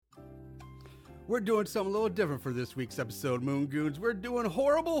We're doing something a little different for this week's episode, Moon Goons. We're doing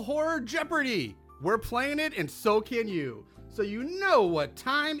Horrible Horror Jeopardy! We're playing it, and so can you. So you know what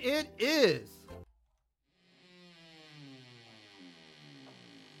time it is.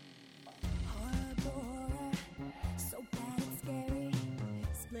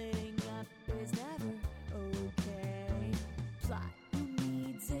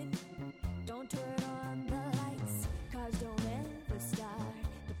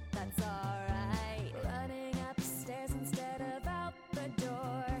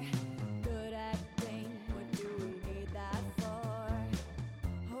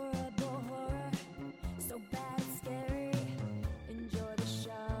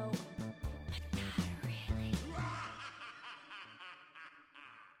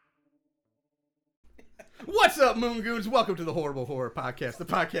 What's up, Moon Goons? Welcome to the Horrible Horror Podcast, the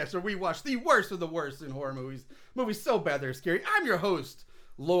podcast where we watch the worst of the worst in horror movies. Movies so bad they're scary. I'm your host,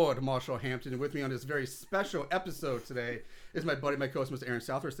 Lord Marshall Hampton, and with me on this very special episode today is my buddy, my co-host, Mr. Aaron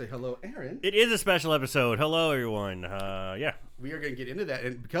Southworth. Say hello, Aaron. It is a special episode. Hello, everyone. Yeah. We are going to get into that,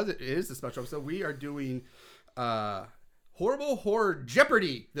 and because it is a special episode, we are doing Horrible Horror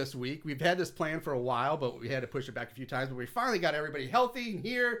Jeopardy this week. We've had this plan for a while, but we had to push it back a few times, but we finally got everybody healthy and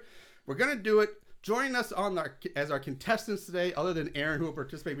here. We're going to do it. Joining us as our contestants today, other than Aaron, who will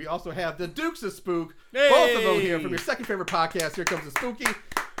participate, we also have the Dukes of Spook. Hey! Both of them here from your second favorite podcast. Here comes the Spooky.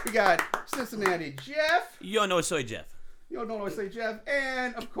 We got Cincinnati Jeff. Yo no soy Jeff. You don't know what I say, Jeff.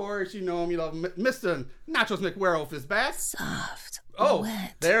 And, of course, you know him. You love him. Mr. Nachos McWerewolf is back. Soft. Oh,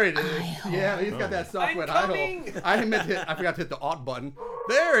 wet there it is. eye-hole. Yeah, he's got that soft, I'm wet coming. eye hole. I forgot to hit the alt button.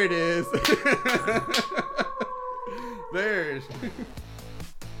 There it is. There's.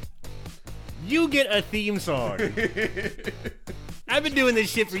 You get a theme song. I've been doing this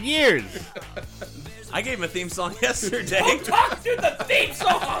shit for years. I gave him a theme song yesterday. Don't talk to the theme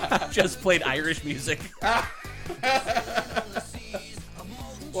song! Just played Irish music. Well,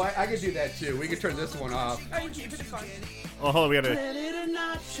 I could do that too. We could turn this one off. I keep it fun. Oh, hold on. We gotta. Planet of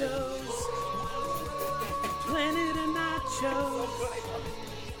nachos. Planet of nachos.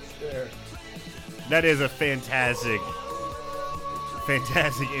 There. That is a fantastic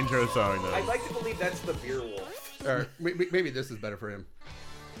intro song, though. I'd like to believe that's the Beer Wolf. Or maybe this is better for him.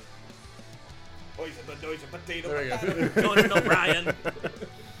 Oh, he's a potato. There we go. No, Brian.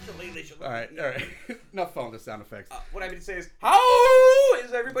 All right. Enough fun with the sound effects. What I mean to say is, how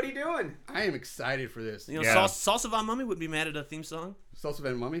is everybody doing? I am excited for this. You know, Yeah. Salsa Von Mummy would be mad at a theme song. Salsa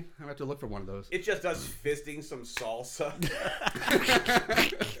Van Mummy? I have to look for one of those. It just does fisting some salsa.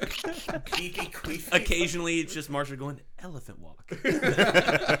 Beefy queefy. Occasionally, it's just Marsha going, elephant walk.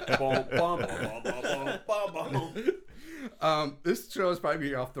 Bum, bum, bum, bum, bum, bum, bum. This show is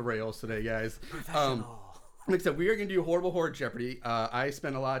probably off the rails today, guys. Like I said, we are going to do Horrible Horror Jeopardy. I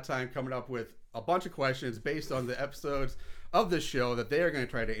spent a lot of time coming up with a bunch of questions based on the episodes of the show that they are going to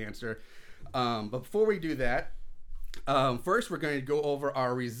try to answer. But before we do that, first we're going to go over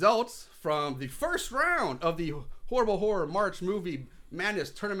our results from the first round of the Horrible Horror March Movie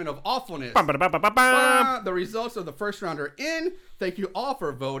Madness Tournament of Awfulness. The results of the first round are in. Thank you all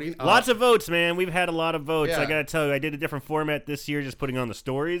for voting. Lots of votes, man. We've had a lot of votes. Yeah. I gotta tell you, I did a different format this year, just putting on the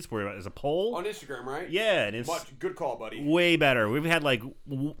stories where as a poll. On Instagram, right? Yeah, and it's Good call, buddy. way better. We've had like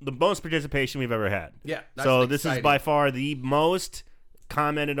the most participation we've ever had. Yeah, that's So this is exciting. by far the most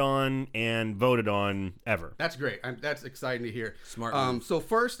commented on and voted on ever. That's great. That's exciting to hear. Smart move. So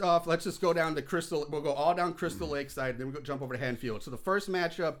first off, let's just go down to Crystal. We'll go all down Crystal Lake side, then we'll jump over to Hanfield. So the first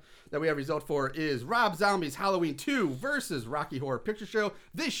matchup that we have result for is Rob Zombie's Halloween 2 versus Rocky Horror Picture Show.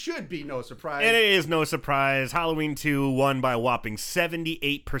 This should be no surprise. And it is no surprise. Halloween 2 won by a whopping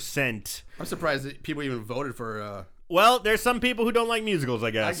 78%. I'm surprised that people even voted for. Well, there's some people who don't like musicals,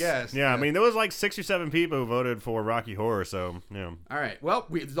 I guess. Yeah, I mean, there was like 6 or 7 people who voted for Rocky Horror, so, yeah. All right. Well,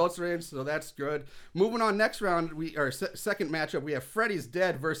 results are in, so that's good. Moving on, next round, second matchup, we have Freddy's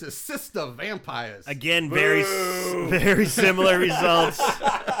Dead versus Sister Vampires. Again, very similar results.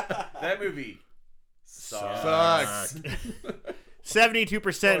 That movie Sucks.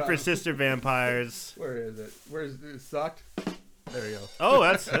 72% for Sister Vampires. Where is it? Where is it? Sucked? There you go. Oh,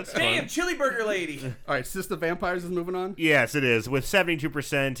 that's Damn, fun. Chili Burger Lady. All right, Sister Vampires is moving on. Yes, it is, with 72%,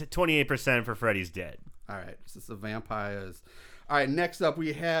 28% for Freddy's Dead. All right, Sister Vampires. All right, next up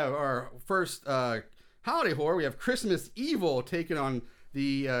we have our first holiday horror. We have Christmas Evil taking on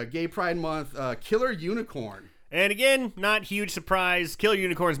the Gay Pride Month Killer Unicorn. And again, not huge surprise. Killer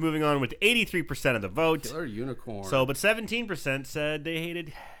Unicorn's moving on with 83% of the vote. Killer Unicorn. So, but 17% said they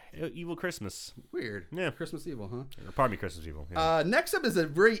hated Evil Christmas. Weird. Yeah. Christmas Evil, huh? Or pardon me, Christmas Evil. Yeah. Next up is a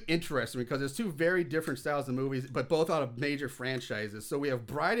very interesting because there's two very different styles of movies, but both out of major franchises. So we have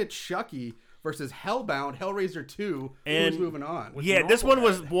Bride of Chucky versus Hellbound, Hellraiser 2. And- Who's moving on? Yeah, this one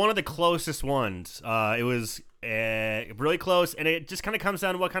was one of the closest ones. It was really close, and it just kind of comes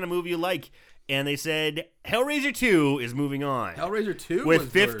down to what kind of movie you like. And they said Hellraiser 2 is moving on. Hellraiser 2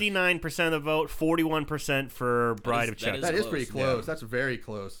 with was worse. 59% of the vote, 41% for Bride of Chucky. That is close, pretty yeah. close. That's very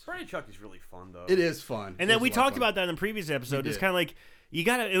close. Bride of Chucky's really fun though. It is fun. And It then is we a lot of talked fun. about that in the previous episode. We It's did. kind of like you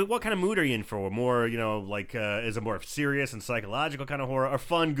gotta. What kind of mood are you in for? More, like, is it more serious and psychological kind of horror, or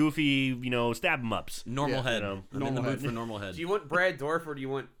fun, goofy, stab 'em ups? Normal Yeah, head. you know, I'm in normal the mood head. for normal head. Do you want Brad Dourif or do you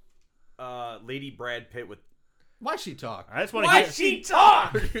want Lady Brad Pitt with? Why she talk? I just want to Why hear. she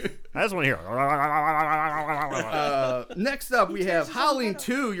talk? I just want to hear. Next up, we have Howling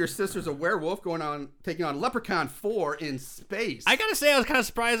 2. Your sister's a werewolf taking on Leprechaun 4 in space. I gotta say, I was kind of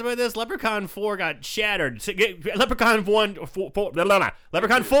surprised by this. Leprechaun 4 got shattered. Leprechaun 4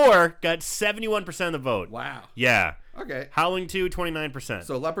 got 71% of the vote. Wow. Yeah. Okay. Howling 2, 29%.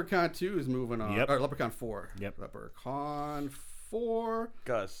 So Leprechaun 2 is moving on. Yep. Or Leprechaun 4. Yep. Leprechaun 4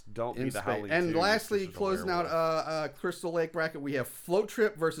 Gus, don't be in the space. Howling And 2, lastly, this is a closing out werewolf. Crystal Lake bracket, we have Float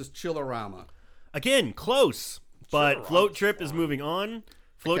Trip versus Chillerama. Again, close. But Chillerama's Float Trip is fun. moving on.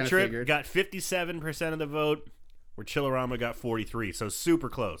 Float kinda Trip figured. got 57% of the vote, where Chillerama got 43%. So super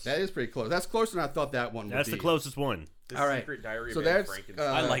close. That is pretty close. That's closer than I thought that one would That's be. the closest one. The all right. Secret Diary So of Anne that's, Frankenstein.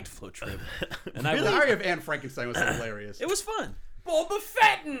 I liked Float Trip. And I The will. Diary of Anne Frankenstein was hilarious. It was fun. Boba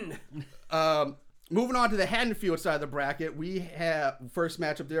Fettin! Moving on to the Haddonfield side of the bracket, we have first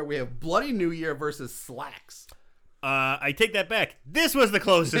matchup there. We have Bloody New Year versus Slacks. I take that back. This was the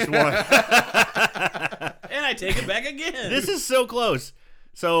closest one. And I take it back again. This is so close.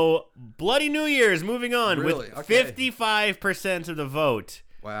 So Bloody New Year is moving on Really? with Okay. 55% of the vote,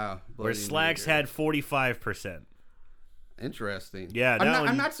 Wow. where Bloody New Slacks Year. had 45%. Interesting. Yeah, I'm that not, one-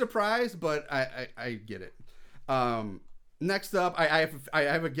 I'm not surprised, but I get it. Next up, I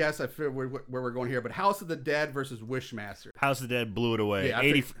have a guess. I feel where we're going here, but House of the Dead versus Wishmaster. House of the Dead blew it away. Yeah, I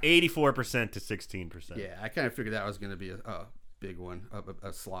 84% to 16%. Yeah, I kind of figured that was going to be a big one,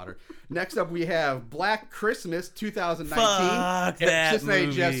 a slaughter. Next up, we have Black Christmas 2019. Fuck that Just made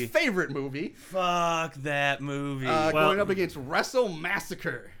movie. Jeff's favorite movie. Fuck that movie. Going up against Wrestle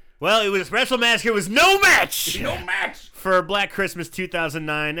Massacre. Well, it was Wrestle Massacre was no match No match. for Black Christmas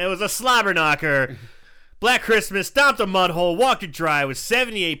 2009. It was a slobber knocker. Black Christmas stomped a mud hole, walked it dry with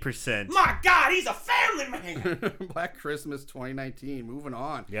 78%. My God, he's a family man! Black Christmas 2019. Moving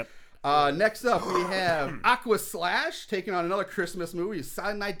on. Yep. Next up, we have Aqua Slash taking on another Christmas movie,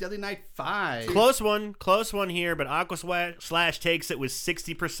 Silent Night, Deadly Night 5. Close one here, but Aqua Slash takes it with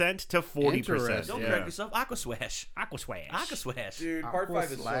 60% to 40%. Interesting. Don't Yeah. correct yourself. Aqua Swash. Aqua Swash. Aqua Swash. Dude, part Aqua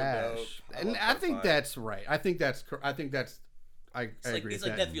 5 is so Slash. dope. And love I part think 5. that's right. I agree It's with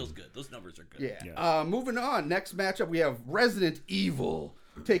like that. that feels good. Those numbers are good. Yeah. Yeah. Moving on. Next matchup, we have Resident Evil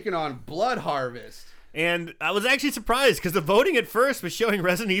taking on Blood Harvest. And I was actually surprised because the voting at first was showing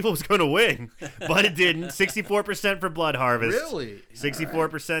Resident Evil was going to win, but it didn't. 64% for Blood Harvest. Really?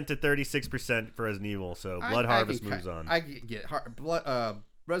 64% to 36% for Resident Evil. So Blood Harvest moves on. I get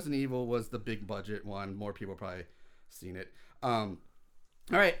Resident Evil was the big budget one. More people probably seen it.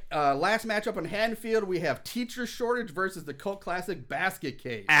 All right, last matchup on Haddonfield, we have Teacher Shortage versus the cult classic Basket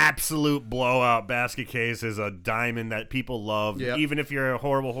Case. Absolute blowout. Basket Case is a diamond that people love, Yep. even if you're a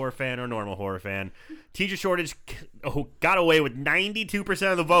horrible horror fan or a normal horror fan. Teacher Shortage got away with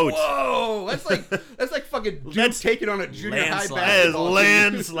 92% of the votes. Whoa, that's like fucking Duke That's taking on a junior high landslide. That is basketball team.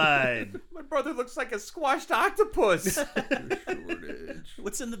 landslide. My brother looks like a squashed octopus. Shortage.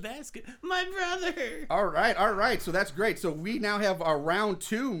 What's in the basket? My brother. All right. So that's great. So we now have our round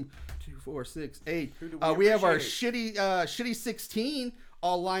 2, 2, 4, 6, 8. Who do we We have our appreciate? shitty 16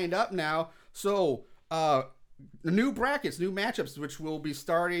 all lined up now. So new brackets, new matchups, which will be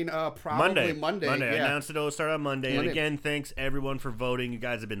starting probably Monday. I Yeah. announced it'll start on Monday. Monday. And again, thanks everyone for voting. You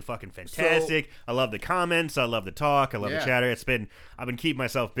guys have been fucking fantastic. I love the comments. I love the talk. I love Yeah. the chatter. I've been keeping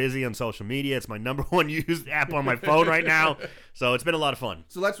myself busy on social media. It's my number one used app on my phone right now. So it's been a lot of fun.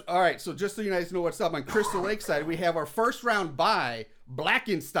 So all right. So just so you guys know what's up on Crystal Lake side, we have our first round bye,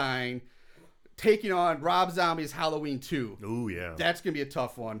 Blackenstein taking on Rob Zombie's Halloween 2. Ooh, yeah. That's going to be a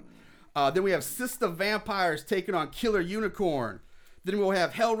tough one. Then we have Sister Vampires taking on Killer Unicorn. Then we'll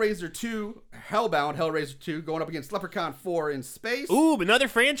have Hellraiser 2, Hellbound Hellraiser 2 going up against Leprechaun 4 in space. Ooh, another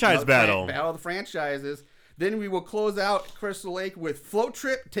franchise battle. Battle of the franchises. Then we will close out Crystal Lake with Float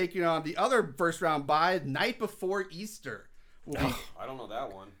Trip taking on the other first round bye, Night Before Easter. I don't know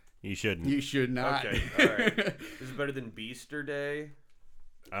that one. You shouldn't. You should not. Okay, all right. This is better than Beaster Day.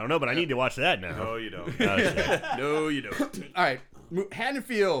 I don't know, but I need to watch that now. No, you don't. Oh, shit. No, you don't. All right.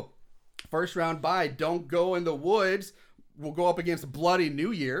 Haddonfield, first round bye, Don't Go in the Woods. We'll go up against Bloody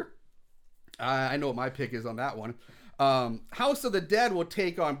New Year. I know what my pick is on that one. House of the Dead will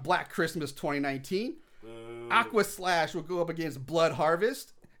take on Black Christmas 2019. Aqua Slash will go up against Blood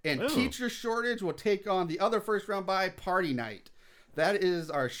Harvest. And Teacher Shortage will take on the other first round bye, Party Night. That is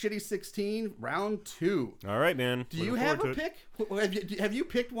our Shitty 16, round 2. All right, man. Do you have a pick? Have you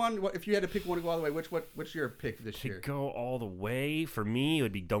picked one? If you had to pick one to go all the way, what's your pick this year? To go all the way, for me, it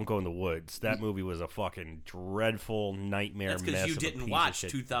would be Don't Go in the Woods. That movie was a fucking dreadful nightmare That's mess. because you of a didn't piece of watch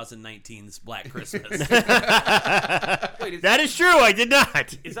shit. 2019's Black Christmas. Wait, That is true. I did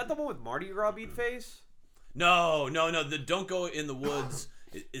not. is that the one with Mardi Gras beat face? No. The Don't Go in the Woods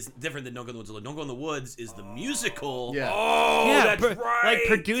is different than Don't Go in the Woods. Don't Go in the Woods is the musical. Yeah. Oh, Yeah, that's right. like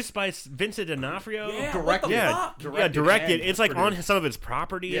produced by Vincent D'Onofrio. Yeah, Directed. what the Yeah, fuck? directed. and It's like on produced. some of its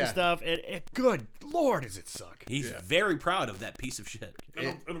property Yeah. and stuff. Good Lord, does it suck? He's very proud of that piece of shit.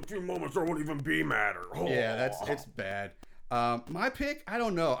 In a few moments, there won't even be matter. Oh. Yeah, it's bad. My pick, I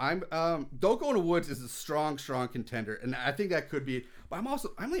don't know. I'm Don't Go in the Woods is a strong contender, and I think that could be. But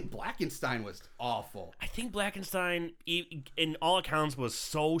I think Blackenstein was awful. I think Blackenstein, in all accounts, was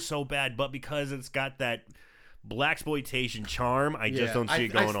so bad, but because it's got that blaxploitation charm, I just don't see it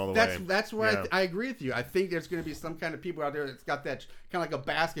going all the way. That's where Yeah. I agree with you. I think there's going to be some kind of people out there that's got that kind of like a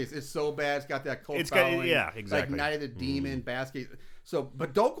basket. It's so bad. It's got that cult It's got- following. yeah, exactly. Like Night of the Demon, basket. So,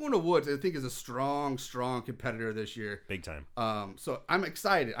 but Don't Go in the Woods, I think, is a strong competitor this year. Big time. So I'm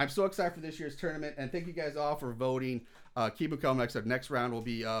excited. I'm so excited for this year's tournament, and thank you guys all for voting. Keep them coming. Like I said, next round will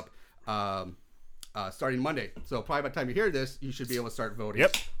be up starting Monday. So probably by the time you hear this, you should be able to start voting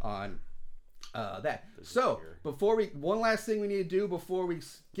Yep. on that. So one last thing we need to do before we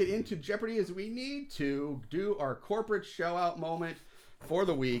get into Jeopardy is we need to do our corporate shout out moment for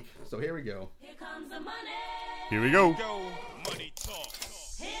the week. So here we go. Here comes the money. Here we go. Money talk.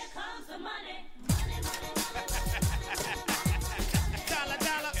 Here comes the money. Money, money, money. Dollar,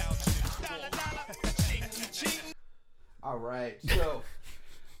 dollar. Dollar, dollar. Ching, ching. All right. So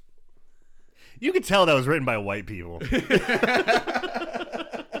You could tell that was written by white people.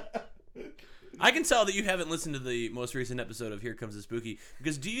 I can tell that you haven't listened to the most recent episode of Here Comes the Spooky,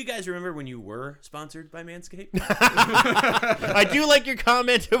 because do you guys remember when you were sponsored by Manscaped? I do like your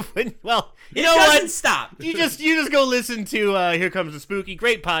comment of when. Well, you It know doesn't what? stop. You just go listen to Here Comes the Spooky.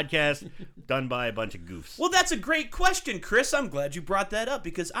 Great podcast done by a bunch of goofs. Well, that's a great question, Chris. I'm glad you brought that up,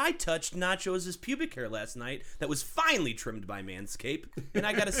 because I touched Nachos' pubic hair last night that was finally trimmed by Manscaped, and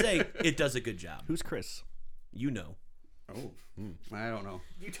I gotta say, it does a good job. Who's Chris? You know. Oh, I don't know.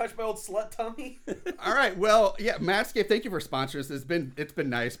 You touched my old slut tummy? All right. Well, yeah, Matscape, thank you for sponsoring us. It's been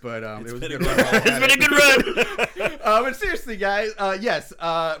nice, but it was been a a good good run. It's been a good run. But seriously, guys, yes.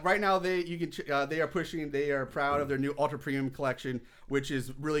 Right now they are proud of their new Ultra Premium collection, which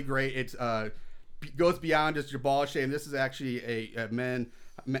is really great. It goes beyond just your ball shave. This is actually a male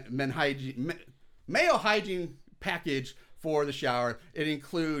hygiene package for the shower. It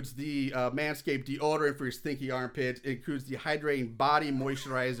includes the Manscaped deodorant for your stinky armpits. It includes the hydrating body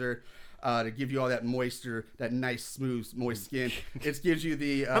moisturizer to give you all that moisture, that nice, smooth, moist skin. It gives you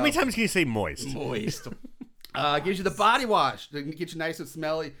the How many times can you say moist? moist. Gives you the body wash to get you nice and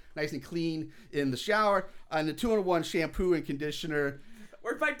smelly, nice and clean in the shower. And the 2-in-1 shampoo and conditioner.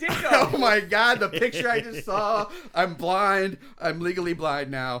 Where'd my dick go? Oh my God, the picture I just saw. I'm blind. I'm legally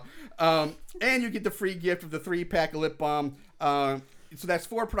blind now. And you get the free gift of the 3-pack of lip balm. So that's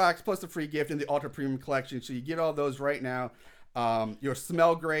 4 products plus the free gift in the Ultra Premium collection. So you get all those right now. You'll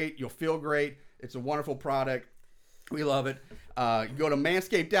smell great. You'll feel great. It's a wonderful product. We love it. You go to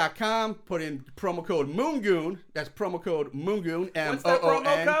manscaped.com, put in promo code MOONGOON. That's promo code MOONGOON. What's that promo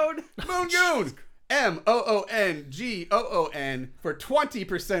code? MOONGOON. MOONGOON for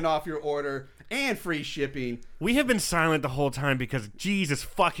 20% off your order and free shipping. We have been silent the whole time because Jesus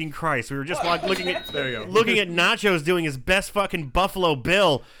fucking Christ. We were just looking at There you go. looking at Nachos doing his best fucking Buffalo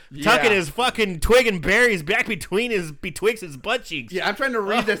Bill, Yeah. tucking his fucking twig and berries back betwixt his butt cheeks. Yeah, I'm trying to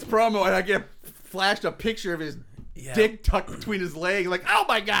read this promo and I get flashed a picture of his dick tucked between his legs. Like, oh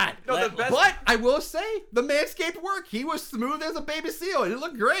my God. No, the best. But I will say, the Manscaped work. He was smooth as a baby seal. It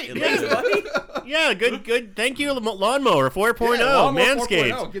looked great. Yeah, good. Thank you, Lawnmower 4.0, Lawnmower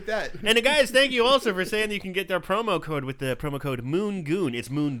Manscaped. 4.0, get that. And guys, thank you also for saying that you can get their promo code with the promo code MOONGOON. It's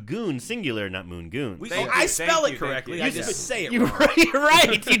MOONGOON singular, not MoonGoon. I spell you, it correctly. thank I you. just say it You're wrong.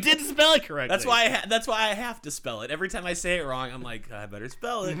 right. You did spell it correctly. That's why I have to spell it. Every time I say it wrong, I'm like, I better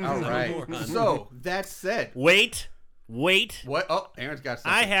spell it. All I'm a right. moron. So, that said. Wait. What? Oh, Aaron's got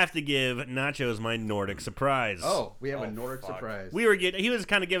something. I have to give Nachos my Nordic surprise. Oh, we have a Nordic surprise. He was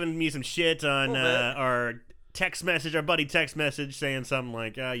kind of giving me some shit on our text message, our buddy text message, saying something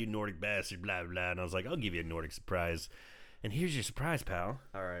like, you Nordic bastard, blah, blah. And I was like, I'll give you a Nordic surprise. And here's your surprise, pal.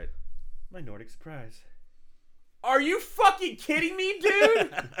 All right. My Nordic surprise. Are you fucking kidding me,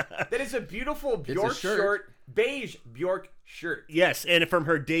 dude? That is a beautiful Bjork shirt. Beige Bjork shirt. Yes, and from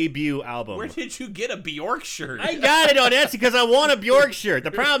her debut album. Where did you get a Bjork shirt? I got it on Etsy because I want a Bjork shirt.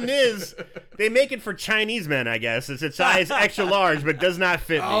 The problem is they make it for Chinese men, I guess. It's a size extra large, but does not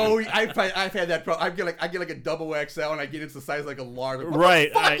fit me. Oh, I've had that problem. I get like a double XL, and I get into the size like a large. What Right,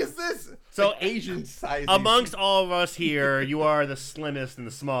 the fuck right. is this? So, Like Asian size. Amongst all of us here, you are the slimmest and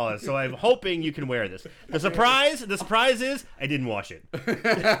the smallest, so I'm hoping you can wear this. The surprise is I didn't wash it.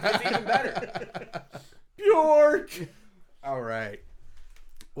 It's even better. Bjork. All right.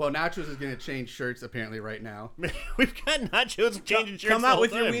 Well, Nachos is going to change shirts apparently right now. We've got Nachos changing shirts. Come the out whole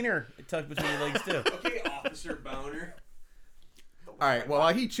with your time. wiener tucked between your legs too. Okay, Officer Boner. All right. Well,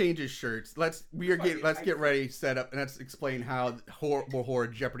 while he changes shirts, let's get ready, set up, and let's explain how Horrible Horror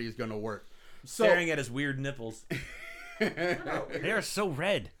Jeopardy is going to work. So, Staring at his weird nipples. They are so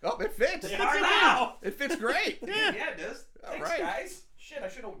red. oh, it fits. They are now. It fits great. Yeah, it does. Thanks, right. guys. Shit, I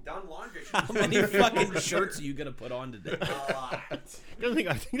should have done laundry. How many fucking shirts are you gonna put on today? A lot. I think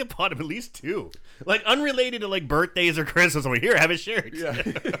I bought him at least 2. Like, unrelated to, like, birthdays or Christmas. I'm like, here, have a shirt. Yeah.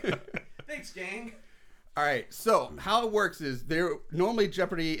 Thanks, gang. All right. So how it works is normally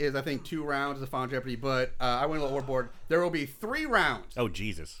Jeopardy is I think 2 rounds of Final Jeopardy, but I went a little overboard. There will be 3 rounds. Oh,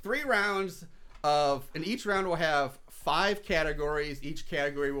 Jesus. 3 rounds and each round will have 5 categories. Each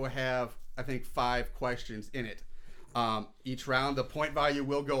category will have I think 5 questions in it. Each round the point value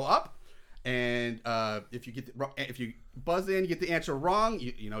will go up, and if you buzz in, you get the answer wrong,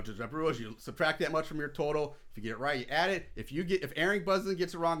 you know just rules. You subtract that much from your total. If you get it right, you add it. If Aaron buzzes in,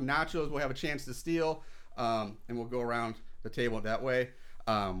 gets it wrong, Nachos will have a chance to steal, and we'll go around the table that way.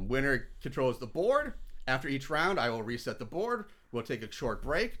 Winner controls the board. After each round, I will reset the board. We'll take a short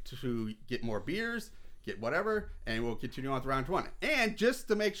break to get more beers, get whatever, and we'll continue on with round 1. And just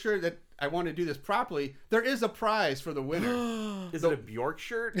to make sure that I want to do this properly, there is a prize for the winner. Is it a Bjork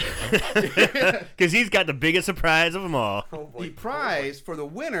shirt? Because he's got the biggest surprise of them all. Oh, boy. The prize for the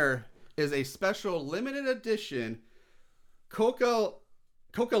winner is a special limited edition Cocalero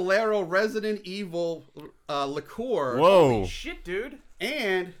Resident Evil liqueur Whoa. Shit, dude.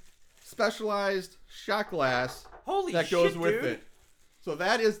 and specialized shot glass Holy that goes shit, with dude. it. So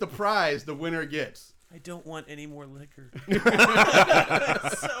that is the prize the winner gets. I don't want any more liquor. So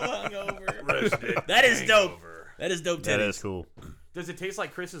hungover. That is dope. That is dope. That titties. is cool. Does it taste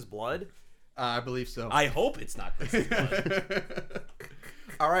like Chris's blood? I believe so. I hope it's not Chris's blood.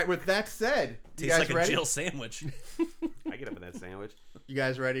 All right, with that said, you Tastes guys like ready? a Jill sandwich. I get up in that sandwich. You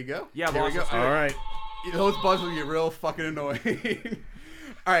guys ready to go? Yeah, Here we boss, go. let's do it. All right. Those buzzers will get real fucking annoying.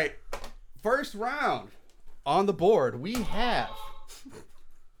 All right, first round on the board we have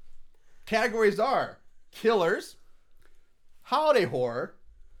categories are killers, holiday horror,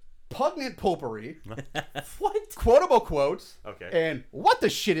 pungent potpourri, What? quotable quotes, Okay. and what the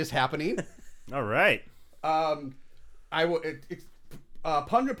shit is happening. All right. I will.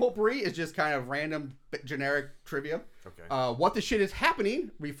 Pungent potpourri is just kind of random, generic trivia. Okay. What the shit is happening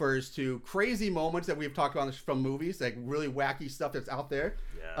refers to crazy moments that we've talked about from movies, like really wacky stuff that's out there.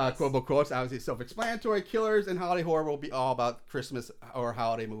 Yes. Quotable quotes, obviously self-explanatory. Killers and holiday horror will be all about Christmas or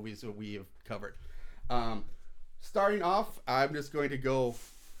holiday movies that we have covered. Starting off, I'm just going to go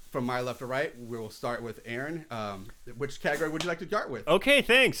from my left to right. We will start with Aaron. Which category would you like to start with? Okay,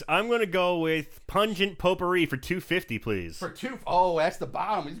 thanks. I'm going to go with pungent potpourri for $2.50, please. For 2. Oh, that's the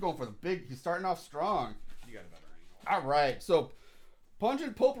bottom. He's going for the big. He's starting off strong. You got a better angle. All right. So,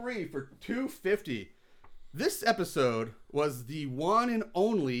 pungent potpourri for $2.50. This episode was the one and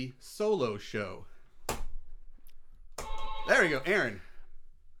only solo show. There we go, Aaron.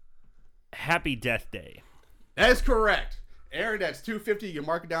 Happy Death Day. That is correct. Aaron, that's $2.50. You can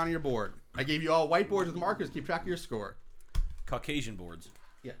mark it down on your board. I gave you all whiteboards with markers. Keep track of your score. Caucasian boards.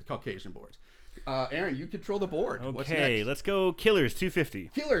 Yeah, Caucasian boards. Aaron, you control the board. What's Okay, next? let's go Killers,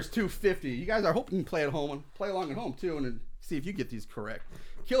 $2.50. Killers $2.50. You guys are hoping to play at home and play along at home too, and then see if you get these correct.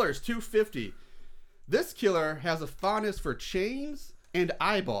 Killers $2.50. This killer has a fondness for chains and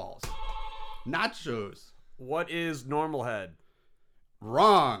eyeballs. Nachos. What is normal head?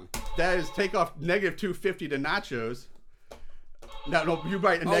 Wrong. That is take off negative $2.50 to nachos. No, you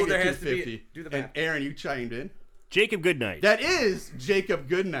write a Oh, there negative has to be- $2.50. do the And math. Aaron, you chimed in. Jacob Goodnight. That is Jacob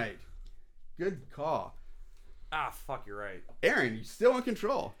Goodnight. Good call. Ah, fuck, you're right. Aaron, you're still in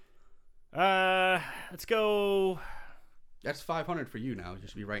control. Let's go. That's 500 for you now. You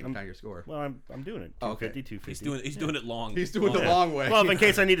should be writing down your score. Well, I'm doing it. Okay. 250, 250. He's doing it long. He's doing long. the long way. Well, if in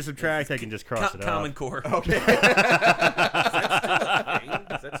case I need to subtract, I can just cross it Common out. Core. Okay. Is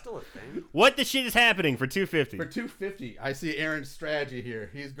that still a a thing? What the shit is happening for 250? For 250, I see Aaron's strategy here.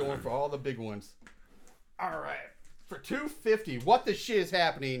 He's going for all the big ones. All right. For 250, what the shit is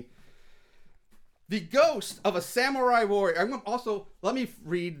happening? The ghost of a samurai warrior. Let me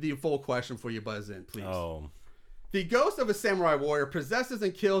read the full question for you, buzz in, please. Oh. The ghost of a samurai warrior possesses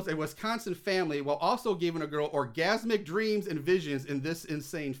and kills a Wisconsin family while also giving a girl orgasmic dreams and visions in this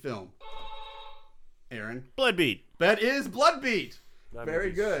insane film. Aaron. Bloodbeat. That is Bloodbeat. That Very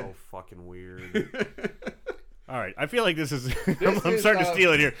movie's good. So fucking weird. All right. I feel like this is... I'm is, starting to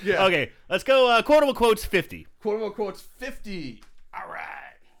steal it here. yeah. Okay. Let's go quotable quotes 50. Quote unquote 50. All right.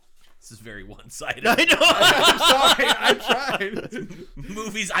 This is very one-sided. I know. I'm sorry. I tried.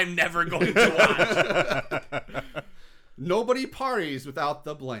 Movies I'm never going to watch. Nobody parties without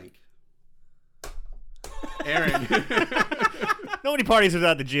the blank. Aaron. Nobody parties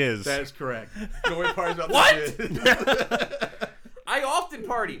without the jizz. That is correct. Nobody parties without What? the jizz. I often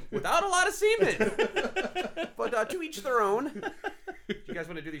party without a lot of semen. But to each their own. You guys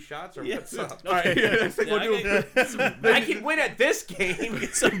want to do these shots or what's up? All right. Next thing we'll do. I can win at this game.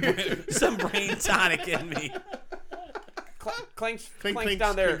 Some brain tonic in me. Clanks Clink,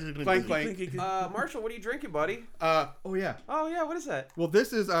 down there. Clank, clank. Marshall, what are you drinking, buddy? Oh, yeah. Oh yeah, what is that? Well,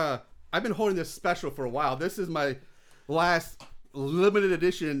 this is, I've been holding this special for a while. This is my last limited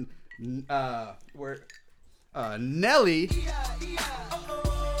edition, Nelly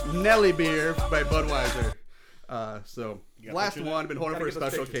beer by Budweiser. Last one, been holding for a Gotta get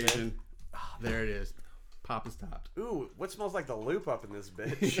special those pictures, occasion. Ah, there it is. Papa's topped. Ooh, what smells like the loop up in this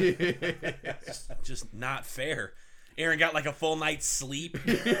bitch? Just not fair. Aaron got like a full night's sleep.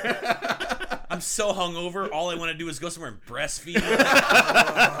 I'm so hungover. All I want to do is go somewhere and breastfeed.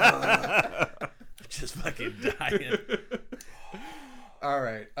 Just fucking dying. All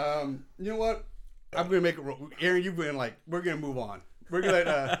right. You know what? I'm gonna make it. Aaron, you've been like, we're gonna move on. We're gonna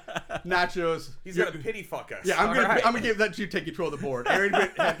let Nachos. He's gonna pity fuck us. Yeah, I'm All gonna. right. I'm gonna give that you take control of the board. Aaron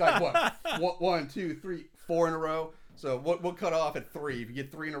had like what? 1, 2, 3, 4 in a row. So we'll cut off at 3. If you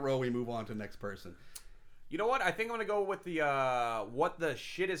get 3 in a row, we move on to the next person. You know what? I think I'm gonna go with the what the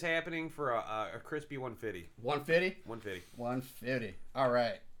shit is happening for a crispy 150. 150. 150. 150. All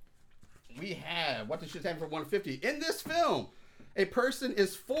right. We have what the shit's happening for 150 in this film. A person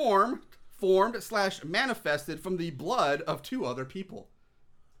is formed/manifested from the blood of 2 other people.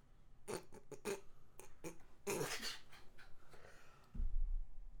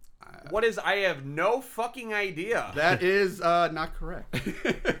 What is? I have no fucking idea. That is not correct.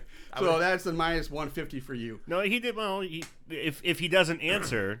 So that's a minus 150 for you. No, he did. Well, if he doesn't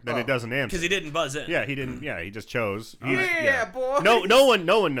answer, then it doesn't answer. Because he didn't buzz in. Yeah, he didn't. Yeah, he just chose. Yeah, boy. No one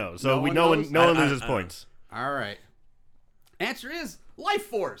knows. So No one no one knows? loses points. All right. Answer is Life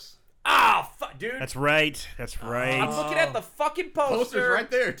Force. Ah, fuck, dude. That's right. That's I'm right. looking at the fucking poster. Poster's right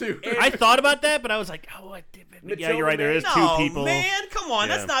there too. I thought about that, but I was like, oh, I did. Yeah, you're right. There is 2 No, people. man, come on.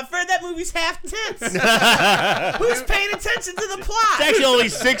 Yeah. That's not fair. That movie's half tits. Who's paying attention to the plot? It's actually only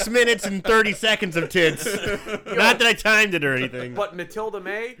 6 minutes and 30 seconds of tits. Not that I timed it or anything. But Matilda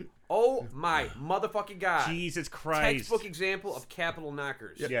May, oh my motherfucking god. Jesus Christ. Textbook example of capital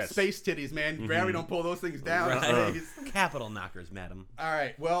knockers. Yes. Space titties, man. Gravity don't pull those things down. Right. Please. Capital knockers, madam. All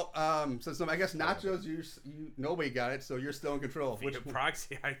right. Well, since I guess Nachos, you nobody got it, so you're still in control. Which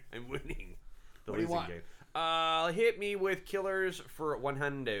proxy? I'm winning the What do you losing want? game. Hit me with Killers for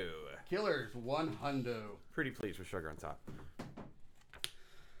 100. Killers 100. Pretty pleased with sugar on top.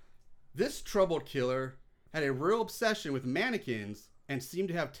 This troubled killer had a real obsession with mannequins and seemed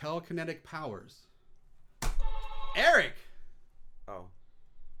to have telekinetic powers. Eric. Oh.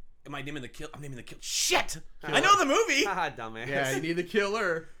 Am I naming the kill? I'm naming the kill. Shit! I know the movie. Haha, dumbass. Yeah, you need the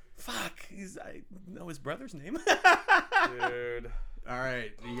killer. Fuck. I know his brother's name. Dude. All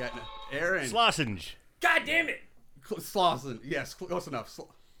right, you got Aaron. Slossinge. God damn it. Slauson. Yes, close enough.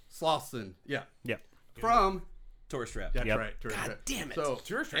 Slauson. Yeah. Yep. From. Tourist trap. That's Yep. right. Tourist God Trap. damn it. So,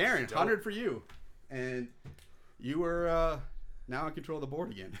 Tourist Trap's Aaron, dope. 100 for you. And you were now in control of the board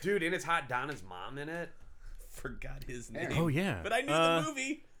again. Dude, and it's hot Donna's mom in it. Forgot his name. Aaron. Oh, yeah. But I knew the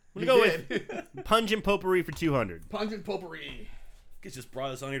movie. I'm going to go with Pungent Potpourri for 200. Pungent Potpourri. Kids just brought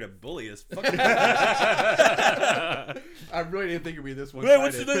us on here to bully us. Fuck. I really didn't think it'd be this one. Wait,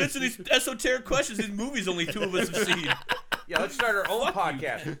 what's the answer to these esoteric questions? These movies only 2 of us have seen. Yeah, let's start our own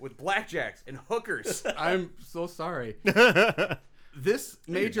podcast with blackjacks and hookers. I'm so sorry. This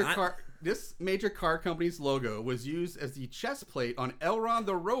major not. car company's logo was used as the chest plate on Elron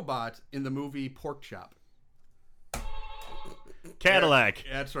the robot in the movie Pork Chop. Cadillac.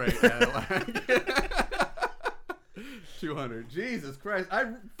 That's right, Cadillac. 200. Jesus Christ. I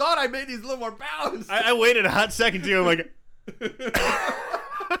thought I made these a little more balanced. I waited a hot second too. I'm like,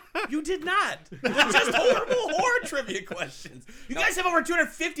 You did not. They're just horrible horror trivia questions. You guys have over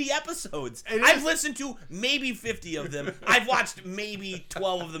 250 episodes. I've listened to maybe 50 of them. I've watched maybe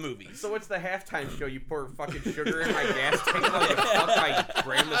 12 of the movies. So what's the halftime show? You pour fucking sugar in my gas tank while you fuck my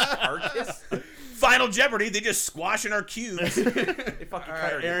grandma's carcass? Final Jeopardy, they just squash in our cubes. They fucking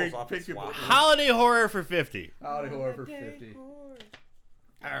cut her Aaron, nipples off pick and your swap. Holiday horror for 50. Holiday horror for 50.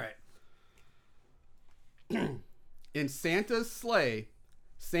 All right. In Santa's sleigh,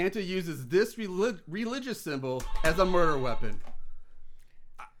 Santa uses this religious symbol as a murder weapon.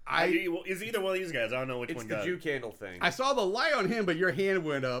 It's either one of these guys. I don't know which It's one the got Jew it. candle thing. I saw the light on him, but your hand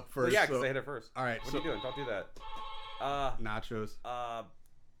went up Well, first. yeah, because so- I hit it first. All right, What so are you doing? Don't do that. nachos.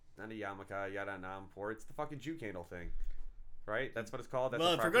 Not a yarmulke, yada nampor. It's the fucking Jew candle thing. Right? That's what it's called? That's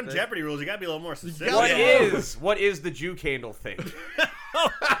Well, the if we're proper going thing? Jeopardy rules, you got to be a little more specific. What is the Jew candle thing?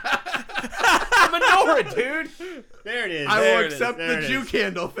 The menorah, dude. There it is. I there will it is, accept there the it Jew is.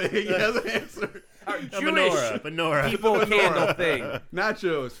 candle thing as an answer. Our A Jewish menorah. people candle thing.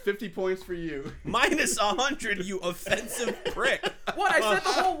 Nachos, 50 points for you. Minus 100, you offensive prick. What? I said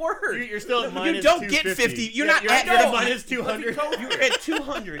the whole word. You're still at minus You don't get 250. 50. You're not you're at at no. minus 200. You're at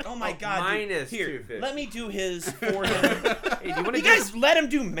 200. Oh my god. dude. minus Here, 250. let me do his for him. Hey, do you want to You guys let him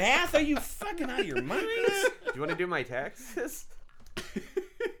do math? Are you fucking out of your minds? Do you want to do my taxes?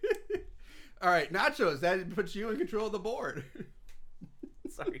 All right, Nachos, that puts you in control of the board.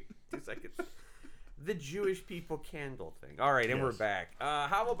 Sorry, 2 seconds. The Jewish people candle thing. All right, and we're Yes. back.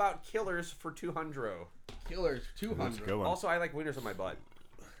 How about Killers for 200? Killers, That's a 200. good one. Also, I like wieners on my butt.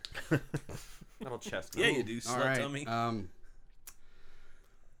 Little chest. Yeah, you do, All slut right. tummy.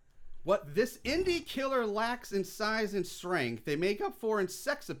 What this indie killer lacks in size and strength, they make up for in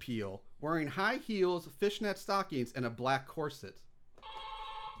sex appeal, wearing high heels, fishnet stockings, and a black corset.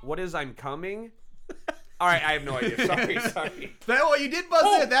 What is I'm coming? All right, I have no idea. Sorry. Well, you did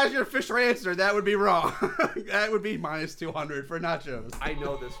buzz in. That's your official answer. That would be wrong. That would be minus 200 for Nachos. I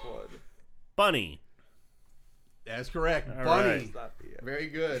know this one. Bunny. That's correct. All Bunny. right. Stop the- Very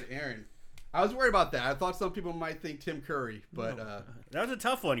good, Aaron. I was worried about that. I thought some people might think Tim Curry, but That was a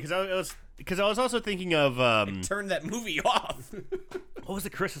tough one because I was also thinking of Turn that movie off. what was the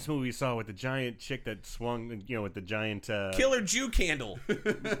Christmas movie you saw with the giant chick that swung, with the giant Killer Jew candle. Oh,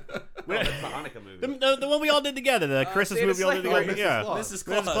 that's the Hanukkah movie. the one we all did together, the Christmas Santa movie we all did Slay. together. Mrs. Yeah, Claus. Mrs. Mrs.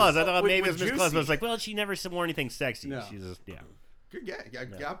 Claus. Claus. I thought With- maybe it with was Mrs. Claus, but I was Juicy. like, well, she never wore anything sexy. No. She's just good guy.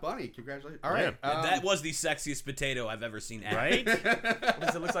 Got Bunny. Congratulations. All right. That was the sexiest potato I've ever seen. right.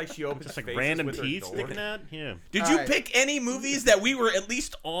 Because it looks like she opens Just like faces random with her teeth door. sticking out. Yeah. Did All you right. pick any movies that we were at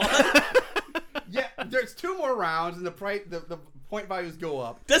least on? Yeah, there's 2 more rounds, and the point values go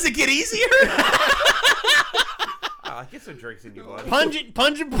up. Does it get easier? Get some drinks in you, bud.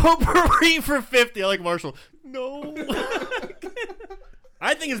 Pungent potpourri for 50. I like Marshall. No.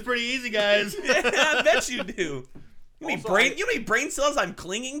 I think it's pretty easy, guys. I bet you do. You mean Also, brain? I- You mean brain cells I'm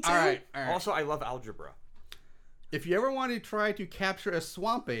clinging to? All right. Also, I love algebra. If you ever want to try to capture a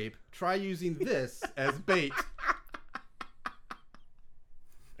swamp ape, try using this as bait.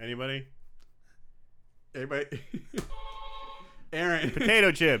 Anybody? Anybody? Aaron,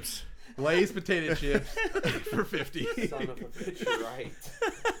 Potato chips. Lay's potato chips for 50. Son of a bitch, you're right.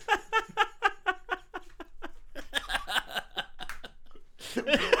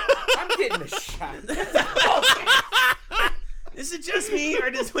 I'm getting a shot. Is it just me, or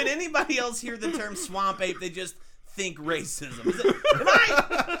does when anybody else hear the term swamp ape, they just think racism? Am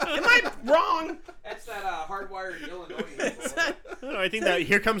I wrong? That's that hardwired Illinois. I don't know, I think that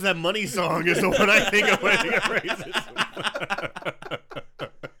 "Here Comes That Money" song is the one I think of when I think of racism.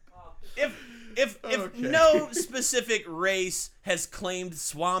 If Okay. no specific race has claimed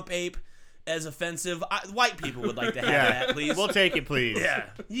swamp ape as offensive, white people would like to have that, please. We'll take it, please. Yeah,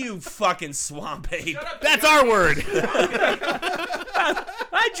 you fucking swamp ape. That's our word.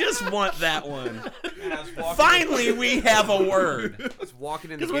 I just want that one. Finally, we have a word. I was walking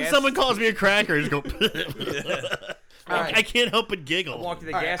in the Because when gas. someone calls me a cracker, I just go. right. I can't help but giggle. walked to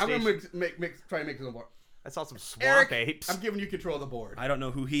the All right, gas I'm station. going to try and make some more. I saw some swamp Eric, apes. I'm giving you control of the board. I don't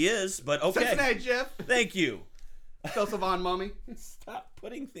know who he is, but okay. Cincinnati Jeff. Thank you. Tell Savon Mummy. Stop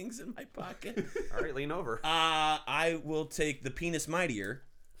putting things in my pocket. All right, lean over. I will take the penis mightier.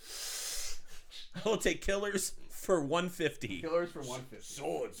 I will take Killers for 150. Killers for 150.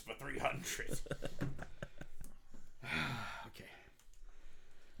 Swords for 300. Okay.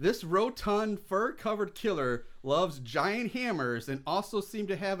 This rotund, fur-covered killer loves giant hammers and also seems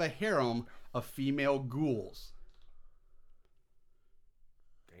to have a harem of female ghouls.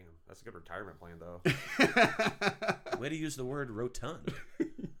 Damn, that's a good retirement plan, though. Way to use the word rotund.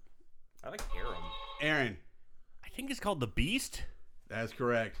 I like harem. Aaron. I think it's called The Beast. That's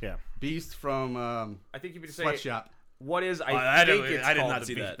correct. Yeah. Beast from I think you would say Sweatshop. what is I think did it's not called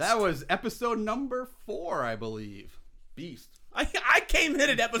see the that. That was episode number 4, I believe. Beast. I came in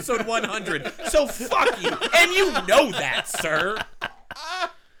at episode 100, so fuck you, and you know that, sir.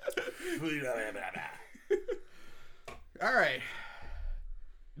 All right.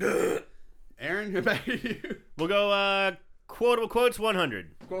 Aaron, back to you. We'll go quotable quotes 100.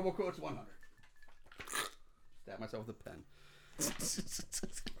 Global quotes 100. Stab myself with a pen.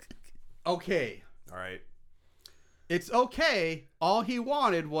 Okay. All right. It's okay. All he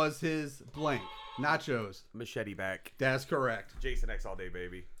wanted was his blank. Nachos. Machete back. That's correct. Jason X all day,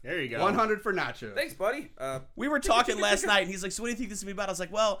 baby. There you go. 100 for nachos. Thanks, buddy. We were talking last night, and he's like, "So what do you think this is gonna be about?" I was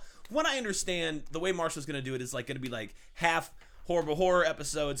like, "Well, from what I understand, the way Marshall's gonna do it is like gonna be like half horrible horror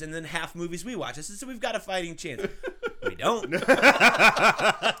episodes and then half movies we watch. I said, so we've got a fighting chance. We don't.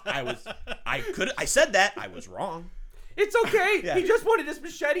 I said that. I was wrong. It's okay. Yeah. He just wanted his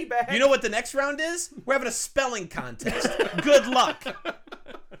machete back. You know what the next round is? We're having a spelling contest. Good luck.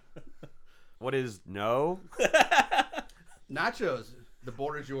 What is no? Nachos. The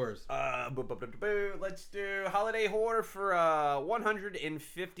board is yours. Let's do holiday horror for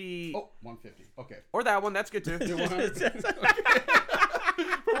 150. Oh, 150. Okay. Or that one. That's good too. For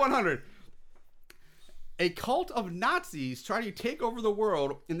 100. A cult of Nazis try to take over the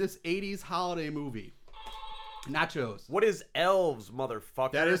world in this 80s holiday movie. Nachos. What is elves,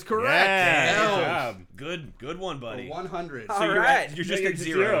 motherfucker? That is correct. Yeah, Elves. good job. Good one, buddy. 100. All you're right. You're just at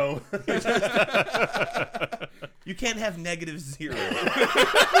zero. You can't have negative 0. You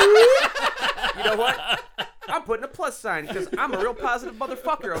know what? I'm putting a plus sign because I'm a real positive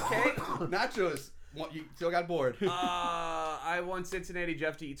motherfucker. Okay. Nachos. You still got bored. I want Cincinnati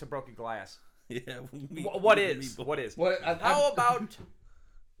Jeff to eat some broken glass. Yeah. What is? What is? What? How about?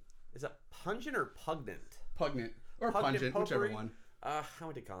 Is it pungent or pugnant? Pugnant. Or Pugnant pungent, whichever potpourri? one. I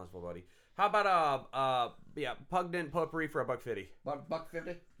went to Collinsville, buddy. How about pugnant potpourri for a $1.50?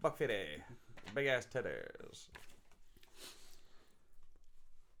 $1.50? $1.50. Big ass titties.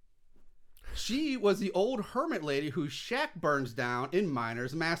 She was the old hermit lady whose shack burns down in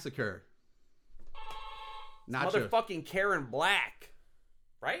Miners Massacre. Nachos. Motherfucking Karen Black,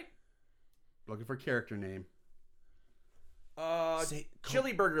 right? Looking for character name.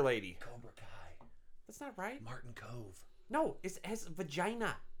 Chili Burger Lady. Cobra Kai. That's not right. Martin Cove. No, it has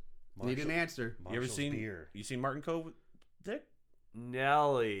vagina. Need an answer. You ever seen Martin Cove? Dick?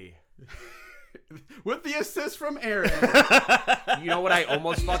 Nelly. With the assist from Aaron. You know what I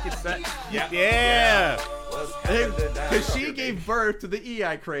almost fucking said? Yeah. Because she gave birth to the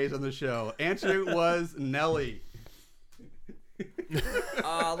EI craze on the show. Answer was Nelly.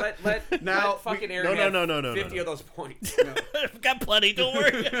 Let Now, fucking we- Aaron No, have no, 50 no. of those points. I've got plenty. Don't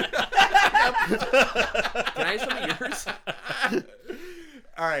worry. Can I have some of yours?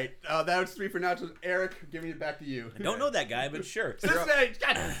 All right. That was 3 for Nachos. Eric, giving it back to you. I don't know that guy, but sure. God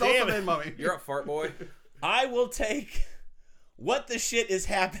damn it, mummy. You're up, fart boy. I will take what the shit is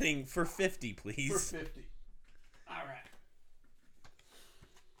happening for 50, For please. 50. All right.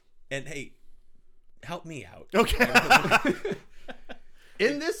 And hey, help me out. Okay.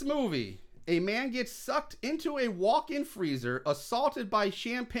 In this movie, a man gets sucked into a walk-in freezer, assaulted by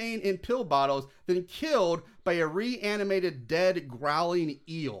champagne in pill bottles, then killed by a reanimated dead growling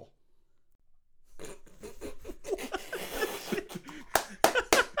eel.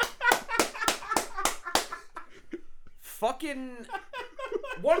 Fucking.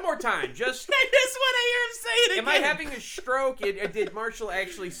 One more time. Just. I just want to hear him say it Am I having a stroke? Did Marshall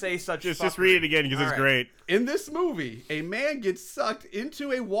actually say such Just fuckery? read it again because it's All right. great. In this movie, a man gets sucked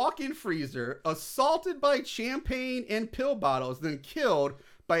into a walk-in freezer, assaulted by champagne and pill bottles, then killed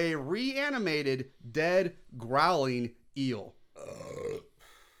by a reanimated dead growling eel.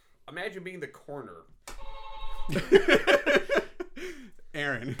 Imagine being the coroner.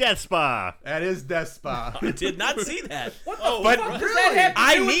 Aaron. Death Spa. That is Death Spa. I did not see that. What the Oh, fuck but does that have to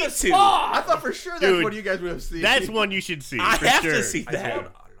I do with need the to. spa? I thought for sure that's Dude, what you guys would have seen. That's one you should see. I for have sure. to see I that. told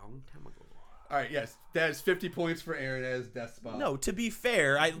a long time ago. All right, yes. That is 50 points for Aaron as Death Spa. No, to be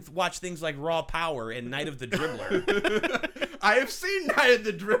fair, I watch things like Raw Power and Night of the Dribbler. I have seen Night of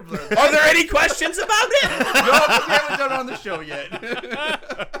the Dribbler. Are there any questions about it? No, because we haven't done it on the show yet.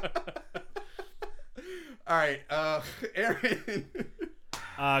 All right, Aaron.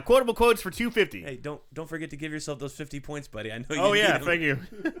 Quotable quotes for 250. Hey, don't forget to give yourself those 50 points, buddy. I know you Oh need yeah, them. thank you.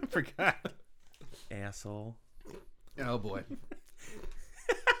 Forgot. Asshole. Oh boy.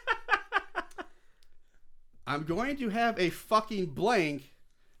 I'm going to have a fucking blank,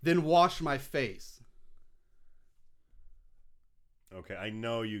 then wash my face. Okay, I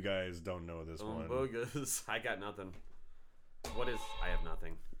know you guys don't know this one. Bogus. I got nothing. What is? I have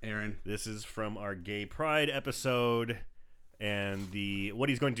nothing. Aaron. This is from our Gay Pride episode, and what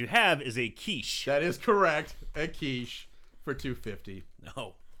he's going to have is a quiche. That is correct. A quiche for $2.50.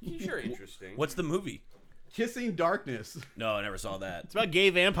 No. Sure, interesting. What's the movie? Kissing Darkness. No, I never saw that. It's about gay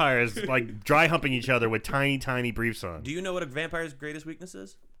vampires like dry humping each other with tiny, tiny briefs on. Do you know what a vampire's greatest weakness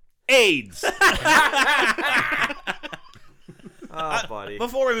is? AIDS. Oh, buddy.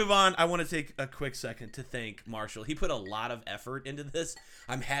 Before we move on, I want to take a quick second to thank Marshall. He put a lot of effort into this.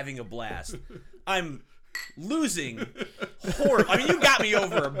 I'm having a blast. I'm losing horror. I mean, you got me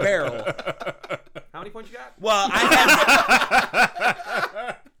over a barrel. How many points you got? Well,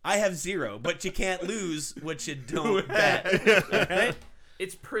 I have 0, but you can't lose what you don't bet. Right?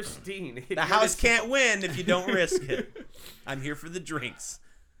 It's pristine. The house can't win if you don't risk it. I'm here for the drinks.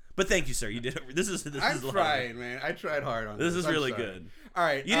 But thank you, sir. You did it. This is I'm trying, man. I tried hard on this. This is I'm really sorry. good. All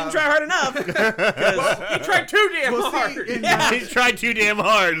right. You didn't try hard enough. You tried too damn hard. He's tried too damn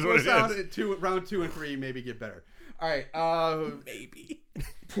hard. Is what We'll it sound is. at round 2 and 3 maybe get better. All right. Maybe.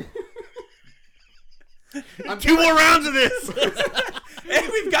 Two more rounds of this. Hey,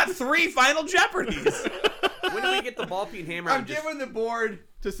 we've got 3 Final Jeopardies. When do we get the ball peen hammer? I'm giving the board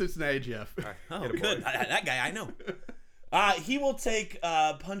to Cincinnati Jeff. Oh, good. That guy I know. He will take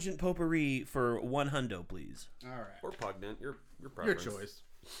Pungent Potpourri for $100, please. All right. Or Pugnant. Your Your preference. choice.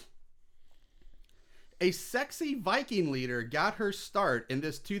 A sexy Viking leader got her start in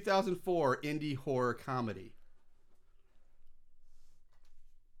this 2004 indie horror comedy.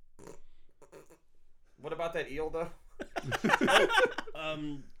 What about that eel, though?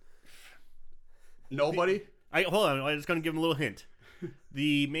 Nobody? Hold on. I'm just going to give him a little hint.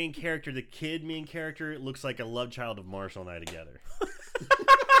 The main character, the kid main character, looks like a love child of Marshall and I together.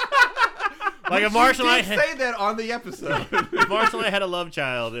 Like if Marshall and I say that on the episode. if Marshall and I had a love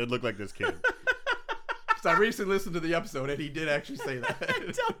child, it would look like this kid. So I recently listened to the episode and he did actually say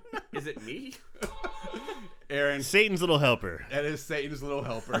that. Is it me? Aaron, Satan's little helper. that is Satan's little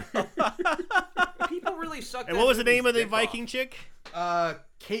helper. People really suck. And what was the name of the Viking chick?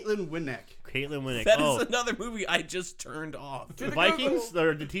 Caitlin Winnick. Caitlin Winnick. That is another movie I just turned off. The Vikings?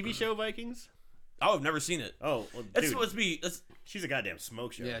 Or the TV show Vikings? Oh, I've never seen it. Oh, well, That's dude, supposed to be... she's a goddamn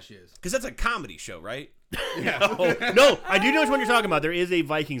smoke show. Yeah, she is. Because that's a comedy show, right? Oh, no, I do know which one you're talking about. There is a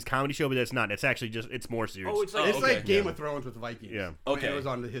Vikings comedy show, but that's not. It's actually just, it's more serious. Oh, it's like, It's okay. like Game of Thrones with Vikings. Yeah. Okay. It was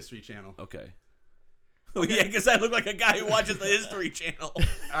on the History Channel. Okay. Oh, yeah, because I look like a guy who watches the History Channel. All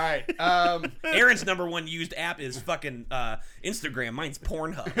right. Aaron's #1 used app is fucking Instagram. Mine's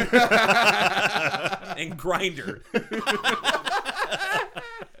Pornhub. And Grindr.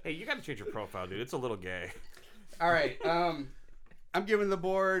 hey, you got to change your profile, dude. It's a little gay. All right. I'm giving the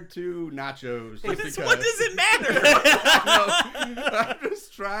board to Nachos. Just because. What does it matter? I'm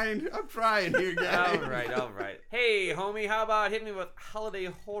just trying. I'm trying here, guys. All right. Hey, homie, how about hitting me with holiday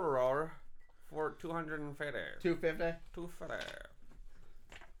horror for 250? 250. 250.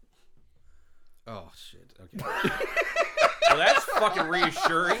 Oh shit. Okay. Well, that's fucking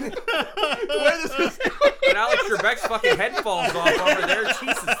reassuring. Where is this going? And Alex Trebek's fucking head falls off over there.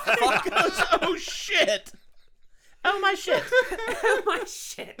 Jesus fuck. Oh, shit. Oh, my shit. My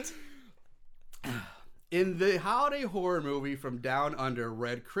shit. In the holiday horror movie from Down Under,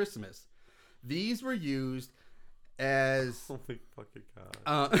 Red Christmas, these were used as. Oh my fucking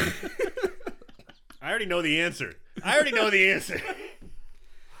god. I already know the answer.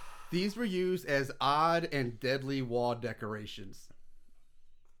 These were used as odd and deadly wall decorations.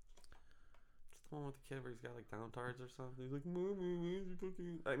 It's the one with the kid where he's got like downtards or something. He's like,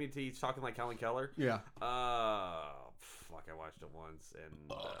 I mean, he's talking like Helen Keller. Yeah. Fuck, I watched it once,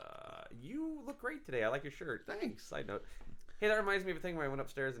 and you look great today. I like your shirt. Thanks. Side note. Hey, that reminds me of a thing where I went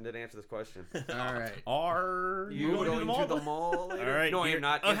upstairs and didn't answer this question. All right. Are You going to the mall later? All right. No, here- I'm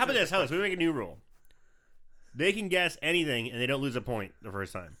not. Oh, how about this? How about this? We make a new rule. They can guess anything, and they don't lose a point the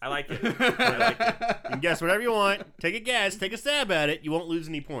first time. I like it. I like it. You can guess whatever you want. Take a guess. Take a stab at it. You won't lose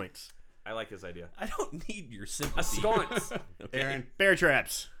any points. I like this idea. I don't need your A sympathy. sconce. Aaron, Bear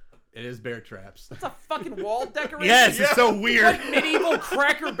traps. it is bear traps. It's a fucking wall decoration. Yes, it's so weird. What medieval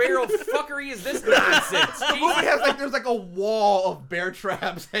Cracker Barrel fuckery is this nonsense? The movie has there's like a wall of bear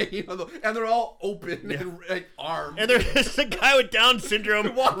traps hanging on and they're all open and like armed. And there's a guy with Down syndrome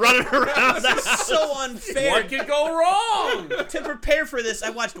running around. That's so unfair. What could go wrong? To prepare for this, I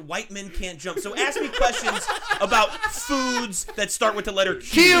watched White Men Can't Jump. So ask me questions about foods that start with the letter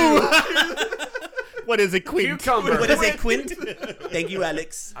Q. Q. What is it, Queen? Cucumber. What is a quint? Thank you,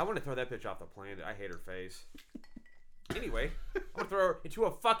 Alex. I want to throw that bitch off the planet. I hate her face. Anyway, I want to throw her into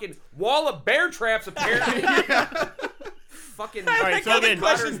a fucking wall of bear traps, apparently. Fucking. All right, so The again,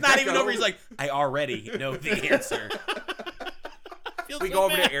 question's not even Gecko. over. He's like, I already know the answer. We go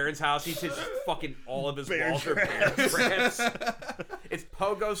over to Aaron's house. He's just fucking all of his walls are bear traps. It's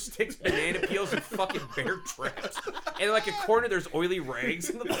pogo sticks, banana peels, and fucking bear traps. And in like a corner, there's oily rags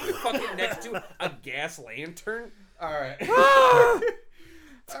in the fucking next to a gas lantern. All right.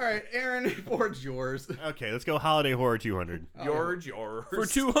 All right, Aaron, board's yours. Okay, let's go holiday horror 200. Yours. For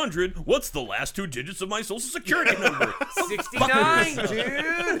 200, what's the last 2 digits of my social security number? 69,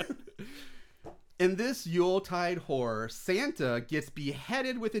 dude. In this Yuletide horror, Santa gets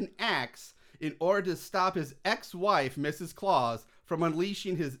beheaded with an axe in order to stop his ex-wife, Mrs. Claus, from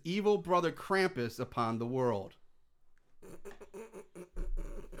unleashing his evil brother Krampus upon the world.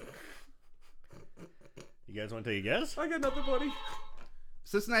 You guys want to take a guess? I got nothing, buddy.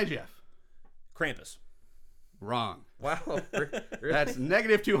 Cincinnati Jeff. Krampus. Wrong. Wow. Really? That's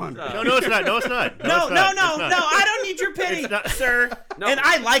negative 200. No, it's not. No, it's not. No, it's not. no, It's no. not. I don't need your pity, It's not. sir. No. And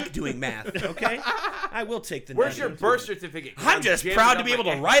I like doing math, okay? I will take the Where's your negative birth 200. certificate? I'm just jamming proud it to up be able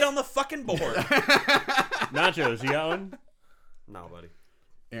my to ass. write on the fucking board. Nachos, you got one? No, buddy.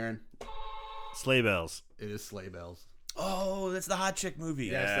 Aaron, Sleigh Bells. it is Sleigh Bells. Oh, that's the hot chick movie.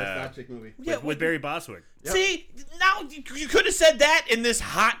 Yes, Yeah. that's not chick movie. Yeah, With Barry Bostwick. See, now you could have said that in this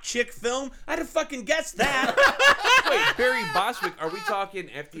hot chick film. I'd have fucking guessed that. Wait, Barry Bostwick, are we talking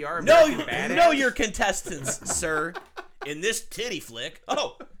FDR? No, American Badass? know your contestants, sir. In this titty flick.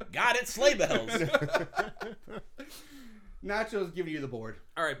 Oh, got it, Sleigh Bells. Nacho's giving you the board.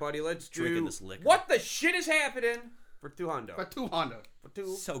 All right, buddy, let's Drinking do... this liquor. What the shit is happening for 200? But 200. For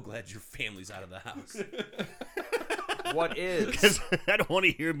two... So glad your family's out of the house. What is? Because I don't want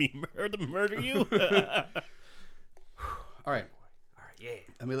to hear me murder you. All right. All right, yeah.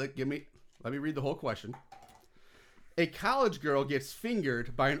 Let me read the whole question. A college girl gets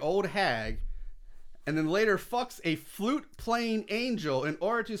fingered by an old hag and then later fucks a flute-playing angel in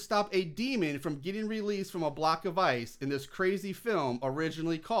order to stop a demon from getting released from a block of ice in this crazy film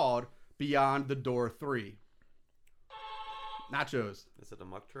originally called Beyond the Door 3. Nachos. Is it a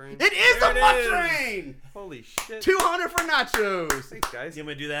muck train? It is There a it muck is. train! Holy shit. 200 for Nachos! Thanks, guys. You want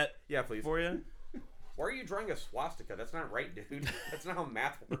me to do that Yeah, please. for you? Why are you drawing a swastika? That's not right, dude. That's not how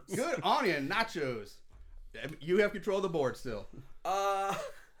math works. Good on you, Nachos. You have control of the board still. I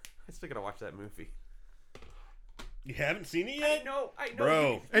still gotta watch that movie. You haven't seen it I yet? know.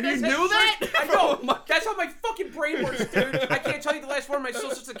 Bro. And you guys knew have that? freak- I know. That's how my fucking brain works, dude. I can't tell you the last one of my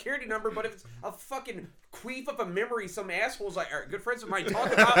social security number, but if it's a fucking queef of a memory some assholes like are good friends of mine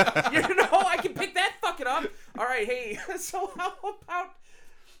talk about, you know, I can pick that fucking up. All right, hey, so how about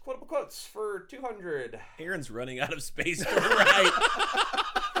quotable quotes for 200? Aaron's running out of space to write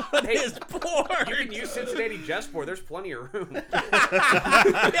on Hey, his board. You can use Cincinnati Jest board. There's plenty of room. Give me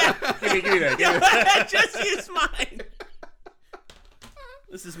that. Give me that. Just use mine.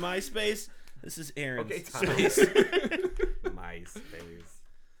 This is my space. This is Aaron's Okay, Tom. space. My space.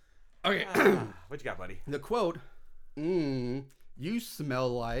 Okay. What you got, buddy? The quote, you smell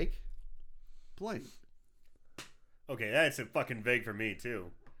like blank. Okay, that's a fucking vague for me,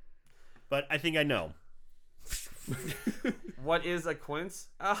 too. But I think I know. What is a quince,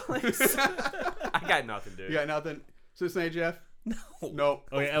 Alex? I got nothing, dude. You got nothing? Cincinnati Jeff? No. Nope.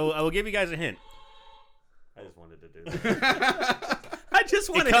 Okay, I will give you guys a hint. I just wanted to do that. I just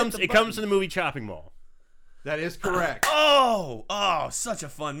want It comes to the movie Chopping Mall. That is correct. Oh, such a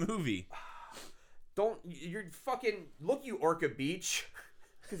fun movie. Don't you're fucking look, you Orca Beach,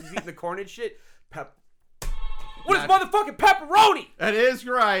 because he's eating the corn and shit. What is motherfucking pepperoni? That is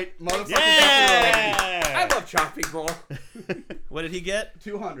right. Motherfucking Yeah! I love chopping mall. What did he get?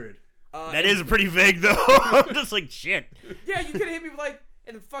 200. That is pretty vague, though. I'm just like, shit. Yeah, you could have hit me with like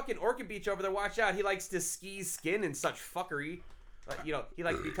in the fucking Orca Beach over there. Watch out, he likes to ski skin and such fuckery. You know, he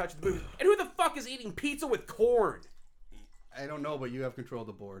likes to be touched with the boob. And who the fuck is eating pizza with corn? I don't know, but you have control of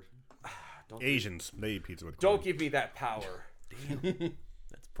the board. Asians, they eat pizza with corn. Don't give me that power.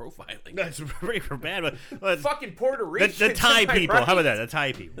 That's profiling. That's pretty bad, but Fucking Puerto Rican. the Thai people. How about that? The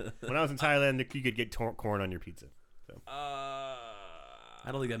Thai people. When I was in Thailand, you could get corn on your pizza. So.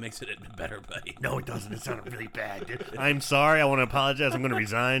 I don't think that makes it any better, buddy. No, it doesn't. It sounded really bad, dude. I'm sorry. I want to apologize. I'm going to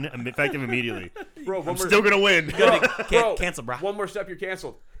resign. I'm effective immediately. Bro, I'm still going to win. Bro, Cancel, bro. One more step, you're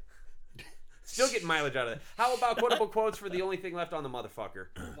canceled. Still getting mileage out of it. How about quotable quotes for the only thing left on the motherfucker?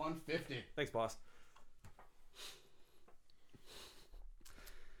 150. Thanks, boss.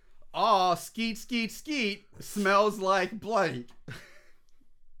 Aw, skeet, skeet, skeet. Smells like blank.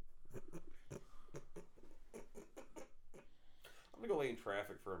 I'm gonna go lay in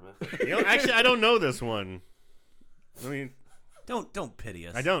traffic for a minute. You know, actually, I don't know this one. I mean, Don't pity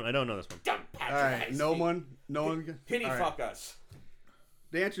us. I don't know this one. Don't All right, no one. Pity all right. fuck us.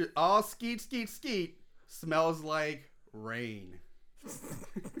 The answer, all skeet, skeet, skeet smells like rain.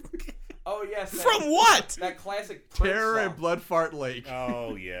 Oh yes. From what? That classic Prince Terror song. at Blood Fart Lake.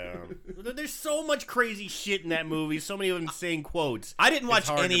 Oh yeah. There's so much crazy shit in that movie. So many of them saying quotes. I didn't watch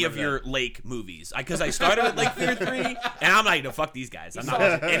hard to any of remember your Lake movies because I started with Lake Fear 3, and I'm not gonna fuck these guys. I'm not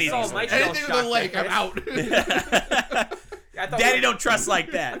watching any of these. Mike movies. Shell Anything with a lake, I'm out. I thought Daddy we, don't trust like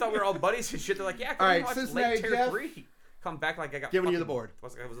I that. thought we were all buddies and shit. They're like, yeah, come All right, watch Cincinnati Lake Terror Jeff. 3. Come back like I got Giving you the fucking- board.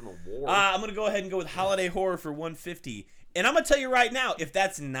 Was like I was in the war. I'm gonna go ahead and go with Holiday Horror for 150, and I'm gonna tell you right now, if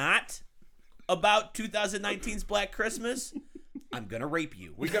that's not about 2019's Black Christmas, I'm gonna rape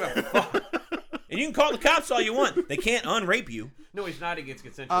you. we gotta fuck. And you can call the cops all you want. They can't unrape you. No, he's not against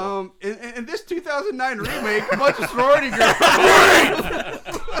consensual. In this 2009 remake, a bunch of sorority girls.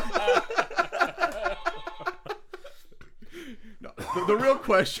 No, the real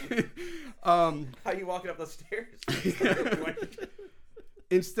question. How you walking up the stairs?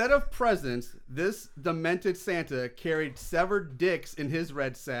 Instead of presents, this demented Santa carried severed dicks in his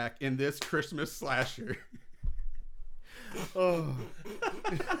red sack in this Christmas slasher. Oh.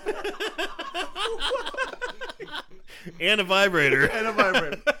 And a vibrator. And a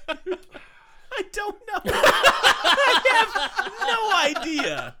vibrator. I don't know. I have no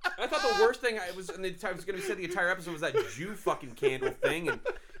idea. I thought the worst thing I was going to say the entire episode was that Jew fucking candle thing and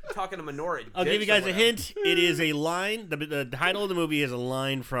talking to Menorah. I'll give you guys a hint. It is a line. The title of the movie is a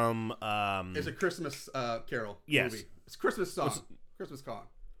line from. It's a Christmas Carol Yes. movie. It's a Christmas song. Christmas song.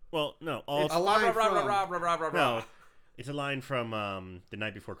 Well, no. All A line from... no. It's a line from the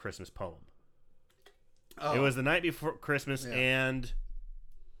Night Before Christmas poem. Oh. It was the night before Christmas, Yeah. and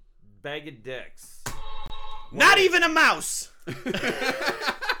Bag of dicks. Not even a mouse. what's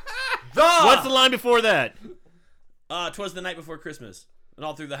the line before that? 'Twas the night before Christmas, and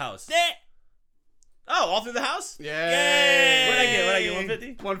all through the house. Oh, all through the house? Yay! What'd I get?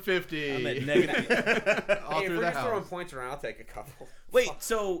 150? 150. I'm at negative. All Hey, if through we're the just throwing house. points around, I'll take a couple. Wait,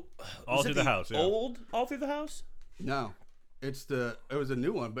 so All was Through it the House, yeah. Old All Through the House? No. It was a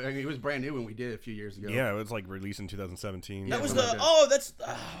new one, but I mean, it was brand new when we did it a few years ago. Yeah, it was like released in 2017. Yeah, That was something the like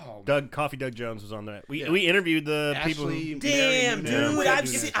that. That's Doug Jones was on that. We Yeah. we interviewed the people. Ashley, Who, damn, Mary Newman. dude! Yeah, I've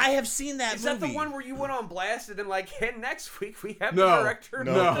dude. seen, I have seen that Is movie. that the one where you went on blast and then like, and next week we have No. the director?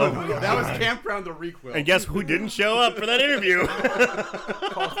 No. That was Campground the Requel. and guess who didn't show up for that interview?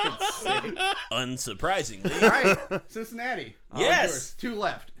 Unsurprisingly. All right, Cincinnati. Yes. Yours. 2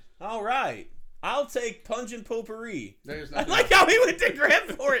 left. All right, I'll take Pungent Potpourri. There's I nothing like how he went to grab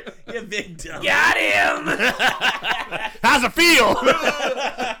for it. You big dumb. Got him! How's it feel?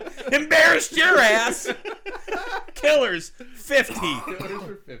 Embarrassed your ass. Killers 50. Killers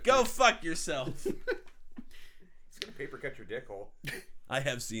for 50. Go fuck yourself. He's gonna paper cut your dick hole. I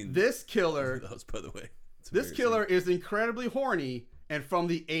have seen This killer, those, by the way. It's this embarrassing. killer is incredibly horny and from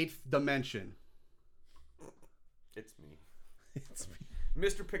the 8th dimension. It's me. It's me.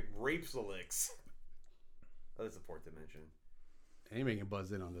 Mr. Pick rapes the licks. Oh, that's the 4th dimension. Anybody can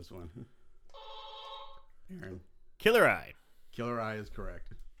buzz in on this one. Aaron. Killer Eye. Killer Eye is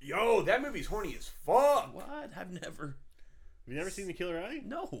correct. Yo, that movie's horny as fuck. What? I've never. Have you never seen the Killer Eye?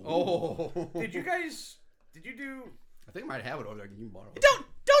 No. Oh. Did you do... I think I might have it over there. You can borrow it.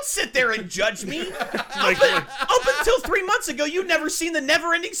 Don't sit there and judge me. Up until 3 months ago, you'd never seen the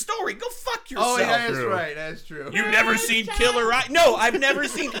Never-Ending Story. Go fuck yourself. Oh, yeah, that's True. right. That's true. You've never seen Killer Eye? No, I've never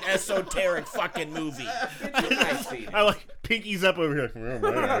seen an esoteric fucking movie. I've seen it. I like pinkies up over here.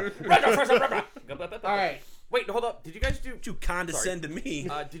 All right. Wait, hold up. Did you guys do... You condescend to me.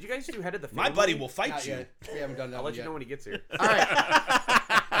 did you guys do Head of the Family? My buddy will fight Not you. yet. We haven't done that I'll one let you yet. know when he gets here. All right.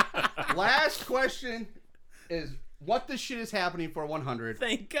 Last question is what the shit is happening for 100?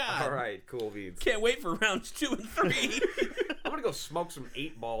 Thank God. All right, cool beans. Can't wait for rounds 2 and 3. I'm gonna go smoke some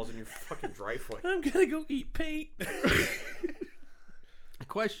 8 balls in your fucking driveway. I'm gonna go eat paint.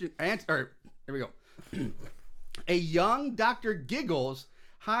 Question answer. Here we go. A young Dr. Giggles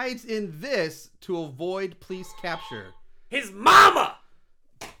hides in this to avoid police capture. His mama!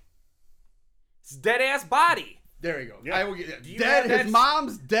 His dead ass body. There you go. Yeah. I will get you dead. have His that-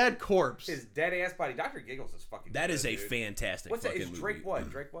 mom's dead corpse. His dead ass body. Dr. Giggles is fucking That good, is a dude. fantastic What's that? fucking Is Drake movie. what?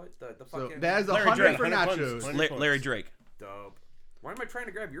 Drake what? The So fucking... that is Larry 100 Drake, for 100 nachos. points. Larry Drake. Dope. Why am I trying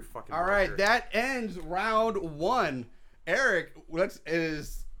to grab your fucking All marker? right, that ends round 1. Eric,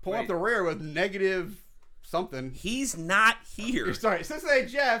 is pulling up Wait. the rear with negative something. He's not here. Sorry, Cincinnati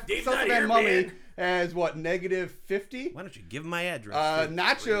Jeff, He's not Cincinnati here, Mummy man. has what, negative 50? Why don't you give him my address?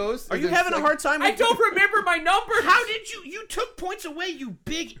 Nachos. Are is you in having a second- hard time? I with- don't remember my numbers! How did you? You took points away, you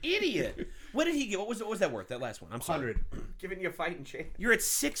big idiot. What did he get? What was that worth? That last one. I'm sorry. 100. Giving you a fighting chance. You're at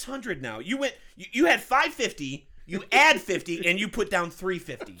 600 now. You went. You had 550. You add 50, and you put down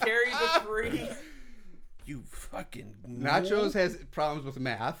 350. Carry the 3. You fucking Nachos has problems with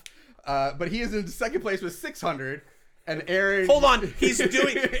math, but he is in second place with 600. And Aaron, Hold on, he's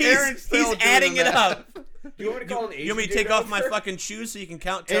Aaron's still he's doing adding the it math. up. Do you want me to call an You want me to take off my fucking shoes so you can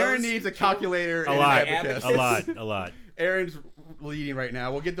count toes? Aaron needs a calculator. A and lot. an abacus. A lot. Aaron's leading right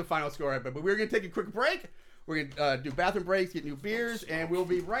now. We'll get the final score, but we're going to take a quick break. We're going to do bathroom breaks, get new beers, and we'll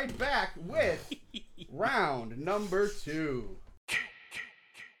be right back with round number 2.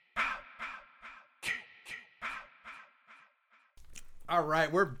 All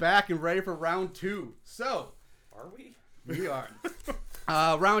right, we're back and ready for round 2. So, Are we? we are.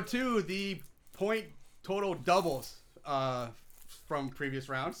 Round 2, the point total doubles from previous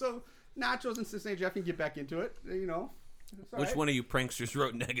rounds. So, Nachos and Cincinnati Jeff can get back into it. You know. It's all Which right. one of you pranksters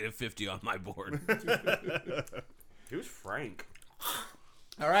wrote -50 on my board? Who's Frank?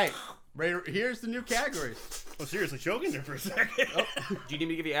 All right. Here's the new categories. Well, seriously, choking there for a second. Do you need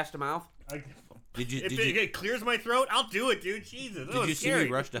me to give you ass to mouth? Did you If it clears my throat, I'll do it, dude. Jesus. did you see me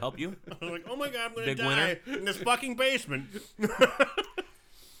rush to help you? I was like, oh my god, I'm gonna Big die in this fucking basement.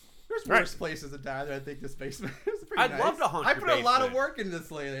 There's worse places to die than I think this basement is. Pretty I'd nice. love to hunt I your put a lot of basement. work into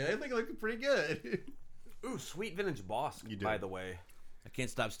this lately. I think it looks pretty good. Ooh, sweet vintage boss. do. By the way. I can't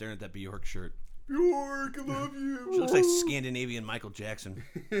stop staring at that Bjork shirt. Bjork, I love She you. looks like Scandinavian Michael Jackson.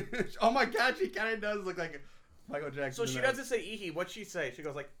 Oh my god, she kind of does look like Michael Jackson. So she in that. doesn't say "eehee." What'd she say? She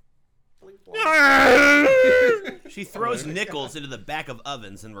goes like, blink, blink. She throws nickels into the back of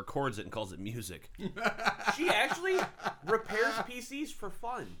ovens and records it and calls it music. She actually repairs PCs for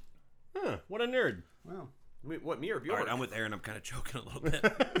fun. Huh, what a nerd. Wow. What, me or All Bjork? right, I'm with Aaron. I'm kind of choking a little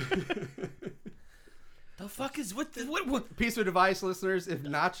bit. The fuck is what? Piece of advice, listeners: if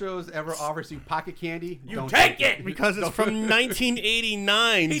Nachos ever offers you pocket candy, don't take it! Because it's from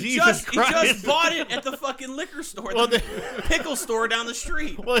 1989. He Jesus just Christ. bought it at the fucking liquor store, Well, the pickle store down the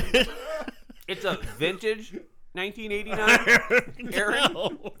street. Well, It's a vintage 1989. Aaron,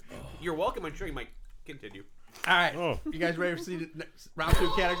 no. you're welcome. I'm sure you might continue. All right, Oh. you guys ready to see the next round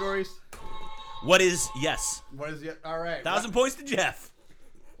 2 categories? What is yes? What is it? All right, 1,000 points to Jeff.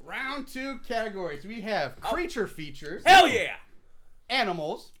 round 2 categories. We have creature features, Hell yeah!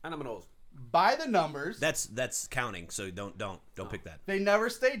 animals, Animals. by the numbers. That's counting. So don't pick that. They Never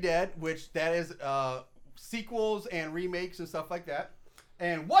Stay Dead, which that is sequels and remakes and stuff like that.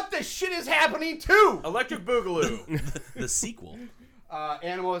 And What the Shit Is Happening to Electric Boogaloo. The sequel.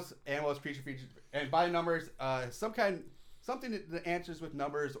 animals, creature features, and by numbers, something that answers with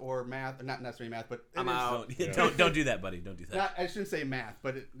numbers or math, not necessarily math, but I'm it is- out. Don't do that, buddy. Don't do that. Not, I shouldn't say math,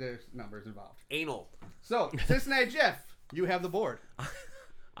 but there's numbers involved. Anal. So, Cincinnati Jeff, you have the board.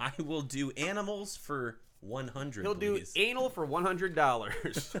 I will do animals for 100. He'll do please. anal for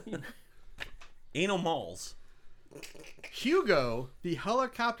 $100. Anal malls. Hugo, the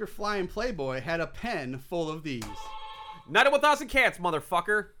helicopter flying playboy, had a pen full of these. Not a 1,000 cats,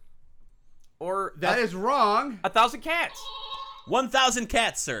 motherfucker. Or That is wrong. 1,000 cats. 1,000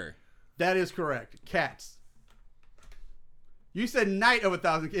 cats, sir. That is correct. Cats. You said Night of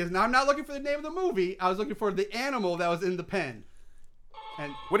 1,000 Kids. Now, I'm not looking for the name of the movie. I was looking for the animal that was in the pen.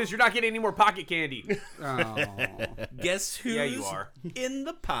 And What is, you're not getting any more pocket candy. oh. Guess who's Yeah, you are. in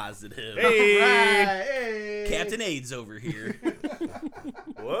the positive? Hey. Right, hey. Captain AIDS over here.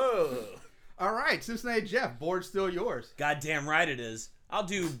 Whoa. All right, Cincinnati Jeff, board's still yours. Goddamn right it is. I'll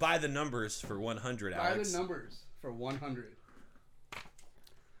do by the numbers for 100, By Alex. the numbers for 100.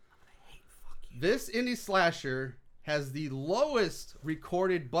 This indie slasher has the lowest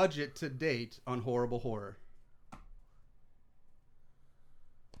recorded budget to date on Horrible Horror.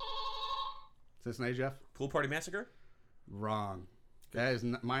 Cincinnati Jeff? Pool Party Massacre? Wrong. That is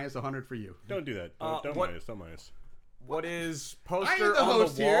minus 100 for you. Don't do that. Don't what- minus. Don't minus. What is I am poster the on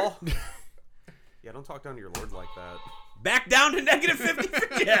host the here. wall? Yeah, don't talk down to your lord like that. Back down to -50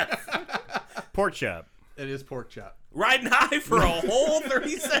 for Jeff. Pork chop. It is pork chop. Riding high for a whole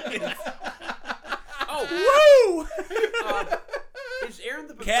 30 seconds. Oh, Woo! is Aaron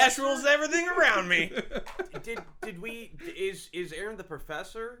the Cash professor? rules everything around me. Did we? Is Aaron the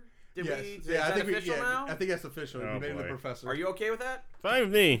professor? Did Yes. we? Is Yeah, I that think official now? I think that's official. Oh, We made him the boy. professor. Are you okay with that, Fine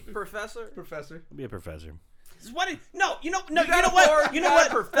with me. Professor? professor? I'll be a professor. What? No, you know got a what? board, You you know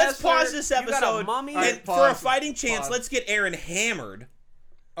got a what? Let's professor, pause this you got a episode. mummy. And Alright, for a pause. fighting chance, Pause. let's get Aaron hammered.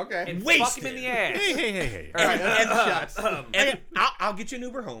 Okay. And Wasted. fuck him in the ass. Hey. All right, and- shots. And I'll get you an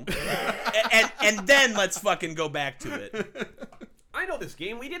Uber home. and then let's fucking go back to it. I know this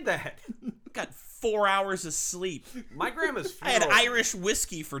game. We did that. Got 4 hours of sleep. My grandma's I had funeral. Irish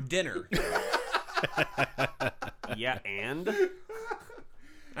whiskey for dinner. Yeah, and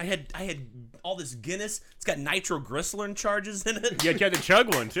I I had all this Guinness. It's got nitroglycerin charges in it. You had the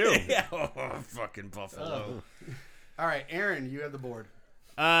chug one too. Yeah. Oh, fucking buffalo. All right, Aaron, you have the board.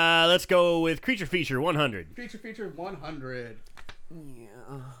 Let's go with Creature Feature 100. Feature 100. Yeah.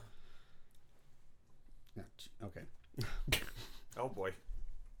 Yeah, okay. Oh boy.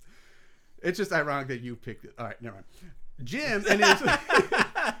 It's just ironic that you picked it. All right, never mind. Jim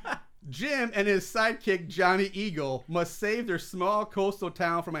and his sidekick Johnny Eagle must save their small coastal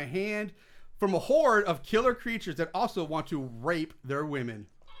town from a horde of killer creatures that also want to rape their women.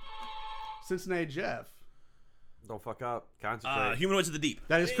 Cincinnati Jeff. Don't fuck up. Concentrate. Humanoids of the Deep.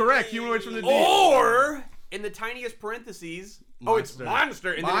 That is correct. Humanoids from the Deep. Or in the tiniest parentheses, it's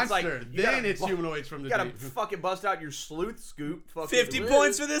monster, and Monster. then it's like It's humanoids from the You gotta Deep. fucking bust out your sleuth scoop. Fucking 50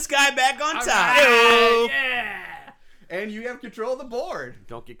 points for this guy back on top. Right, yeah. And you have control of the board.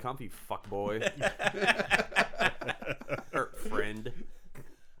 Don't get comfy, fuck boy. Or friend.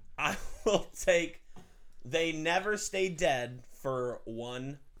 I will take They Never Stay Dead for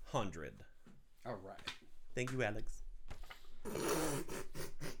 100. All right. Thank you, Alex.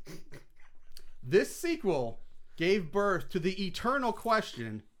 This sequel gave birth to the eternal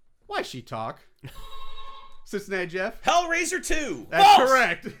question, why she talk? Cincinnati Jeff? Hellraiser 2. That's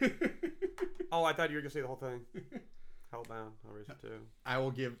correct. Oh, I thought you were gonna say the whole thing. Hellbound, Hellraiser 2. I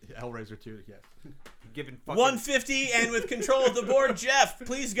will give Hellraiser 2 to yes. Giving fucking 150, and with control of the board, Jeff,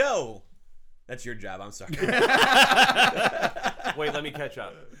 please go. That's your job. I'm sorry. Wait, let me catch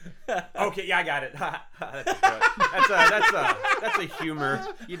up. Okay, yeah, I got it. That's a humor.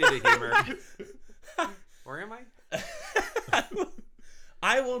 You did a humor. Where am I?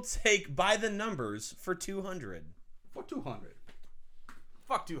 I will take By the Numbers for 200. For 200.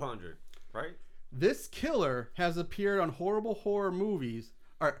 Fuck 200, right? This killer has appeared on horrible horror movies,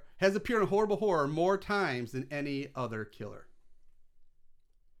 or has appeared on horrible horror more times than any other killer.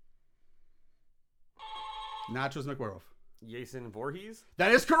 Nachos McWerwolf. Jason Voorhees.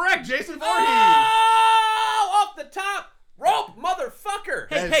 That is correct, Jason Voorhees. Oh, off the top rope, motherfucker.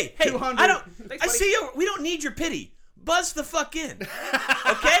 Hey, That's hey, hey! 200. I don't. Thanks, I buddy. see you. We don't need your pity. Buzz the fuck in,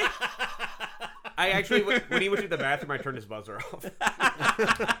 okay? I actually, when he went to the bathroom, I turned his buzzer off.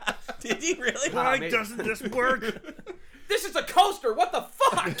 Did he really? Why doesn't this work? This is a coaster. What the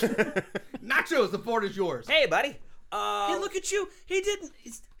fuck? Nachos, the board is yours. Hey, buddy. Hey, look at you. He didn't.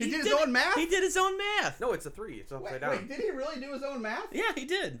 He did his own math? He did his own math. No, it's a 3. It's upside Wait, down. did he really do his own math? Yeah, he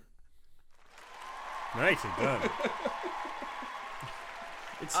did. Nicely done.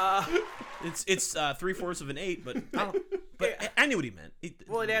 It's 3/4 of an 8, but I knew what he meant.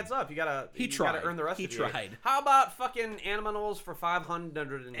 Well, it adds up. You gotta earn the rest He of it. tried. How about fucking animals for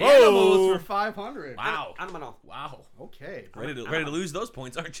 500? Animals for 500. Wow. Animal. Wow. Okay. Ready to lose those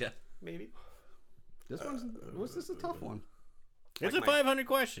points, aren't you? Maybe. This is a tough one. It's Like a my- 500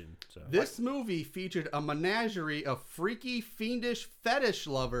 question. So. This movie featured a menagerie of freaky, fiendish fetish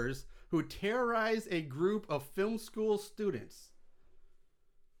lovers who terrorize a group of film school students.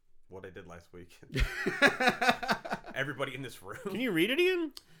 What I did last week. Everybody in this room. Can you read it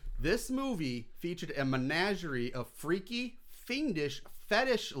again? This movie featured a menagerie of freaky, fiendish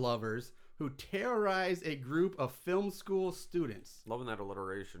fetish lovers who terrorize a group of film school students. Loving that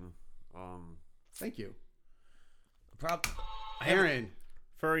alliteration. Thank you. Aaron.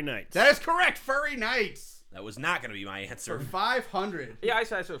 Furry Nights. That is correct. Furry Nights. That was not going to be my For answer. 500. Yeah, I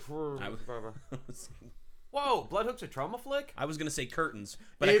said. Whoa, Blood Hook's a trauma flick? I was going to say curtains,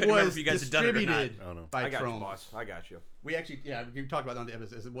 but I It couldn't remember was if you guys had done it or not. distributed I don't know. by I got you, Chrome. boss. I got you. We actually, we talked about it on the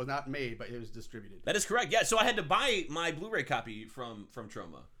episode. It was not made, but it was distributed. That is correct. Yeah, so I had to buy my Blu-ray copy from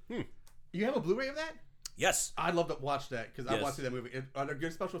Troma. You have a Blu-ray of that? Yes. I'd love to watch that because I Yes. want to see that movie. Are there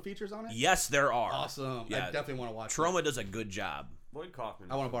good special features on it? Yes, there are. Awesome. Yeah. I definitely want to watch it. Troma does a good job. Lloyd Kaufman.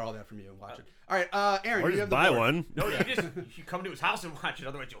 I want to borrow that from you and watch it. All right, Aaron, Or you just have the buy board. one. No, you come to his house and watch it.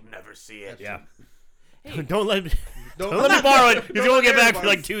 Otherwise, you'll never see it. Yeah. Don't let me Don't let me borrow it because don't you won't let get back Aaron for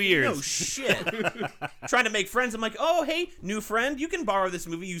like borrow 2 years. No shit. Trying to make friends. I'm like, oh, hey, new friend, you can borrow this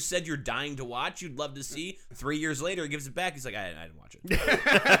movie you said you're dying to watch. You'd love to see. 3 years later, he gives it back. He's like, I didn't watch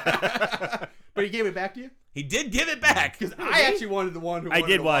it. But he gave it back to you? He did give it back. Because I actually wanted the one who I wanted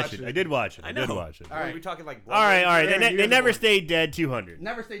did to watch it. I did watch it. I did know. watch it. All Are right. we talking like All right. Aaron, They you have the never board. stayed dead. 200.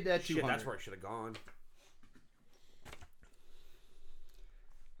 Never Stay Dead 200. Shit, that's where I should have gone.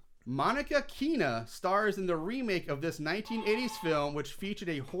 Monica Keena stars in the remake of this 1980s film, which featured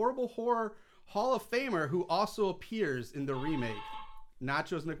a horrible horror Hall of Famer who also appears in the remake.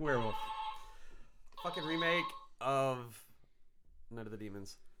 Nachos McWerewolf. Fucking remake of Night of the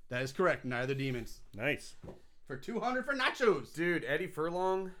Demons. That is correct. Night of the Demons. Nice. For 200 for Nachos. Dude, Eddie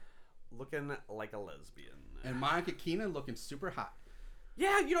Furlong looking like a lesbian. And Monica Keena looking super hot.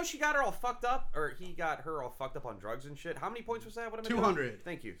 Yeah, you know, she got her all fucked up, or he got her all fucked up on drugs and shit. How many points was that? What am I doing? 200.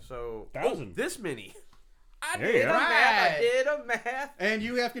 Thank you. So, 1,000. this many. I There you did a go. math. I did a math. And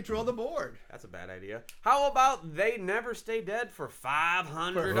you have control of the board. That's a bad idea. How about They Never Stay Dead for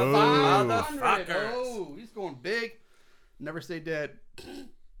 500 Oh. motherfuckers? Oh, he's going big. Never Stay Dead.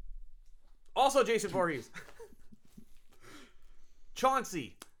 Also, Jason Voorhees.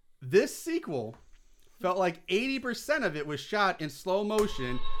 Chauncey. This sequel felt like 80% of it was shot in slow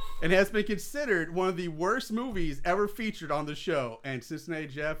motion and has been considered one of the worst movies ever featured on the show. And Cincinnati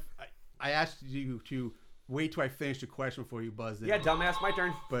Jeff, I asked you to wait till I finish the question before you buzz in. Yeah, dumbass, my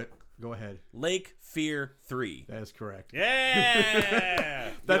turn. But go ahead. Lake Fear 3. That is correct.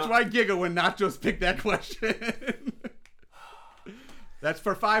 Yeah. That's why I giggle when Nachos picked that question. That's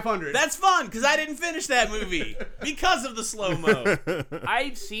for 500. That's fun because I didn't finish that movie because of the slow mo.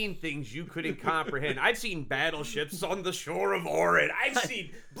 I've seen things you couldn't comprehend. I've seen battleships on the shore of Orin. I've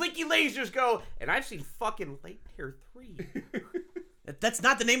seen blinky lasers go, and I've seen fucking Lake Fear 3. That's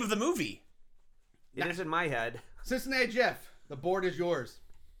not the name of the movie. It is in my head. Cincinnati Jeff, the board is yours.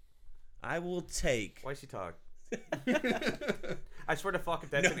 I will take. Why's he talk? I swear to fuck if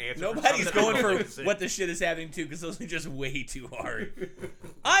that's an answer. Nobody's something going I don't for like to say. what the shit is happening to because those are just way too hard.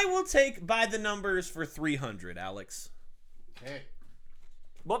 I will take by the numbers for 300, Alex. Okay.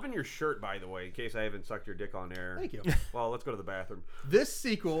 Loving your shirt, by the way, in case I haven't sucked your dick on air. Thank you. Well, let's go to the bathroom. This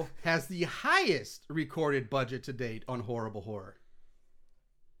sequel has the highest recorded budget to date on Horrible Horror.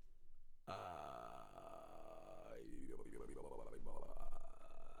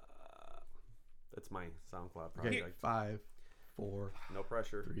 That's my SoundCloud Okay, project. 5, 4, No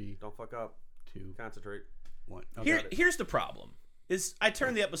pressure. 3, Don't fuck up. 2, Concentrate. 1. Okay. Here's the problem: is I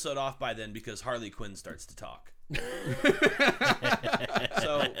turn the episode off by then because Harley Quinn starts to talk.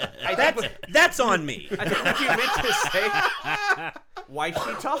 So that's on me. I think what you meant to say. Why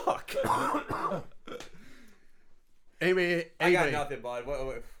she talk? Anyway, I got nothing, bud.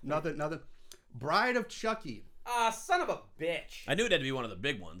 What? Nothing. Bride of Chucky. Son of a bitch. I knew it had to be one of the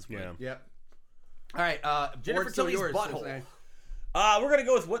big ones. But. Yeah. Yep. All right, Jennifer board's still Tilly's yours, butthole. Cincinnati. We're gonna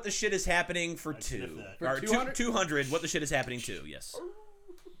go with what the shit is happening for 2. sniffed that. For Or 200? 200. What the shit is happening to? Yes.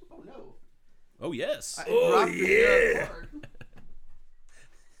 Oh no. Oh yes. Dropped the board.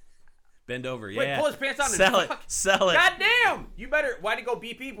 Bend over. Wait, Yeah. pull his pants on and Sell it. fuck. Sell it. God damn! You better. Why'd he go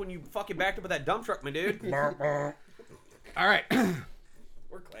beep beep when you fucking backed up with that dump truck, my dude? All right.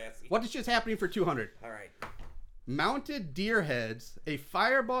 We're classy. What is just happening for 200? All right. Mounted deer heads, a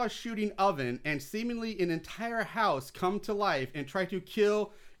fireball shooting oven, and seemingly an entire house come to life and try to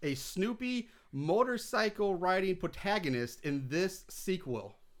kill a Snoopy motorcycle riding protagonist in this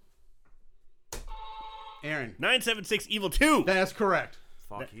sequel. Aaron. 976 Evil 2. That is correct.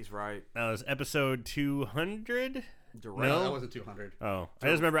 Fuck, he's right. That was episode 200. Direct. No. That wasn't 200. Oh, I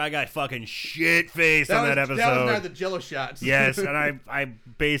just remember I got fucking shit faced on that episode. That was not the Jello shots. Yes, and I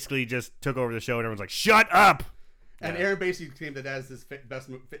basically just took over the show and everyone's like, "Shut up!" And Aaron basically claimed that as his best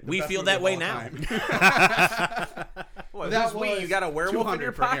movie. We feel that way now. What, That who's we? was You got a werewolf in 200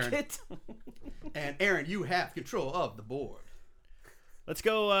 your for Aaron. pocket? And Aaron, you have control of the board. Let's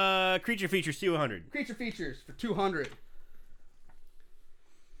go. Creature features 200. Creature features for 200.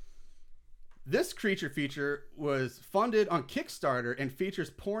 This creature feature was funded on Kickstarter and features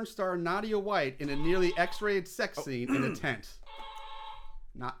porn star Nadia White in a nearly X-rated sex scene in a tent.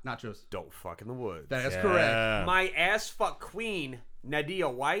 Not nachos. Don't fuck in the woods. That is correct. My ass fuck queen, Nadia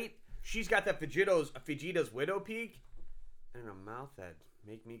White. She's got that Vegeta's widow peak and a mouth that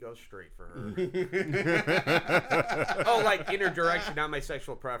make me go straight for her. Oh, like inner direction, not my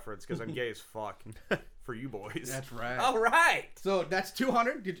sexual preference, because I'm gay as fuck. For you boys. That's right. All right. So that's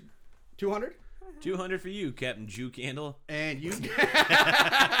 200. 200. 200 for you, Captain Jew Candle. And you.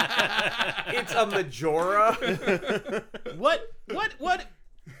 It's a Majora.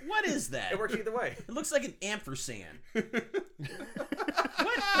 What is that? It works either way. It looks like an ampersand. What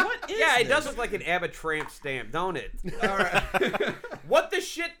is Yeah, it this? does look like an Abbott Tramp stamp, don't it? All right. What the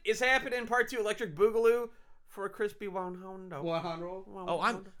shit is happening in part 2, Electric Boogaloo, for a crispy 100? 100.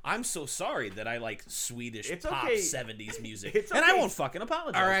 Oh, I'm so sorry that I like Swedish It's pop okay. 70s music. It's And I okay. won't fucking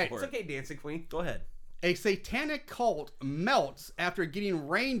apologize All right. for It's it. okay, Dancing Queen. Go ahead. A satanic cult melts after getting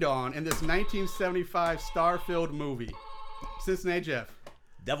rained on in this 1975 star-filled movie. Cincinnati Jeff.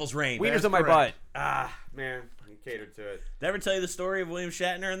 Devil's Reign. Wieners That's on my correct. butt. Ah, man. You catered to it. Did I ever tell you the story of William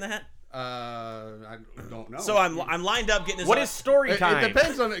Shatner and that? I don't know. So I'm lined up getting his What is story It time?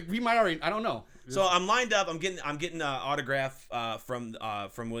 depends on. We might already. I don't know. So I'm lined up. I'm getting an autograph from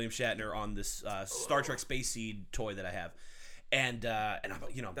William Shatner on this Star Trek Space Seed toy that I have, and I'm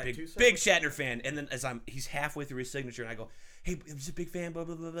That too, big Shatner fan. And then he's halfway through his signature, and I go, hey, he's a big fan, blah,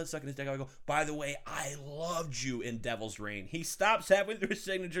 blah, blah, blah, sucking his dick. I go, by the way, I loved you in Devil's Reign. He stops halfway through his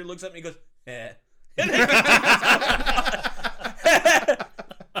signature, looks up at me, and goes, eh. And then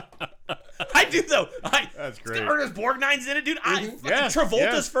I do, though. That's great. Ernest Borgnine's in it, dude. Yeah, Travolta's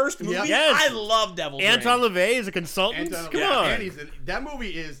yeah. first movie. Yes. I love Devil's Reign. Anton LaVey is a consultant. Anton- Come yeah, on. and he's in, that movie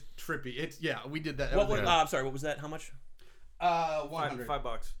is trippy. It's we did that. What, I'm sorry, what was that? How much? 100.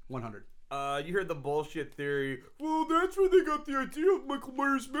 $5. 100. You heard the bullshit theory. Well, that's where they got the idea of Michael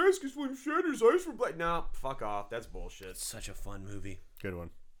Myers' mask is Slim Shadder's eyes were black. Nah, fuck off. That's bullshit. Such a fun movie. Good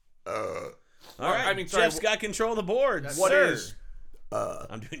one. All right, I mean, sorry, Jeff's got control of the board. What sir. is-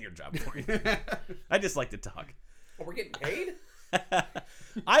 I'm doing your job for you. I just like to talk. Oh, we're getting paid?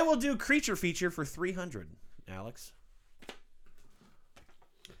 I will do creature feature for 300. Alex.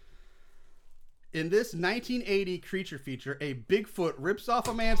 In this 1980 creature feature, a Bigfoot rips off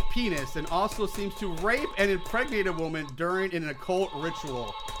a man's penis and also seems to rape and impregnate a woman during an occult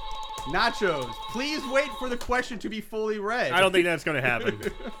ritual. Nachos, please wait for the question to be fully read. I don't think that's going to happen.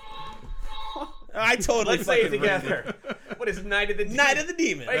 I totally Let's say it fucking read together. What is Night of the Demon? Night of the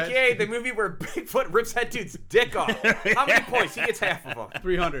Demon. AKA the movie where Bigfoot rips that dude's dick off. How many points? He gets half of them.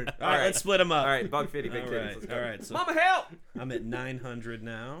 300. All right, let's split them up. All right, $1.50, big All titties. right, Let's go. all right. So Mama, help! I'm at 900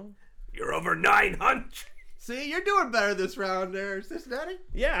 now. You're over 900. See, you're doing better this round there, Cincinnati.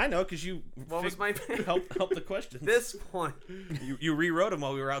 Yeah, I know, because you What was my help the questions. This one. You rewrote them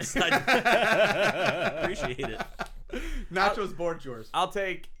while we were outside. Appreciate it. Nachos, board's yours. I'll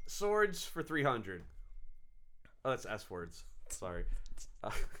take swords for 300. Oh, that's S words. Sorry.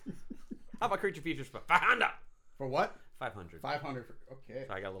 How about creature features for 500? For what? 500. 500. Okay.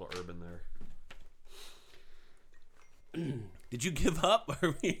 I got a little urban there. Did you give up?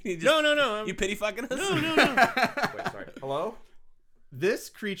 Or you just, No. You pity fucking us? No. Wait, sorry. Hello? This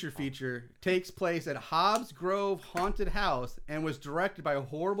creature feature takes place at Hobbs Grove Haunted House and was directed by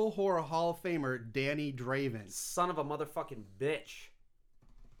Horrible Horror Hall of Famer Danny Draven. Son of a motherfucking bitch.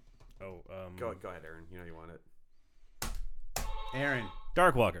 Oh, Go ahead, Aaron. You know you want it. Aaron,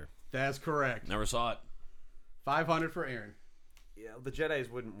 Darkwalker. that's correct. Never saw it. 500 for Aaron. Yeah, the Jedi's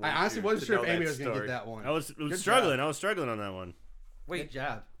wouldn't want I honestly you wasn't to sure know if Amy that was going to story. get that one. I was Good struggling. job. I was struggling on that one. Wait, Good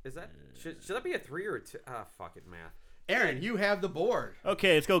job. is that... Should that be a 3 or a 2? Ah, fuck it, math. Aaron, you have the board.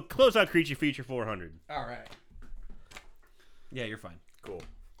 Okay, let's go close out creature feature 400. All right. Yeah, you're fine. Cool.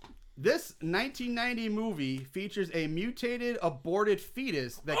 This 1990 movie features a mutated, aborted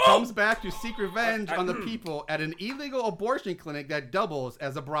fetus that comes back to seek revenge on the people at an illegal abortion clinic that doubles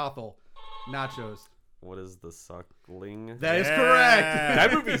as a brothel. Nachos. What is the suckling? That is Yeah. correct.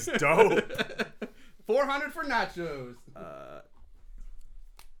 That movie's dope. 400 for Nachos.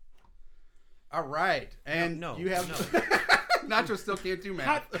 All right. And No, you have... Nachos still can't do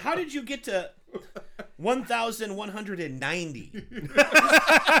math. How did you get to 1,190?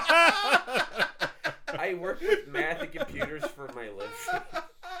 I work with math and computers for my living.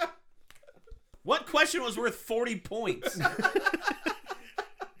 What question was worth 40 points? The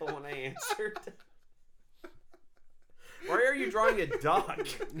one I answered. Why are you drawing a duck?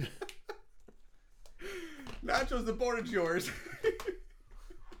 Nachos, the board is yours.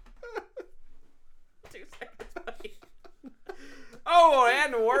 2 seconds, buddy. Oh,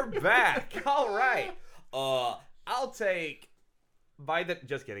 and we're back. All right. I'll take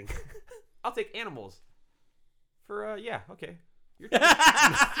just kidding. I'll take animals. For yeah, okay. Go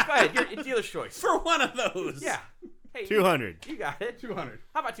ahead. It's dealer's choice. For one of those. Yeah. Hey, 200. You got it. 200.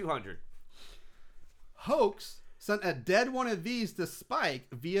 How about 200? Hoax sent a dead one of these to Spike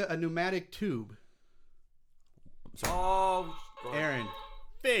via a pneumatic tube. Oh, Aaron,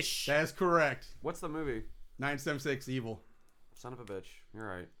 Fish. that is correct. what's the movie? 976 Evil. Son of a bitch. You're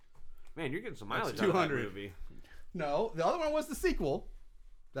right. Man, you're getting some That's mileage out of that 200. movie. No, the other one was the sequel.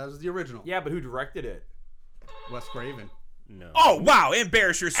 That was the original. Yeah, but who directed it? Wes Craven. No. Oh, wow.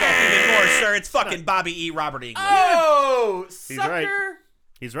 Embarrass yourself even more, sir. It's fucking Bobby E. Robert Englund. Oh, He's sucker! right.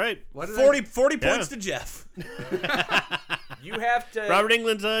 He's right. What did 40 Yeah. points to Jeff. You have to. Robert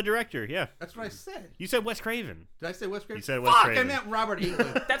Englund's director. Yeah. That's what I said. You said Wes Craven. Did I say Wes Craven? You said Wes Fuck, Craven. I meant Robert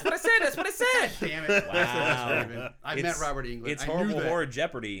Englund. That's what I said. That's what I said. Damn it. I said Wes Wow. Craven. I meant Robert Englund. It's I knew horrible that. horror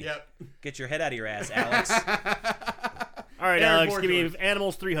Jeopardy. Yep. Get your head out of your ass, Alex. All right, Aaron Alex, give me Borges.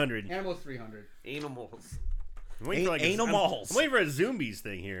 Animals 300. Animals 300. Animals. I'm waiting for Anal malls. I'm waiting for a Zombies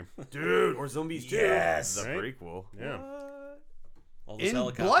thing here. Dude, or Zombies 2. Yes. The Right? prequel. Yeah. All those In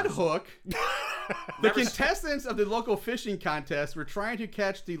helicopters. Bloodhook, the contestants of the local fishing contest were trying to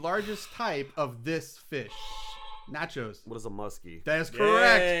catch the largest type of this fish. Nachos. What is a muskie? That is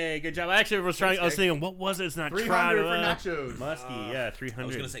correct. Yay, good job. I actually was trying. I was thinking, what was it? It's not 300 trout. for nachos. Muskie, yeah, 300. I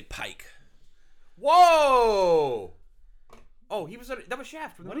was going to say pike. Whoa! Oh, that was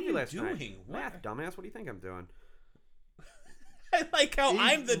Shaft from the What are movie you last night. doing? Math, dumbass. What do you think I'm doing? I like how He's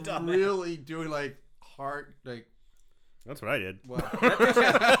I'm the dumbass. really doing like hard, like That's what I did. wow.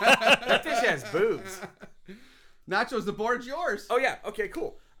 That fish has boobs. Nachos, the board's yours. Oh yeah. Okay.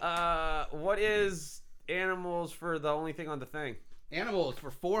 Cool. What is animals for the only thing on the thing? Animals for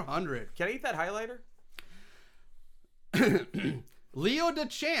 400. Can I eat that highlighter? Leo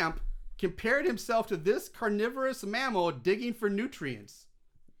DeChamp compared himself to this carnivorous mammal digging for nutrients.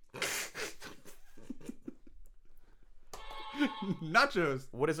 Nachos.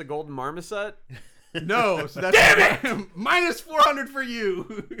 What is a golden marmoset? No, so that's minus 400 for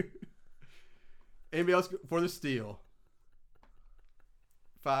you. Anybody else for the steal?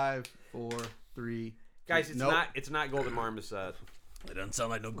 5, 4, 3. Guys, it's Nope. not golden marmoset. It doesn't sound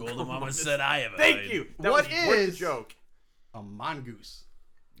like no golden mama said I have. Thank you. That What was worth is- the joke? A mongoose.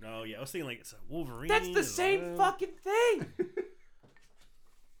 Oh yeah, I was thinking like it's a Wolverine. That's the same fucking thing.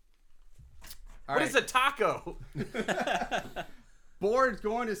 All What right. is a taco? Board's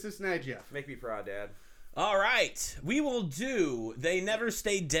going to Cincinnati Jeff. Make me proud, Dad. All right, we will do They Never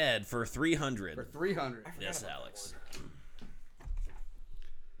Stay Dead for 300. For 300. Yes, Alex.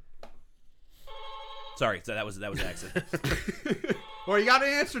 Sorry, so that was an accident. Well, you got an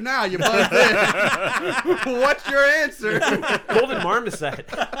answer now. You buzzed in. What's your answer? Golden marmoset.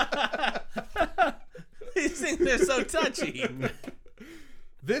 These things are so touchy.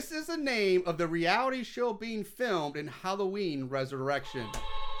 This is the name of the reality show being filmed in Halloween Resurrection.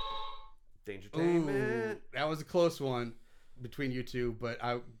 Ooh, Dangertainment. that was a close one between you two, but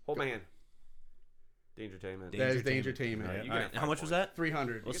Hold my hand. Dangertainment. that is Dangertainment. All you right, can all right. have How 5 much was points. that?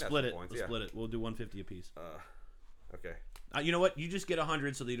 300. We'll can have split some it. points, We'll yeah. split it. We'll do 150 apiece. Okay. You know what? You just get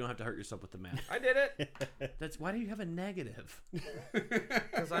 100 so that you don't have to hurt yourself with the math. I did it. That's why do you have a negative?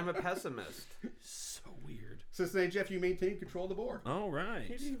 Because I'm a pessimist. So weird. Cincinnati Jeff, you maintain control of the board. All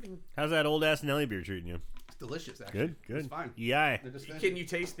right. How's that old ass Nelly beer treating you? It's delicious, actually. Good, good. It's fine. EI. They're just Can you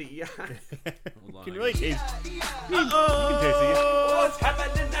taste the EI? Hold on, Can I you really got- taste? You can taste it. What's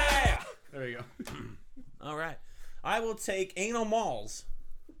happening now? There you go. All right. I will take anal malls.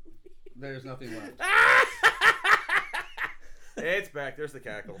 There's nothing left. It's back. There's the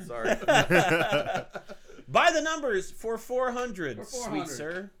cackle. Sorry. By the numbers for 400, For sweet 400.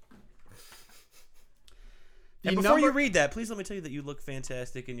 sir. The And before you number- read that, please let me tell you that you look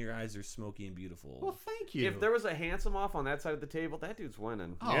fantastic and your eyes are smoky and beautiful. Well, thank you. If there was a handsome off on that side of the table, that dude's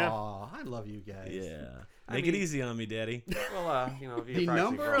winning. Aw, Yeah. I love you guys. Yeah. I Make mean- it easy on me, Daddy. Well, you know, if The you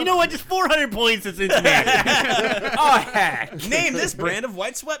number of- You know what? Just 400 points to Cincinnati. Oh heck! Name this brand of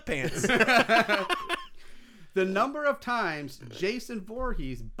white sweatpants. The number of times Jason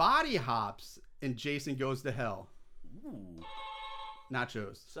Voorhees body hops in Jason Goes to Hell.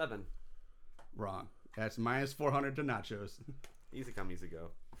 Nachos. 7. Wrong. That's minus 400 to Nachos. Easy come, easy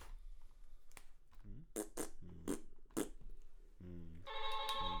go.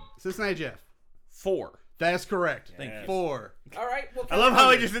 Cincinnati Jeff. 4. That is correct. Thank you. 4. All right. Well, I love how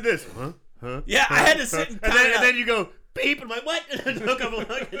I just did this. Huh? Huh? Yeah, I had to sit and count it and up. then you go beep, and I'm like, what?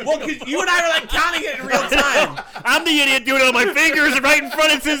 Well, because you and I were like counting it in real time. I'm the idiot doing it on my fingers right in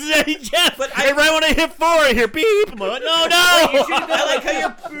front of Cincinnati Jeff. But and right when I hit 4, I hear beep. I'm like, no.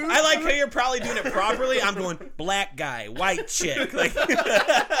 I like how you're probably doing it properly. I'm going black guy, white chick. Like,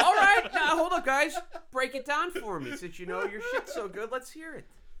 all right. Now hold up, guys. Break it down for me. Since you know your shit's so good, let's hear it.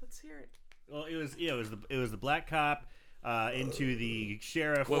 Let's hear it. Well, it was the black cop into the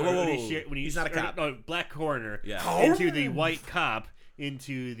sheriff. Whoa, whoa, whoa, when whoa. when He's not a cop. No, black coroner. Yeah. Into the white cop.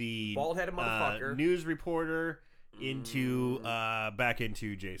 Into the Bald-headed motherfucker. news reporter. Into back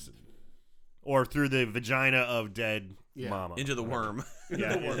into Jason, or through the vagina of dead mama. into the worm.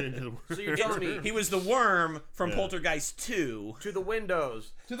 Yeah, into the worm. So you're telling me He was the worm from Poltergeist 2. to the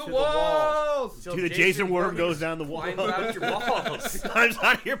windows, To the walls, walls. till To the Jason worm goes down the wall. climbs out your balls. Climbs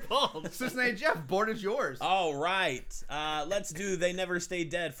out your balls. Cincinnati Jeff, board is yours. All right. Let's do They Never Stay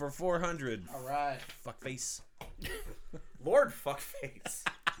Dead for 400. All right. Fuckface. Lord fuckface.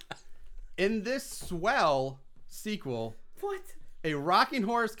 In this swell sequel, What? a rocking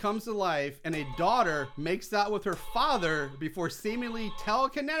horse comes to life and a daughter makes out with her father before seemingly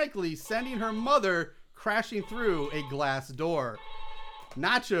telekinetically sending her mother crashing through a glass door.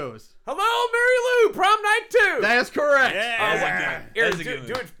 Nachos. Hello, Mary Lou. Prom night 2. That is correct. Yeah. Aaron, That's a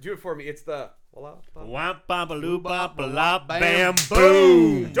good one. do it for me. It's the. Womp bop a loo bop a lop Bam, bam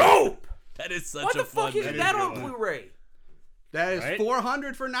boom. Dope. That is such What a the fun fuck is name. that is on good one. Blu-ray? That is Right?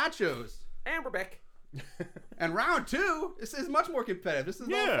 400 for Nachos. And we're back. And round 2, this is much more competitive. This is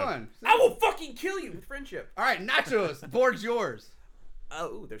all Yeah. fun. I will fucking kill you with friendship. All right, Nachos, the board's yours. Oh,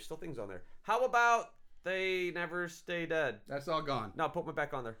 ooh, there's still things on there. How about They never stay dead. That's all gone. No, put me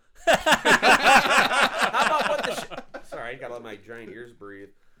back on there. How about what the Sorry, I gotta let my giant ears breathe.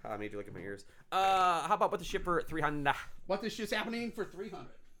 I made you look at my ears. How about what the ship for 300? What is shit's happening for 300?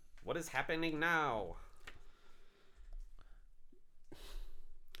 What is happening now?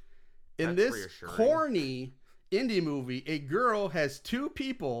 In That's this reassuring. corny indie movie, a girl has two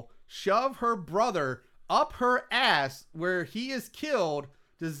people shove her brother up her ass where he is killed,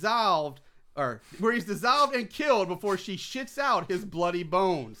 dissolved, or where he's dissolved and killed before she shits out his bloody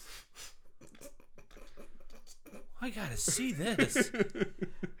bones. I gotta see this.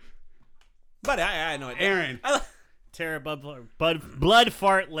 But I know it. Aaron. Terror Blood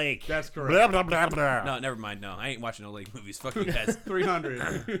Fart Lake. That's correct. Blah, blah, blah, blah. No, never mind. No, I ain't watching no Lake movies. Fuck you guys.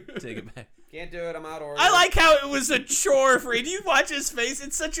 300. Take it back. Can't do it. I'm out of order. I like how it was a chore for him. Do you watch his face?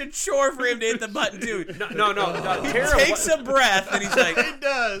 It's such a chore for him to hit the button, dude. No. He Tara, takes a breath and he's like, It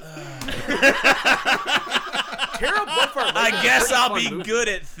does. Tara Bloodfart I Lake is a guess pretty I'll fun be movie. good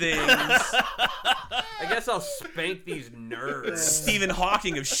at things. I guess I'll spank these nerds. Stephen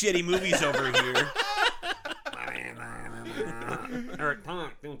Hawking of shitty movies over here.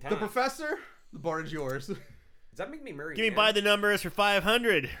 The Professor, the board is yours. Does that make me Mary? Give me by the numbers for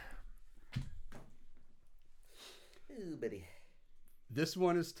 500. Ooh, buddy. This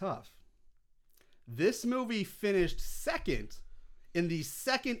one is tough. This movie finished second in the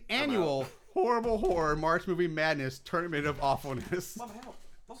second annual Horrible Horror March Movie Madness Tournament of Awfulness. Mama, help.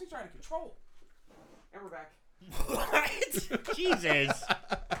 Those things are out of control. And we're back. What? Jesus.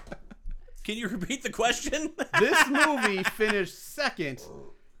 Can you repeat the question? This movie finished second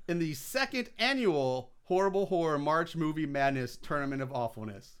in the second annual Horrible Horror March Movie Madness Tournament of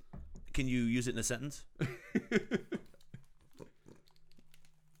Awfulness. Can you use it in a sentence?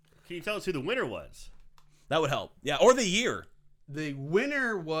 Can you tell us who the winner was? That would help. Yeah, or the year. The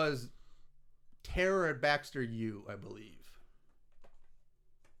winner was Terror at Baxter U, I believe.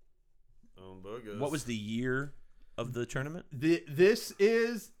 What was the year of the tournament? This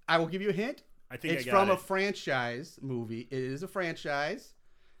is, I will give you a hint. I think It's I got from it. a franchise movie. It is a franchise.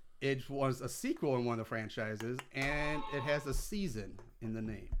 It was a sequel in one of the franchises, and it has a season in the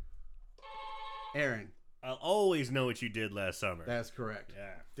name. Aaron, I'll always know what you did last summer. that's correct.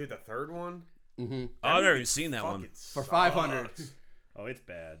 Yeah. Dude, the third one? Mm-hmm. Oh, I've never even seen that one. Fucking For sucks. 500. Oh, it's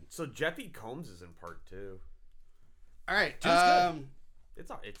bad. So Jeffy Combs is in part 2. All right. good. It's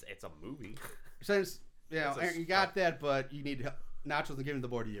a movie. Since It's a Aaron, you got that, but you need help. Nachos and giving the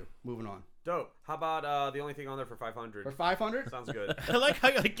board to you. Moving on. Dope. How about the only thing on there for 500? For 500? Sounds good. I like how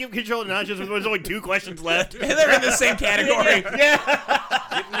you give control to Nachos when there's only 2 questions left. They're in the same category.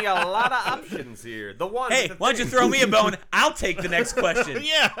 Give me a lot of options here. The one. Hey, the why don't you thing. throw me a bone? I'll take the next question.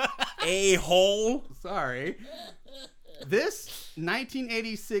 Yeah. A-hole. Sorry. This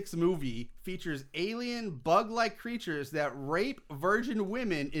 1986 movie features alien bug-like creatures that rape virgin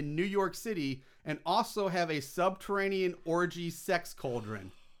women in New York City and also have a subterranean orgy sex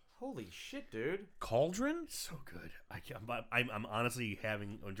cauldron. Holy shit, dude. Cauldron? So good. I'm honestly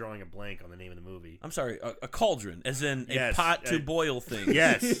I'm drawing a blank on the name of the movie. I'm sorry, a cauldron, as in Yes, a pot to boil thing.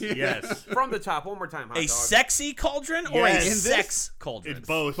 Yes, yes. From the top, one more time, hot A dog. sexy cauldron or Yes. a In this- sex cauldron? It's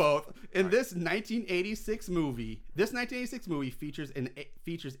both. Both. In this 1986 movie,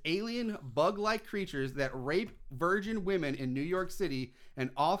 features alien bug-like creatures that rape virgin women in New York City and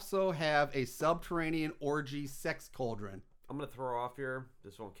also have a subterranean orgy sex cauldron. I'm gonna throw off here.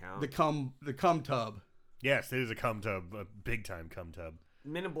 This won't count. The cum tub. Yes, it is a cum tub, a big time cum tub.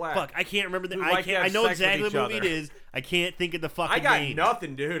 Men in Black. Fuck, I can't remember the. Who I like to can't. I have know sex with exactly each what movie other. it is. I can't think of the fucking I got name.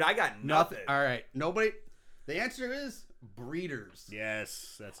 nothing, dude. I got nothing. All right. Nobody. The answer is Breeders.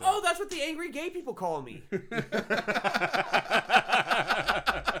 Yes, that's it. Oh, that's what the angry gay people call me.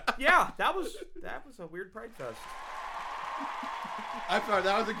 Yeah, that was a weird Pride Fest. I'm sorry.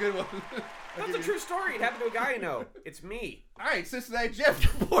 That was a good one. That's a true story. It happened to a guy I know. It's me. All right, Cincinnati Jeff,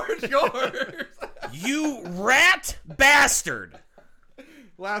 your board's yours. You rat bastard!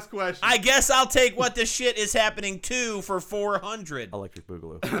 Last question. I guess I'll take what the shit is happening to for 400. Electric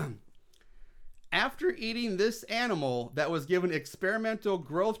Boogaloo. After eating this animal that was given experimental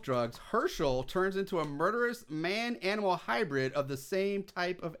growth drugs, Herschel turns into a murderous man-animal hybrid of the same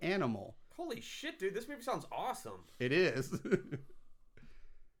type of animal. Holy shit, dude. This movie sounds awesome. It is.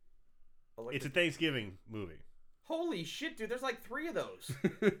 It's a Thanksgiving movie. Holy shit, dude. There's like 3 of those.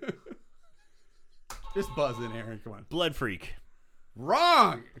 Just buzz in, Aaron. Come on. Blood Freak.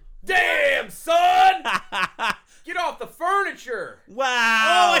 Wrong. Damn, son! Get off the furniture.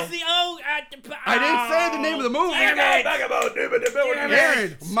 Wow. I I didn't say the name of the movie.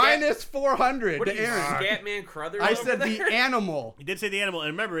 Aaron, minus 400 What are to you, Aaron. Scatman Crothers? I over said the there? animal. He did say the animal,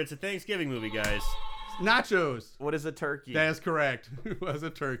 and remember, it's a Thanksgiving movie, guys. It's Nachos. What is a turkey? That is correct. It was a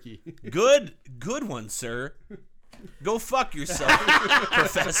turkey. Good one, sir. Go fuck yourself,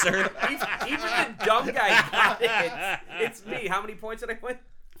 Professor. Even the dumb guy got it. It's me. How many points did I win?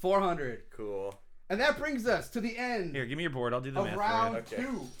 400. Cool. And that brings us to the end Here, give me your board. I'll do the of math round for you.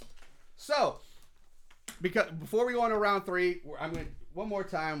 2. So, because before we go on to round 3, I'm going to, one more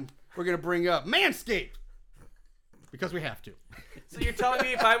time, we're going to bring up Manscaped. Because we have to. So you're telling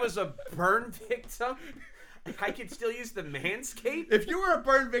me if I was a burn victim, I could still use the Manscaped? If you were a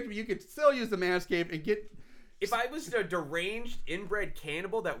burn victim, you could still use the Manscaped and get... If I was a deranged, inbred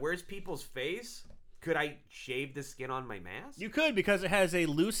cannibal that wears people's face, could I shave the skin on my mask? You could, because it has a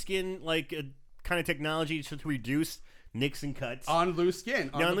loose skin kind of technology to reduce nicks and cuts. On loose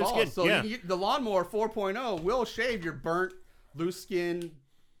skin. On Yeah, the on loose balls. skin, So yeah. you can get, the Lawnmower 4.0 will shave your burnt, loose skin,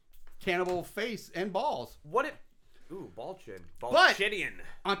 cannibal face and balls. What if... Ooh, ball chin. Ball But- chinian.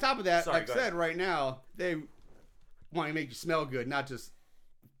 On top of that, Sorry, like go I said, ahead. right now, they want to make you smell good, not just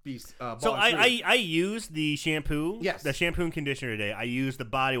be So bald. I use the shampoo, Yes. the shampoo and conditioner today. I use the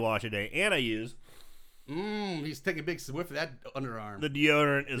body wash today, and I use He's taking a big whiff of that underarm. the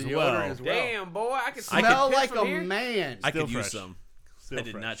deodorant as The well. deodorant as well. Damn, boy, I can Smell piss like from a here. man. I Still could use fresh. some. Still I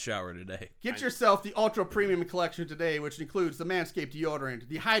did fresh. not shower today. Get yourself the Ultra Premium Collection today, which includes the Manscaped deodorant,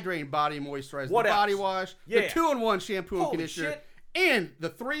 the Hydrating Body Moisturizer, What the else? body wash, Yeah. the 2-in-1 shampoo and Holy conditioner, shit. and the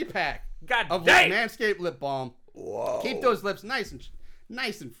 3-pack God of dang. Manscaped lip balm. Whoa. Keep those lips nice and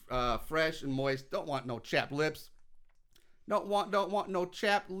fresh and moist. Don't want no chapped lips. Don't want no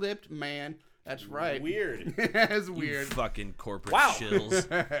chapped lipped man. That's right. Weird. That's You weird. fucking corporate Wow. shills.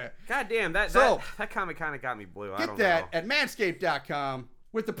 God damn, that So- that comment kind of got me blue. I Get don't that know. at manscaped.com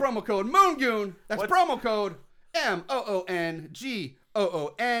with the promo code MoonGoon. That's What's- promo code MOONGOON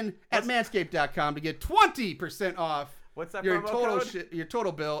at manscaped.com to get 20% off What's that your promo total code? your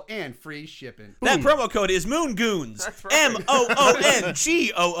total bill and free shipping. That promo code is Moongoons. That's right.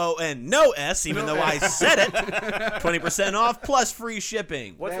 MOONGOON. No S, even though I said it. 20% off plus free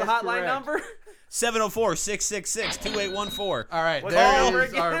shipping. What's the That's hotline correct. number? 704-666-2814. All right, What's there the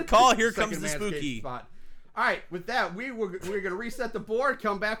is number our again? Call, here second comes the Manscaped spooky. spot. All right, with that, we're going to reset the board,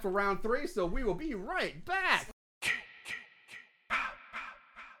 come back for round 3, so we will be right back.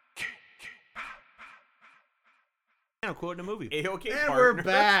 I'm quoting a movie. A-OK And partner. we're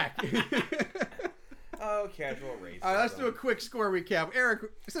back. Oh, casual race. All right, let's do a quick score recap.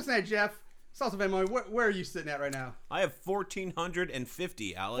 Eric, Cincinnati Jeff, Salsa Van Moy, where are you sitting at right now? I have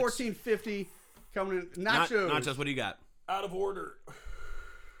 1,450, Alex. 1450 coming in. Nachos. Nachos, what do you got? Out of order.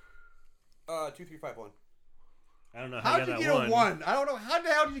 2, 3, 5, 1. I don't know how, How you did got you that get one. a 1? I don't know. How the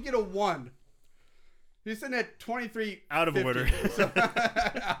hell did you get a 1? You're sitting at 23. Out of order. So,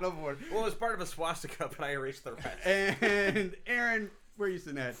 out of order. Well, it was part of a swastika, but I erased the rest. And Aaron, where are you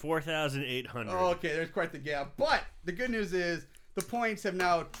sitting at? 4,800. Oh, okay, there's quite the gap. But the good news is the points have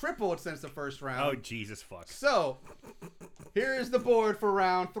now tripled since the first round. Oh, Jesus fuck. So, here is the board for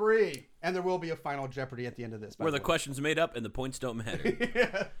round 3. And there will be a final Jeopardy at the end of this. by Where the way. question's made up and the points don't matter.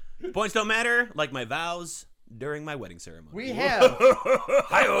 Yeah. Points don't matter, like my vows during my wedding ceremony. We have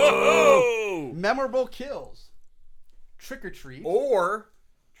Oh! memorable kills, Trick or Treat, Or.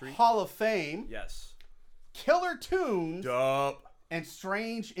 Hall of Fame, Yes. Killer Tunes, Dup. and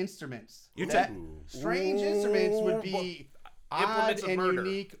Strange Instruments. You That- take- strange Instruments would be odd Implements of and murder.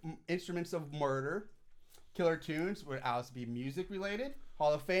 unique instruments of murder. Killer Tunes would also be music related.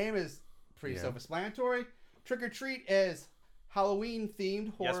 Hall of Fame is pretty self-explanatory. Trick or Treat is Halloween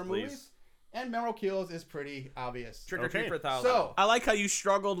themed Yes, horror please. movies. And Memorable Kills is pretty obvious. Trick or Okay. treat for 1,000. So, I like how you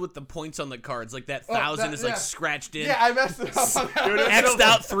struggled with the points on the cards. Like that Oh, 1,000 that- is like yeah. scratched in. yeah, I messed it up. on that one. X'd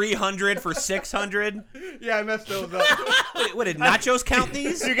out 300 for 600. Yeah, I messed those up. What did Nachos count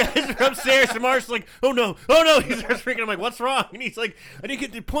these? You guys are upstairs, and Mark's like, oh no. He starts freaking. I'm like, what's wrong? And he's like, I didn't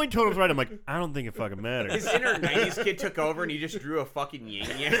get the point totals right. I'm like, I don't think it fucking matters. His inner 90s kid took over and he just drew a fucking yin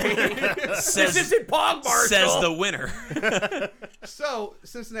yang. Says, This isn't Pog Marshall. says the winner. So,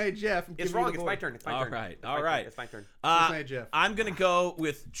 Cincinnati Jeff. I'm It's giving you wrong. the It's my board. turn. It's my All turn. right, It's all my right. turn. It's my turn. Cincinnati Jeff. I'm going to go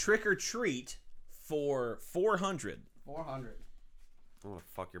with Trick or Treat for 400. 400. I'm gonna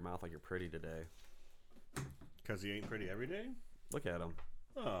fuck your mouth like you're pretty today. Because he ain't pretty every day? Look at him.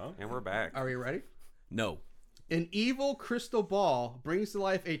 Oh. And we're back. Are we ready? No. An evil crystal ball brings to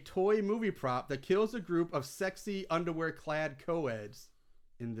life a toy movie prop that kills a group of sexy underwear-clad co-eds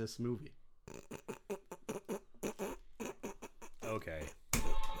in this movie. Okay.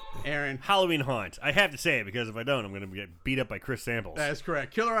 Aaron. Halloween Haunt. I have to say it because if I don't, I'm going to get beat up by Chris Samples. That is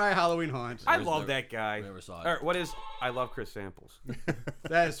correct. Killer Eye Halloween Haunt. I love that guy. Never saw it. Or what is? I love Chris Samples.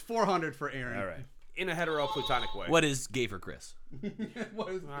 That is 400 for Aaron. All right. in a hetero platonic way. What is gay for Chris? What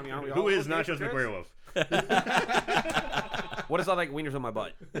is- I mean, aren't we Who all is gay not for just Chris? McWerewolf? What is all like wieners on my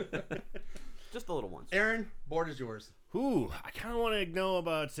butt? Just the little ones. Aaron, board is yours. Ooh, I kind of want to know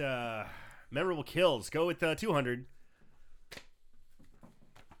about memorable kills. Go with 200.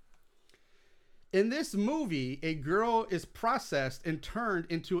 In this movie, a girl is processed and turned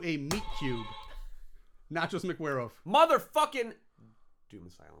into a meat cube. Nachos McWerewolf. Motherfucking Doom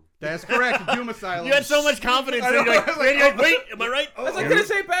Asylum. That's correct. Doom Asylum. You had so much confidence. I That know, you're I was like, like, wait, am I right? I was like, gonna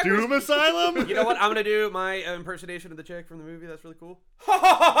say it backwards. Doom Asylum? You know what? I'm gonna do my impersonation of the chick from the movie. That's really cool. You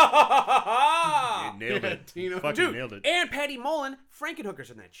nailed it. Tina. Fucking Dude, nailed it. and Patty Mullen, Frankenhooker's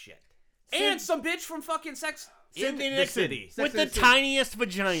in that shit. And some bitch from fucking Sex in the City. Sex With and the the City. tiniest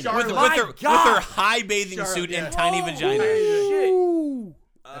vagina. Charlotte. With, My with, her, with God. her high bathing Charlotte, suit and yeah. tiny vagina. Shit.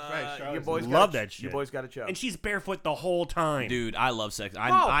 That's right. You Charlotte's boys in got Love a- that shit. You boys got a show. And she's barefoot the whole time. Dude, I love sex. I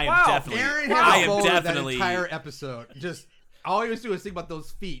wow. am definitely. Aaron I had a am forward definitely. that entire episode. Just all he was doing was think about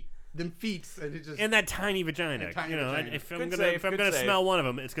those feet, them feets, and it just. And that tiny vagina. And tiny you know, vagina. if I'm Good gonna save, if I'm good gonna save. smell one of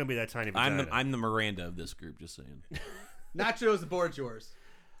them, it's gonna be that tiny vagina. I'm the Miranda of this group. Just saying. Nachos, the board's yours.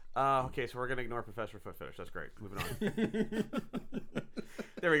 Okay, so we're gonna ignore Professor Foot Fetish. That's great. Moving on.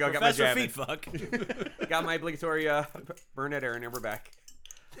 There we go. Professor got my Feet Fuck. Got my obligatory Burnett Aaron, and we're back.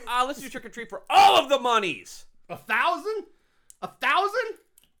 Let's do trick or treat for all of the monies. 1,000? 1,000?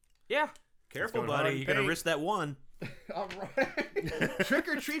 Yeah. Careful, going hard buddy. and You're gonna paint. risk that one. All right. Trick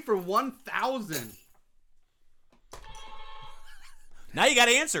or treat for 1,000. Now you got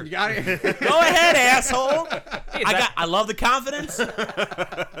to answer. You got it. Go ahead, asshole. Hey, I love the confidence.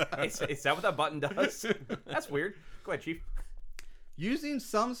 is that what that button does? That's weird. Go ahead, Chief. Using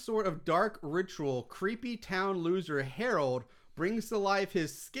some sort of dark ritual, creepy town loser Harold brings to life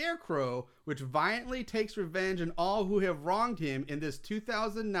his scarecrow, which violently takes revenge on all who have wronged him in this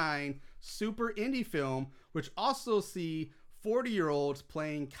 2009 super indie film, which also see 40-year-olds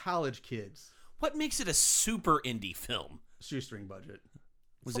playing college kids. What makes it a super indie film? Shoestring budget.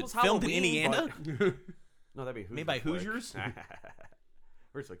 Was it Almost filmed in Halloween, Indiana? No, that'd be Hoosiers. Made by flick. Hoosiers?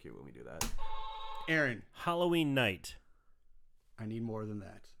 We're so cute when we do that. Aaron, Halloween night. I need more than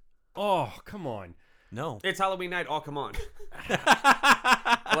that. Oh, come on. No. It's Halloween night. Oh, come on.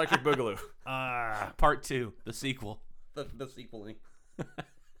 Electric Boogaloo. Part 2, the sequel. The sequeling.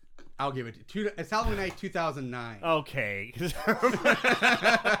 I'll give it to you. It's Halloween night 2009. Okay.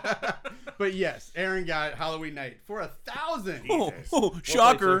 But yes, Aaron got Halloween night for 1,000.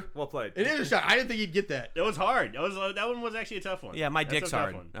 Shocker. Well played. It is a shot. I didn't think he'd get that. It was hard. That one was actually a tough one. Yeah, my That's a dick's tough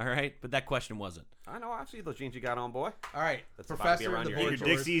hard. one. All right, but that question wasn't. I know. I see those jeans you got on, boy. All right, That's about to be Professor around of the your board age. Your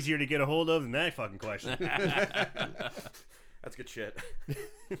dick's yours. easier to get a hold of than that fucking question. That's good shit.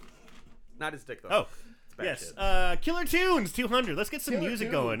 Not his dick though. Oh, It's bad yes. shit. Killer Tunes 200. Let's get some Killer music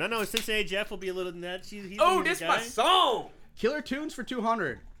Tunes. going. I know Cincinnati Jeff will be a little nuts. He's Oh, a this music my guy. song. Killer Tunes for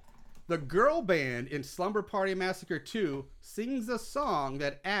 200. The girl band in Slumber Party Massacre 2 sings a song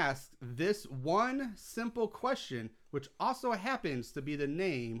that asks this one simple question, which also happens to be the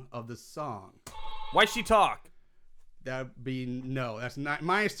name of the song. Why she talk? That'd be no. That's not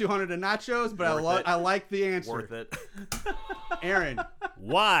minus 200 to Nachos, but Worth it. I like the answer. Worth it. Aaron,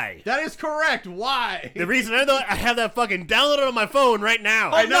 Why? that is correct. Why? The reason I have that fucking downloaded on my phone right now.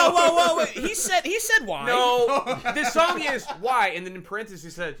 I know. Whoa. He said why. No, this song is why, and then in parentheses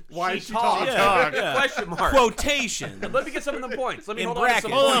it said Why she she talk. talk. Yeah. Question mark. Quotation. Let me get some of the points. Let me In hold on to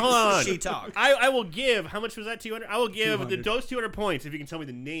some brackets. points. Hold on. She talked. I will give. How much was that? 200. I will give 200. those 200 points if you can tell me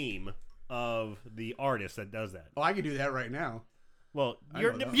the name of the artist that does that. Oh, I can do that right now. Well, I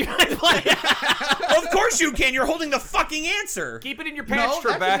you're know that. you're not playing. Of course you can. You're holding the fucking answer. Keep it in your pants, No,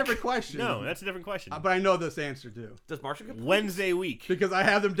 that's a Trebek. different question. No, that's a different question. But I know this answer too. Does Marshall get Wednesday week. Because I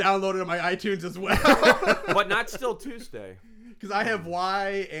have them downloaded on my iTunes as well. but not still Tuesday. Because I have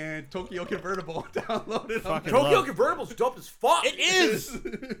Y and Tokyo Convertible downloaded on Fucking Tokyo love. Convertible's dope as fuck. It is.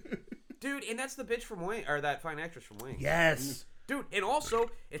 Dude, and that's the bitch from Wing, or that fine actress from Wing. Yes. Dude, and also,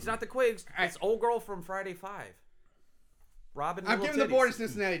 it's not the Quigs. It's old girl from Friday 5. Robin I'm Little giving the Titties. board to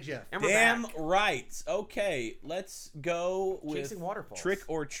Cincinnati Jeff. And we're Damn back. right. Okay, let's go with Chasing Waterfalls. trick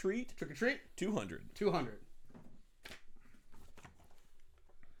or treat. Trick or treat? 200. 200.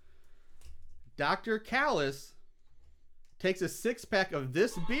 Dr. Callis takes a 6-pack of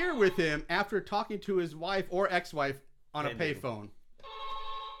this beer with him after talking to his wife or ex-wife on a Pending. payphone.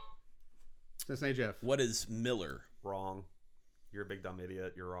 Cincinnati Jeff. What is Miller? Wrong. You're a big dumb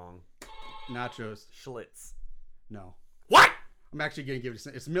idiot. You're wrong. Nachos. Schlitz. No. What? I'm actually going to give it.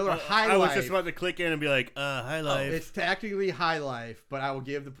 It's Miller High I was Life. just about to click in and be like, High Life. It's technically High Life, but I will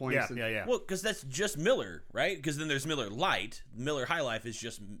give the points. yeah. Well, because that's just Miller, right? Because then there's Miller Lite. Miller High Life is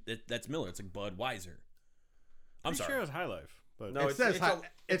just that's Miller. It's like Budweiser. I'm I'm sorry. sure it was High Life. But No, It says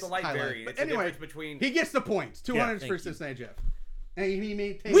it's a light High Life. variant. But It's anyway, the difference between. he gets the points. 200 thank for you. Cincinnati Jeff. And he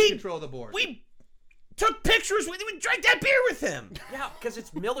maintains We- control of the board. We took pictures with him and drank that beer with him. Yeah, because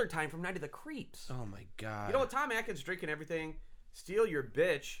it's Miller time from Night of the Creeps. Oh my god. You know what? Tom Atkins drinking everything. Steal your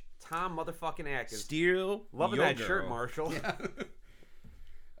bitch, Tom motherfucking Atkins. Steal Loving your that girl. shirt, Marshall.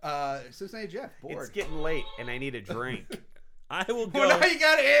 Cincinnati Jeff, board. It's getting late and I need a drink. I will go. Well, now you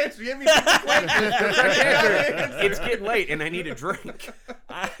got to answer. Give me some questions. It's getting late and I need a drink.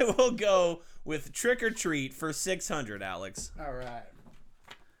 I will go with Trick or Treat for 600, Alex. All right.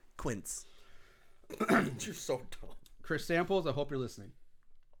 Quince. You're so dumb. Chris Samples, I hope you're listening.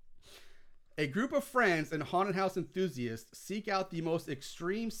 A group of friends and haunted house enthusiasts seek out the most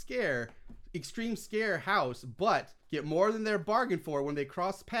extreme scare house, but get more than their bargain for when they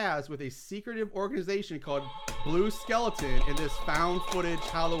cross paths with a secretive organization called Blue Skeleton in this found footage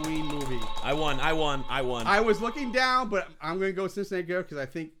Halloween movie. I won. I was looking down, but I'm going to go Cincinnati Jeff because I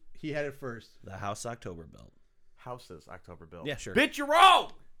think he had it first. The House October Belt. Houses, October Bill. Yeah, sure. Bitch, you're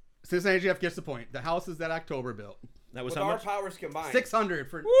wrong! Cincinnati Jeff gets the point. The house is that October built. That was With how our much? powers combined. 600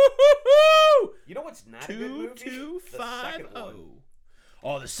 for. Woo-hoo-hoo! You know what's not a good movie? The second one. 2250.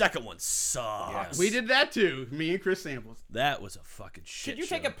 Oh, the second one sucks. We did that too. Me and Chris Samples. That was a fucking shit. Could you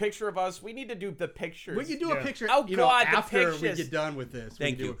take a picture of us? We need to do the pictures. We can do a picture. Oh, you know, God, the after we pictures. get done with this. Thank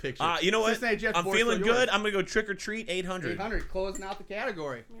we can you. do a picture. You know what? Cincinnati Jeff, I'm board feeling for good. yours. I'm gonna go Trick or Treat 800. 800 closing out the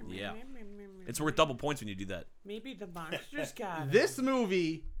category. Yeah. It's worth double points when you do that. Maybe the monsters got it. This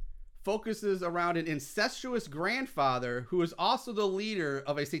movie focuses around an incestuous grandfather who is also the leader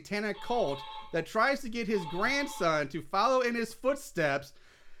of a satanic cult that tries to get his grandson to follow in his footsteps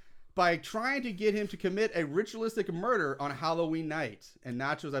by trying to get him to commit a ritualistic murder on Halloween night. And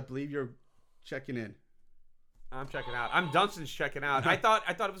Nachos, I believe you're checking in. I'm checking out. I'm Dunston's checking out. I thought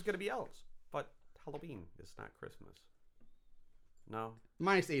it was gonna be elves, but Halloween is not Christmas. No.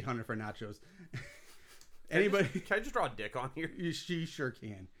 Minus 800 for Nachos. Anybody? Can I just draw a dick on here? You sure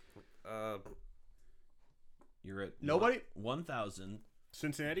can. You're at Nobody? 1,350.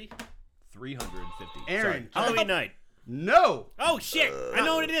 Cincinnati? Aaron. Halloween night. No. Oh, shit. I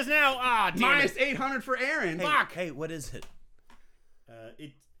know what it is now. Ah, damn Minus it. 800 for Aaron. Fuck. Hey, what is it?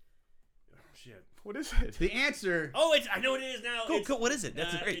 It. Oh, shit. What is it? The answer. Oh, I know what it is now. Cool, It's, cool. What is it?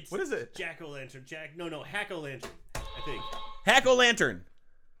 That's great. it's What is it? Jack-o'-lantern. Hack-o'-lantern, I think. Hack-o'-lantern.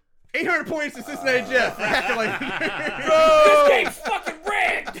 800 points to Cincinnati Jeff. This game's fucking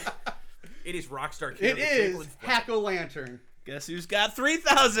rigged. It is Rockstar. It is Hack-o'-lantern. Guess who's got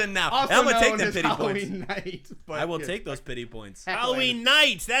 3,000 now? Also I'm gonna take known them as pity points. Halloween night. But I will yeah. take those pity points. Halloween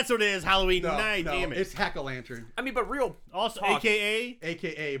night. That's what it is. Halloween No, night. no, Damn it. it's Hack-o'-lantern, I mean, but real. Also, talk. AKA.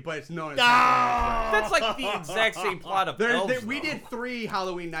 aka, but it's known as Ah! That's like the exact same plot of elves. we though. did 3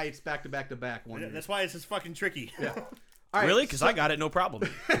 Halloween nights back to back to back one year. That's why this is fucking tricky. All right, Really? Because I got it, no problem.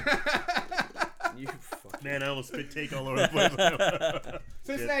 You fuck. Man, I almost spit take all over the place.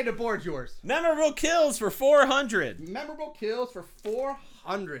 Cincinnati, the board's yours. Memorable kills for 400. Memorable kills for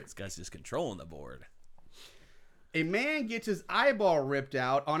 400. This guy's just controlling the board. A man gets his eyeball ripped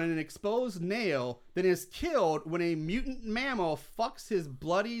out on an exposed nail, then is killed when a mutant mammal fucks his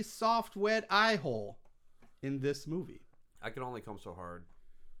bloody, soft, wet eye hole in this movie. I can only come so hard.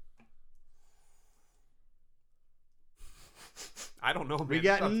 I don't know, man. We This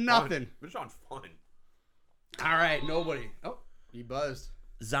got sounds nothing. Fun. This sounds fun. All right, nobody. Oh, he buzzed.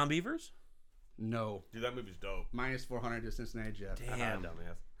 Zombievers? No. Dude, that movie's dope. Minus 400 to Cincinnati Jeff. Damn.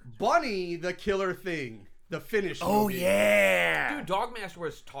 Dumbass. Bunny the Killer Thing. The Finnish Oh, movie. yeah. Dude, Dogmaster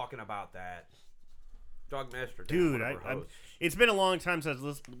was talking about that. Dogmaster. Dude, it's been a long time since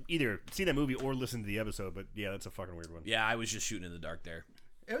I've either seen that movie or listened to the episode, but yeah, that's a fucking weird one. Yeah, I was just shooting in the dark there.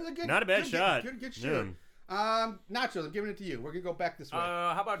 It was a good, Not a bad good, shot. Good shoot. Nachos, I'm giving it to you. We're gonna go back this way.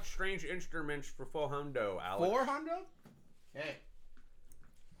 How about Strange Instruments for full hundo, Alex? 400? Hey.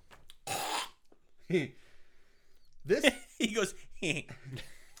 This He goes, You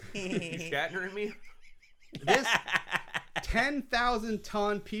Shatner me? this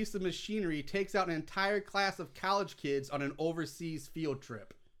 10,000-ton piece of machinery takes out an entire class of college kids on an overseas field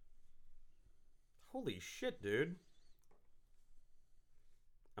trip. Holy shit, dude.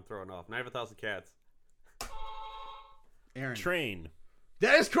 I'm throwing off. Night of a Thousand Cats. Aaron. Train.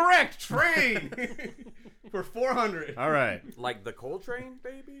 That is correct. Train for 400. All right. Like the coal train,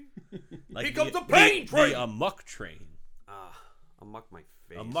 baby? like Here comes the pain train! The Amok train. I'll muck my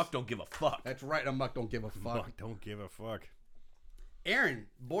face. Amok don't give a fuck. That's right. Amok don't give a fuck. Fuck, don't give a fuck. Aaron,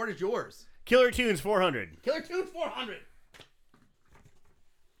 board is yours. Killer Tunes 400. Killer Tunes 400.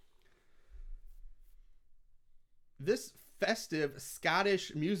 This festive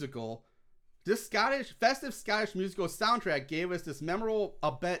Scottish musical soundtrack gave us this memorable,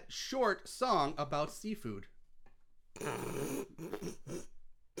 albeit short song about seafood.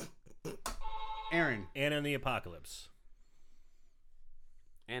 Aaron. Anna and the Apocalypse.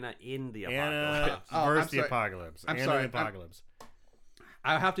 Anna in the Anna Apocalypse. Oh, versus I'm the sorry. Apocalypse. I'm Anna sorry. and the Apocalypse.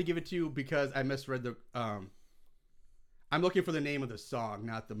 I'll have to give it to you because I misread the. I'm looking for the name of the song,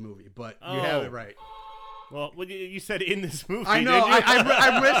 not the movie, but you have Oh. it right. Well, you said in this movie. I know. Didn't you?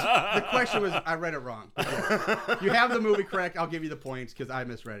 I missed. The question was, I read it wrong. You have the movie correct. I'll give you the points because I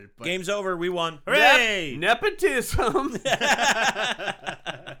misread it. But Game's over. We won. Hooray! Nepotism.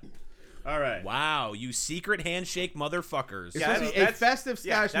 All right. Wow, you secret handshake motherfuckers. it's Yeah, supposed to be a that's- festive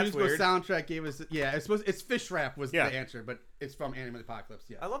yeah, Scottish that's musical weird. soundtrack gave us. Yeah, it's Fish Wrap was Yeah. the answer, but it's from Anime the Apocalypse.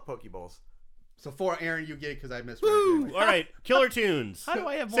 Yeah. I love Pokeballs. So for Aaron, you get it because I misread Woo! it. Anyway. All right. Killer Tunes. How do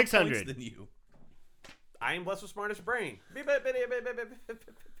I have more 600. points than you? I am blessed with smartest brain.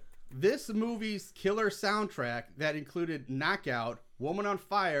 This movie's killer soundtrack that included Knockout, Woman on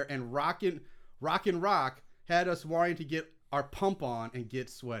Fire, and Rockin' Rock had us wanting to get our pump on and get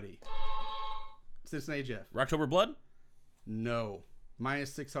sweaty. Cincinnati Jeff. Rocktober Blood? No.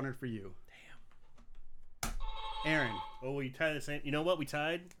 Minus 600 for you. Damn. Aaron. Oh, we tied the same. You know what? We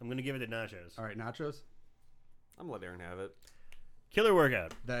tied. I'm going to give it to Nachos. All right, Nachos. I'm gonna let Aaron have it. Killer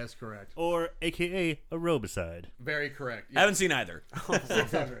Workout. That is correct. Or AKA Aerobicide. Very correct. I haven't seen either.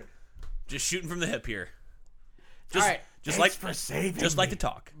 600. Just shooting from the hip here. Just, All right. just Thanks like for saving just like me. to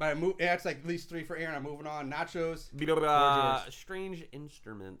talk. But it's like at least 3 for Aaron. I'm moving on. Nachos. Strange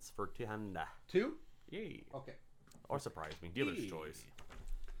instruments for Tihanda. 2? Yay. Okay. Or surprise me. Dealer's choice.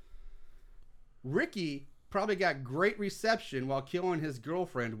 Ricky probably got great reception while killing his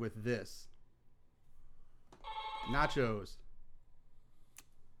girlfriend with this. Nachos.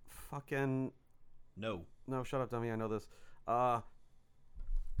 Fucking. No. No, shut up, dummy. I know this.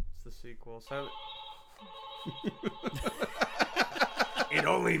 It's the sequel. It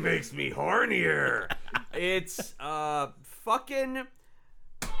only makes me hornier. It's fucking.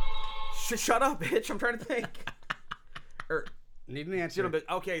 Shut up, bitch. I'm trying to think. Need an answer.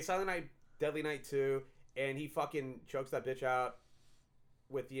 Okay, Silent Night, Deadly Night 2, and he fucking chokes that bitch out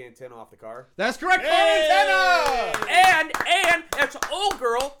with the antenna off the car. That's correct. Antenna. And it's old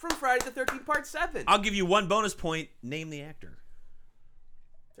girl from Friday the 13th Part 7. I'll give you one bonus point. Name the actor.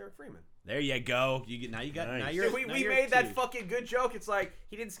 Derek Freeman. There you go. You get now. You got Nice. now. Dude, You're We now you're made at that 2. fucking good joke. It's like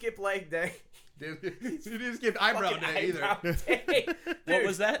he didn't skip leg day. You didn't skip eyebrow Fucking day either. eyebrow day. What Dude,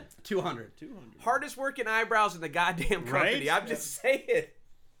 was that? 200. hardest working eyebrows in the goddamn company. Right? I'm just saying.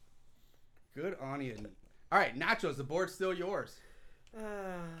 Good on you. All right, Nachos. The board's still yours.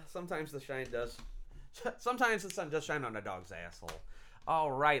 Sometimes the shine does. Sometimes the sun does shine on a dog's asshole.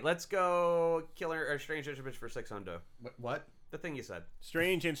 All right, let's go. Killer or Strange Instruments for 600. What? The thing you said.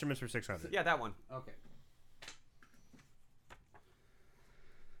 Strange Instruments for 600. Yeah, that one. Okay.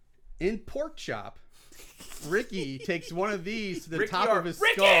 In Pork Chop, Ricky takes one of these to the top of his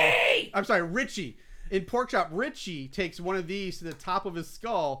skull. I'm sorry, Richie. In Pork Chop, Richie takes one of these to the top of his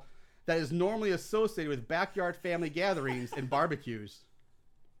skull that is normally associated with backyard family gatherings and barbecues.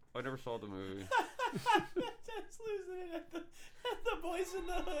 I never saw the movie. Just losing it at the boys in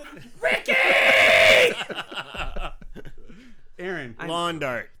the hood. Aaron. Lawn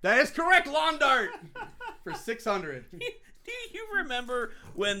Dart. That is correct, Lawn Dart. For 600. Do you remember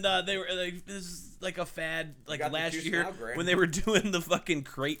when they were like, this is like a fad like got the last juice year now, Graham. when they were doing the fucking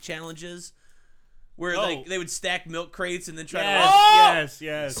crate challenges where Oh. like they would stack milk crates and then try Yes, to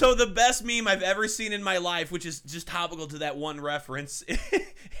yes, yes. So the best meme I've ever seen in my life, which is just topical to that one reference,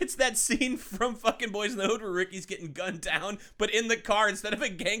 it's that scene from fucking Boys in the Hood where Ricky's getting gunned down, but in the car instead of a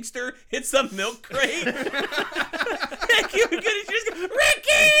gangster, it's a milk crate. Thank you, good. He just goes,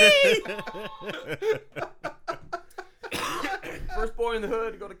 Ricky. First boy in the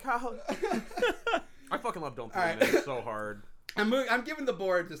hood to go to college. I fucking love Don't Play All right. Man so hard. I'm giving the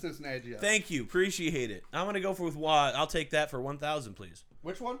board to Cincinnati Jeff. Thank you, appreciate it. I'm gonna go with Wad. I'll take that for 1,000, please.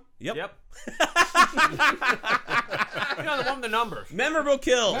 Which one? Yep. Yep. You know the one with the numbers. Memorable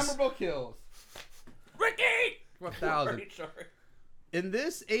kills. Memorable kills. Ricky! 1,000. Sorry. In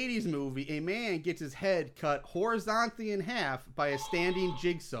this 80s movie, a man gets his head cut horizontally in half by a standing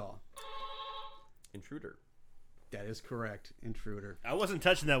jigsaw. Intruder. That is correct. Intruder. I wasn't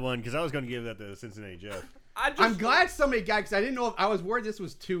touching that one because I was going to give that to Cincinnati Jeff. I'm glad somebody got because I didn't know if I was worried this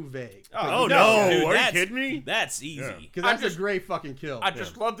was too vague. Oh, no. dude, Are you that's- kidding me? That's easy. Yeah. Because that's a great fucking kill. I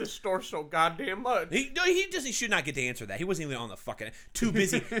just love this store so goddamn much. He should not get to answer that. He wasn't even on the fucking too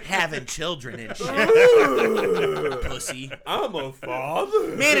busy having children and shit. Pussy. I'm a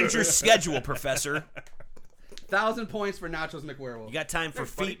father. Manage your schedule, Professor. 1,000 points for Nachos McWerewolf. You got time for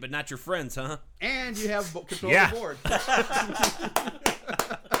feet, but not your friends, huh? And you have control Yeah. of the board.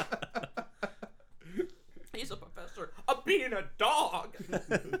 He's a professor of being a dog.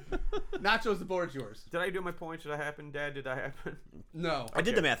 Nachos, the board's yours. Did I do my points? Did that happen, Dad? Did that happen? No. I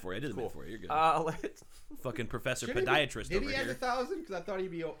did the math for you. You're good. Let's. Fucking Professor Did he- Podiatrist Did over he have here. 1,000? Because I thought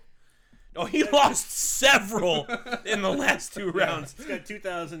he'd be... Oh, he lost several in the last 2 rounds. He's got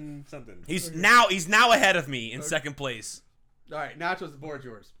 2,000 something. He's now ahead of me in second place. All right, Nachos, the board's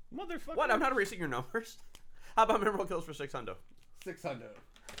yours. Motherfucker. What? I'm not erasing your numbers. How about memorable kills for 600? 600.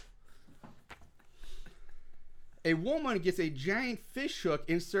 A woman gets a giant fish hook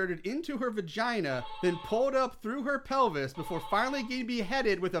inserted into her vagina, then pulled up through her pelvis before finally getting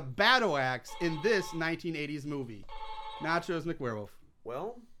beheaded with a battle axe in this 1980s movie. Nachos McWerewolf.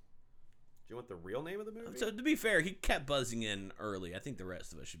 Well, do you want the real name of the movie? So to be fair, he kept buzzing in early. I think the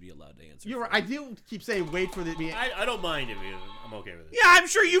rest of us should be allowed to answer. You're right. I do keep saying wait for the... I don't mind if I'm okay with it. Yeah, I'm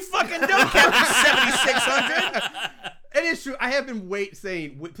sure you fucking don't, Captain 7600. It is true. I have been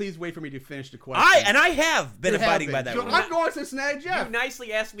saying, please wait for me to finish the question. I have been You have abiding been. by that So rule. I'm going Cincinnati Jeff. You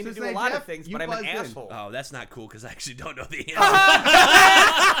nicely asked me to Since do a they lot Jeff, of things, you but I'm an buzzed in. asshole. Oh, that's not cool because I actually don't know the answer.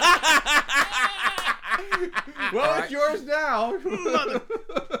 Well, All it's yours now.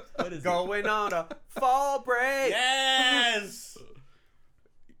 What is it? Going on a fall break. Yes!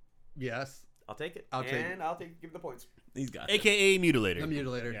 Yes. I'll take it. I'll take it. And I'll give the points. He's got it. AKA Mutilator. The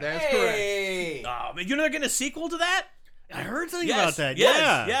Mutilator. Yeah. That's correct. Hey! Oh, man, you're not getting a sequel to that? I heard something Yes, about that. yes,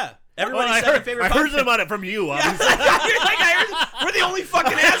 yeah. yeah. Well, Everybody I said their heard, favorite I heard podcast. something about it from you. You're Obviously. like, I heard, we're the only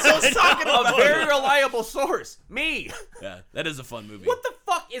fucking assholes talking A about very it. reliable source. Me. Yeah, that is a fun movie. What the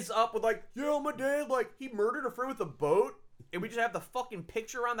fuck is up with my dad, he murdered a friend with a boat, and we just have the fucking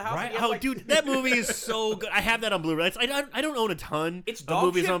picture around the house. Right? And he has, Oh, dude, that movie is so good. I have that on Blu-ray. I don't own a ton It's of dog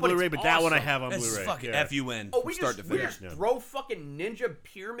movies shit, on but Blu-ray, it's but that one I awesome. have on This is Blu-ray. fucking Yeah. FUN Oh, from we start just, to we finish. just throw fucking ninja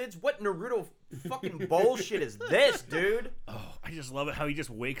pyramids? What Naruto fucking bullshit is this, dude? Oh, I just love it how he just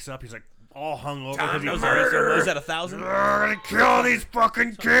wakes up. He's like all hungover Time because he to murdered. murder. Was that 1,000? I'm gonna kill these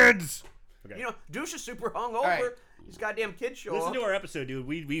fucking kids. Okay. You know, Douche is super hungover. right. These goddamn kids show Listen up. to our episode, dude.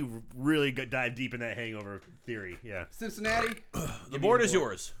 We really dive deep in that hangover theory. Yeah. Cincinnati. The board is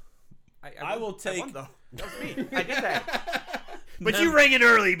yours. I won- will take- won, though. That was me. I did that. But you rang it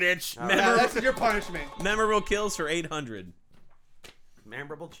early, bitch. Yeah, that's your punishment. Memorable kills for 800.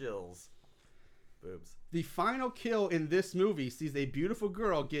 Memorable chills. Boobs. The final kill in this movie sees a beautiful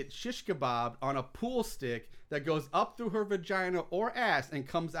girl get shish kebabbed on a pool stick that goes up through her vagina or ass and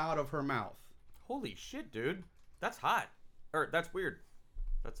comes out of her mouth. Holy shit, dude. That's hot. Or, that's weird.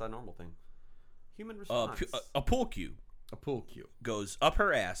 That's a normal thing. Human response. A pool cue A pool cue. goes up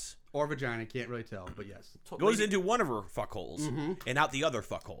her ass, Or vagina, can't really tell, but yes. goes into one of her fuck holes, and out the other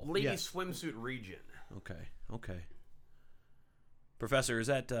fuck hole. Lady Yes. swimsuit region. Okay. Professor, is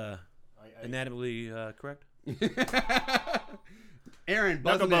that anatomically correct? Aaron, Knuckle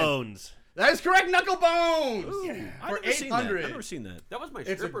buzzing in. bones. That is correct, Knuckle Bones! I've For never seen that. 800. I've never seen that. That was my It's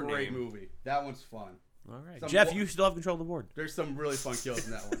a stripper great name. movie. That one's fun. All right. Some Jeff, wa- you still have control of the board. There's some really fun kills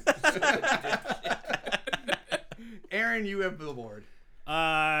in that one. Aaron, you have the board.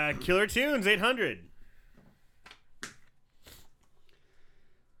 Killer Tunes 800.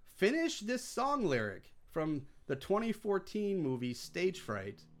 Finish this song lyric from the 2014 movie Stage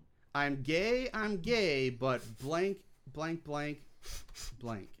Fright. I'm gay, but blank, blank, blank,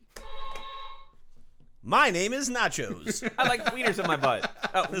 blank. My name is Nachos. I like wieners in my butt.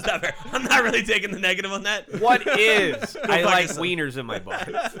 Oh, Is that fair? I'm not really taking the negative on that. what is? I fuck like yourself. wieners in my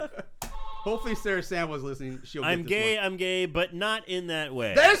butt. Hopefully Sarah Sam was listening. She'll I'm get this gay, one. I'm gay, but not in that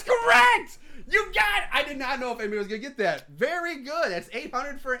way. That is correct! You got it! I did not know if anybody was going to get that. Very good. That's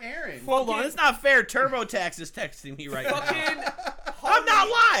 800 for Aaron. Hold on, it's not fair. TurboTax is texting me right now. Fucking I'm not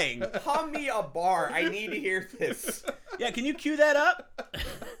lying. hum me a bar. I need to hear this. Yeah, can you cue that up?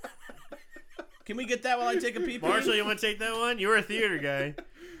 Can we get that while I take a pee? Marshall, you want to take that one? You're a theater guy.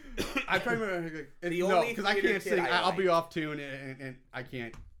 I'm trying to remember. The No, only because I theater can't kid sing. I I'll be like. off tune and I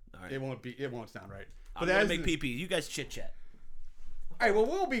can't. All right. It won't sound right. I'm that gonna is make pee pee. You guys chit chat. All right, well,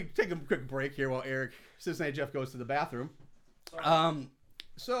 we'll be taking a quick break here while Cincinnati Jeff goes to the bathroom.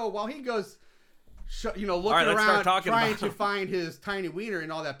 So while he goes looking right, let's start around talking trying about- to find his tiny wiener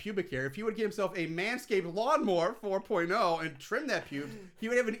and all that pubic hair, if he would get himself a Manscaped Lawnmower 4.0 and trim that pubes, he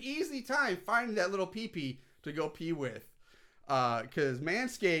would have an easy time finding that little pee-pee to go pee with. Because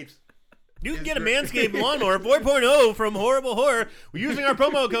Manscaped... You can is get a great. Manscaped Lawnmower 4.0 from Horrible Horror using our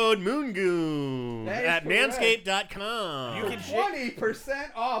promo code MoonGoon That is at correct. manscaped.com. You can 20%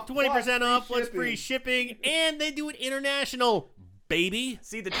 off. 20% off plus shipping. free shipping, and they do it international, baby.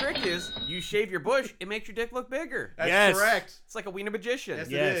 See, the trick is you shave your bush, it makes your dick look bigger. That's Yes. correct. It's like a wiener magician. Yes,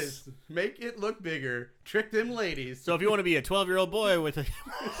 Yes. it is. Make it look bigger. Trick them ladies. So if you want to be a 12-year-old boy with a...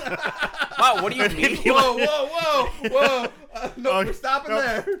 Wow, what do you mean? Whoa. No, Oh, we're stopping no.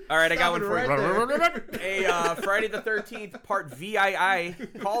 there. All right, I got one Stopping for you. right there. A Friday the 13th part VII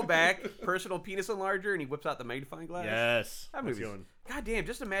callback, personal penis enlarger, and he whips out the magnifying glass. Yes. That That's movie's going. God damn,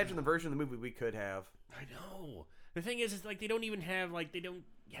 just imagine the version of the movie we could have. I know. The thing is, like, they don't even have, like, they don't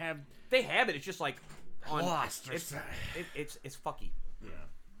have... They have it, it's just like on Lost or it's, something. it's fucky. Yeah.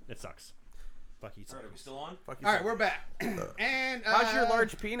 It sucks. Fuck you. Are we still on? Fucky All right, sucky. we're back. And How's your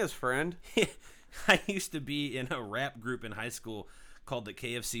large penis, friend? I used to be in a rap group in high school called the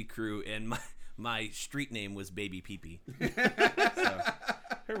KFC Crew, and my street name was Baby Peepee. So,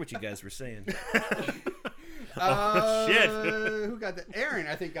 heard what you guys were saying. shit. Who got that? Aaron,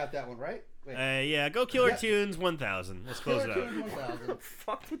 I think, got that one, right? Wait. Yeah, go Killer Tunes 1000. Let's close it Killer out. Tunes 1000.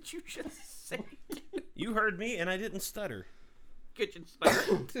 Fuck did you just say? You heard me, and I didn't stutter. Kitchen stuff.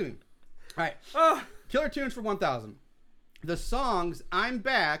 Excuse me. All right. Killer Tunes for 1000. The songs I'm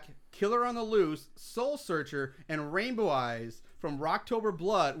Back, Killer on the Loose, Soul Searcher, and Rainbow Eyes from Rocktober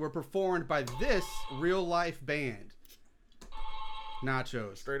Blood were performed by this real-life band.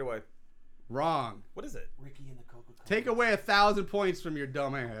 Nachos. Straight away. Wrong. What is it? Ricky and the Coca-Cola. Take away 1,000 points from your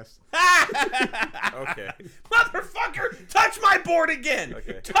dumb ass. Okay. Motherfucker, touch my board again.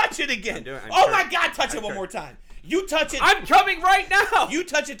 Okay. Touch it again. I'm Oh sure. my God, touch it one more time. You touch it. I'm coming right now. You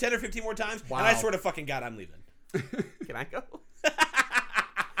touch it 10 or 15 more times, and I swear to fucking God, I'm leaving. Can I go?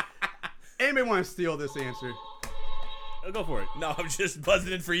 Anybody want to steal this answer? Go for it. No, I'm just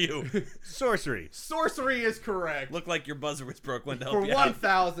buzzing in for you. Sorcery. Sorcery is correct. Looked like your buzzer was broke. Went to For help you out.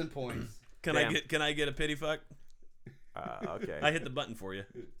 1,000 points. Can Damn. I get a pity fuck? Okay. I hit the button for you.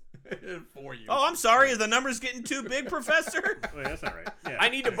 For you. Oh, I'm sorry. Is the numbers getting too big, Professor? Wait, that's not right. Yeah. I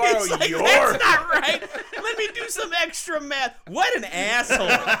need to borrow It's like, yours. that's not right. Let me do some extra math. What an asshole.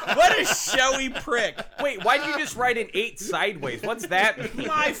 What a showy prick. Wait, why'd you just write an 8 sideways? What's that mean?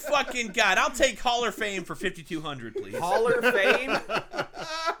 My fucking God. I'll take Hall of Fame for 5,200, please. Hall of Fame?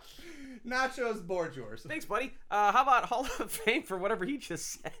 Nachos, board yours. Thanks, buddy. How about Hall of Fame for whatever he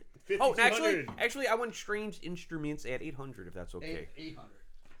just said? Oh, 5,200. actually, I want Strange Instruments at 800 if that's okay. 800.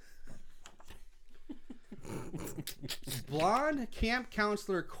 Blonde camp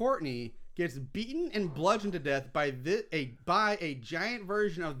counselor Courtney gets beaten and bludgeoned to death by a giant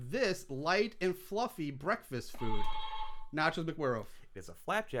version of this light and fluffy breakfast food. Nachos McWerrow. It's a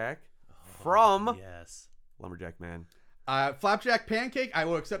flapjack from Yes. Lumberjack Man. Flapjack pancake. I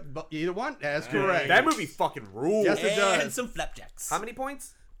will accept either one. That's correct. That movie fucking rules. Yes, it And does. some flapjacks. How many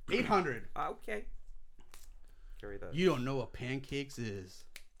points? 800. Okay. Carry that. You don't know what pancakes is.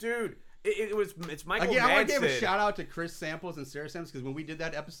 Dude, it's Michael Again, I want to give a Madsen. shout out to Chris Samples and Sarah Samples because when we did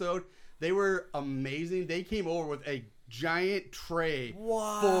that episode, they were amazing. They came over with a giant tray full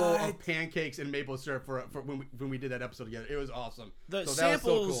of pancakes and maple syrup for when we did that episode together. It was awesome. The so samples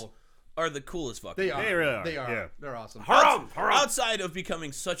that was so cool. are the coolest fucking. They are. They really are, They are. yeah. They're awesome. Outside of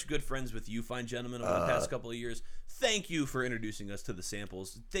becoming such good friends with you, fine gentlemen, over the past couple of years, thank you for introducing us to the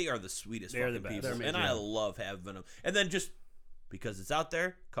samples. They are the sweetest They're the fucking best. people, They're and amazing. I love having them. And then just because it's out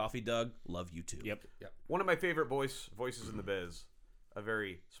there, Coffee Doug, love you too. Yep. One of my favorite voices in the biz, a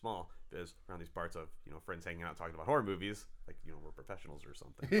very small biz around these parts of friends hanging out talking about horror movies, like we're professionals or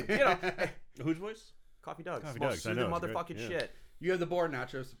something. Whose voice? Coffee Doug's, Coffee most Doug's, I soothing know, it's great, motherfucking yeah. shit. You have the board,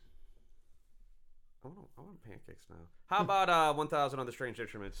 Nachos. I want pancakes now. How about 1,000 on the Strange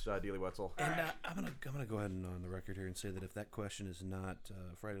Instruments, Dealey Wetzel? And I'm gonna go ahead and on the record here and say that if that question is not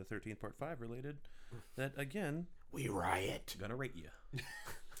Friday the 13th Part 5 related, that again We riot. gonna rate you.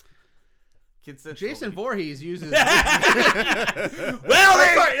 Jason Voorhees uses. Well,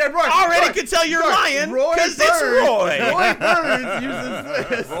 already could tell you're lying because it's Roy. Roy Burns uses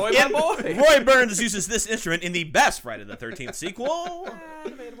this. Roy, my boy. Roy Burns uses this instrument in the best Friday the 13th sequel.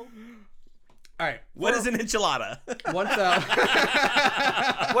 All right. What is an enchilada? 1,000.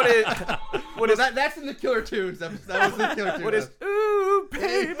 What is That's in the Killer Tunes. That was the Killer Tunes. what is ooh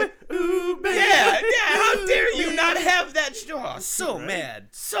baby ooh baby? Yeah, how dare you not have that? So mad,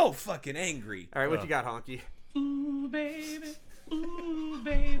 so fucking angry. All right, what you got, Honky? Ooh, baby.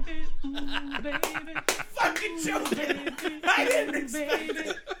 Fucking joking. I didn't expect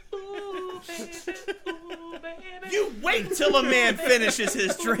it. You wait till a man finishes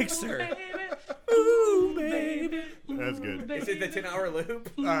his drink, sir. Ooh, baby. That's good. Is it the 10-hour loop?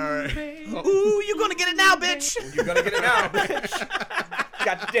 All right. Ooh, you gonna get it now, bitch. You're gonna get it now, bitch.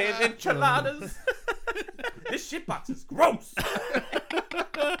 Goddamn enchiladas. This shitbox is gross.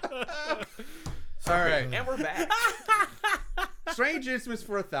 All right. And we're back. Strange Instruments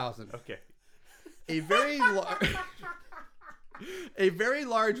for 1,000. Okay. A very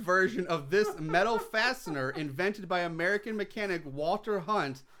large version of this metal fastener invented by American mechanic Walter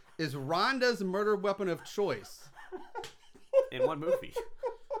Hunt is Rhonda's murder weapon of choice. In one movie.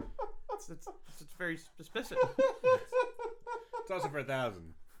 It's very specific. It's also for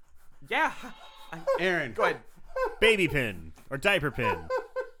 1,000. Yeah. Aaron. Go ahead. Baby pin or diaper pin.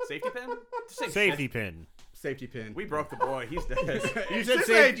 Safety pin? Same Safety shit. pin. Safety pin. We broke the boy. He's dead. You said Six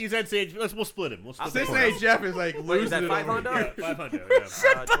sage. eight. You said sage. We'll split him. We'll split This him. night Jeff is like Wait, is losing that it over 500? here. 500.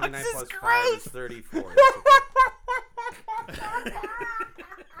 Yeah. 29 plus 5 is 34. That's okay.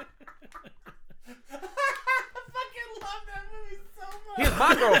 Here's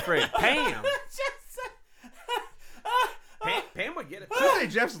my girlfriend, Pam. Pam would get it. This night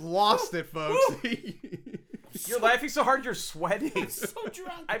Jeff's lost it, folks. You're laughing so hard you're sweating. So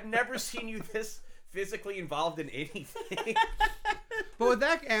drunk. I've never seen you this physically involved in anything. But with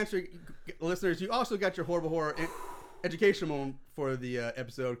that answer, listeners, you also got your horrible horror educational moment for the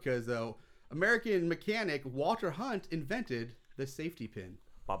episode because American mechanic Walter Hunt invented the safety pin.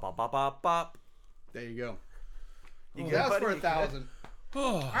 Bop, bop, bop, bop, bop. There you go. That was for 1,000.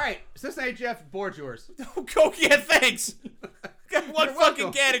 All right, Cincinnati Jeff, board's yours. Go get thanks. Got one You're fucking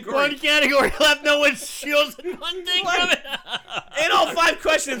welcome. category. One category left. No one shields one thing from it. And all 5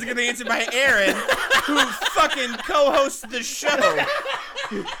 questions are gonna be answered by Aaron, who fucking co-hosts the show.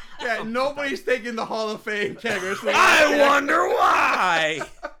 Yeah, nobody's taking the Hall of Fame category. So I wonder why.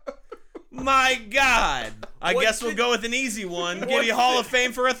 My God. I guess we'll go with an easy one. Give you Hall of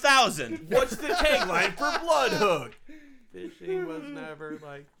Fame for 1,000. What's the tagline for Bloodhook? Fishing was never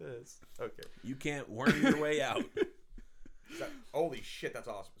like this. Okay. You can't worm your way out. Holy shit, that's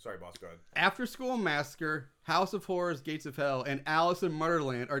awesome. Sorry, boss. Go ahead. After School Massacre, House of Horrors, Gates of Hell, and Alice in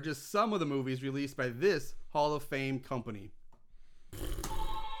Murderland are just some of the movies released by this Hall of Fame company.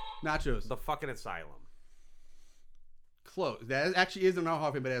 Nachos. The fucking asylum. Close. That actually is an Hall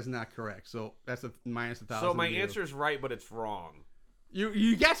of Fame, but that's not correct. So that's a minus 1,000. So my to you. answer's right, but it's wrong.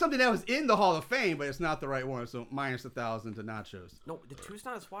 You got something that was in the Hall of Fame, but it's not the right one. So minus 1,000 to Nachos. No, the 2's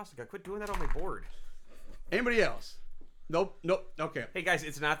not a swastika. Quit doing that on my board. Anybody else? Nope. Okay. Hey guys,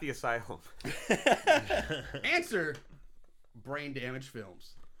 it's not the asylum. Answer: brain damage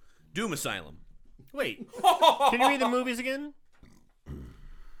films. Doom Asylum. Wait. Can you read the movies again?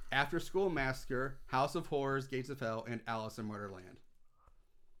 After School Massacre, House of Horrors, Gates of Hell, and Alice in Murderland.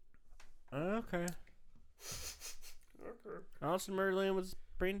 Okay. Alice in Murderland was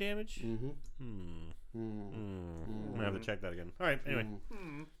brain damage? I'm gonna have to check that again. Alright, anyway.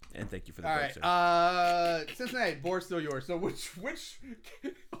 And thank you for the All break, right, sir. Cincinnati, board's still yours. So which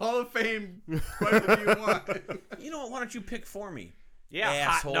Hall of Fame question do you want? You know what? Why don't you pick for me? Yeah,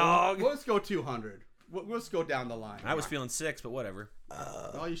 Asshole. hot dog. Well, let's go 200. Let's go down the line. I was feeling 6, but whatever.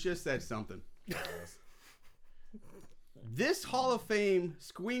 Oh, you should have said something. This Hall of Fame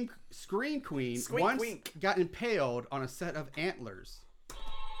screen queen Squeak once wink. got impaled on a set of antlers.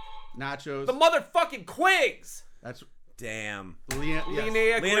 Nachos. The motherfucking Quigs. That's Damn. Leanna. Yes.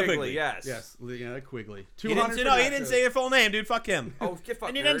 Linnea Linnea Quigley, Quigley. yes. Yes, Leanna Quigley. He 200 didn't, for he didn't Nachos. say your full name, dude. Fuck him. Oh, get fucked.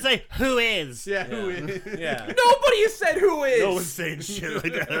 And he didn't say, who is? Yeah, who is? Yeah. Nobody has said who is. No one's saying shit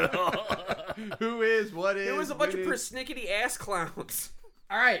like that at all. Who is? What is? It was a bunch of when is- persnickety ass clowns.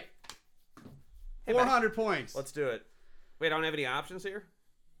 All right. Hey, 400 points. Let's do it. Wait, I don't have any options here?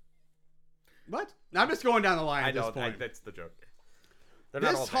 What? I'm just going down the line I at this know. point. That's the joke. They're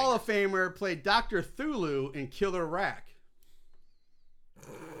not This all Hall of Famer played Dr. Thulu in Killer Rack.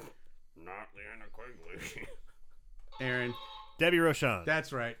 Not Linnea Quigley. Aaron. Debbie Rochon.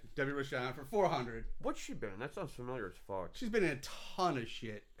 That's right. Debbie Rochon for 400. What's she been? That sounds familiar as fuck. She's been in a ton of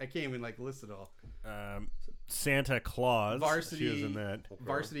shit. I can't even list it all. Santa Claus. Varsity. She was in that.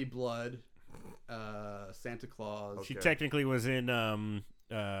 Varsity Blood. Santa Claus. She technically was in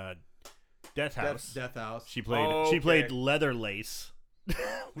Death House. Death House. She played Okay. Leatherlace.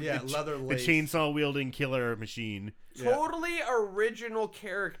 Yeah, the Leatherlace. chainsaw wielding killer machine. Totally original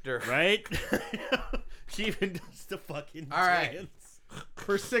character. Right? She even does the fucking All right. dance.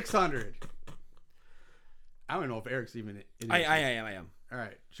 For 600. I don't know if Eric's even in I am. All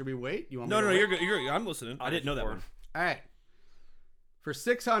right. Should we wait? You want No, me to no, wait? you're good. I'm listening. I didn't know that one. All right. For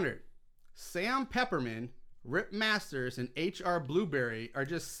 600, Sam Pepperman, Rip Masters, and H.R. Blueberry are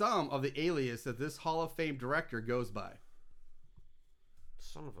just some of the alias that this Hall of Fame director goes by.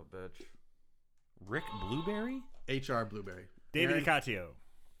 Son of a bitch. Rick Blueberry? H.R. Blueberry. David Aaron? DiCatio.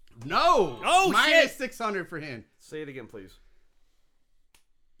 No! Oh, Minus shit! 600 for him. Say it again, please.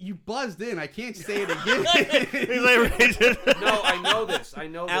 You buzzed in. I can't say it again. He's like, No, I know this. I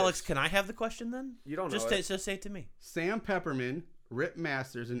know Alex, this. can I have the question then? You don't know just it. just say it to me. Sam Pepperman, Rip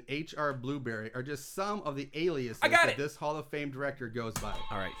Masters, and H.R. Blueberry are just some of the aliases I got that it. this Hall of Fame director goes by.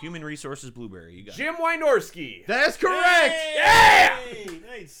 All right, Human Resources Blueberry. You got it. Jim Wynorski. That is correct! Yeah!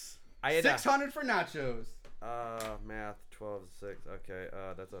 Nice. I had 600 for nachos. math 12 6. Okay,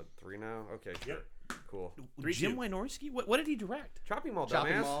 that's a 3 now. Okay, sure. Yep. Cool. Jim 3-2. Wynorski? What did he direct? Chopping Mall,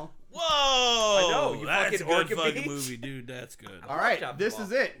 Chopping dumbass. Mall. Whoa! know, you That's a fucking good Orca fucking Beach. movie, dude. That's good. All right, Chopping this Mall.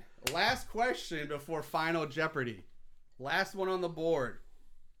 is it. Last question before Final Jeopardy. Last one on the board.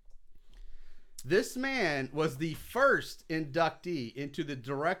 This man was the first inductee into the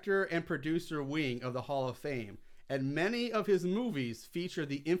director and producer wing of the Hall of Fame, and many of his movies feature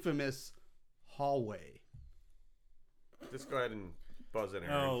the infamous hallway. Just go ahead and buzz in,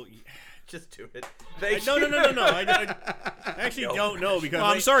 Aaron. Oh, Just do it. Thank no. you. I actually don't know because Well,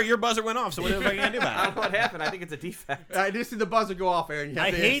 I'm I- sorry, your buzzer went off, so what am I going to do I about don't know what happened. I think it's a defect. I just see the buzzer go off, Aaron. You have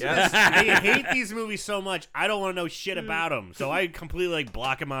I to hate answer. this. I hate these movies so much. I don't want to know shit about them, so I completely like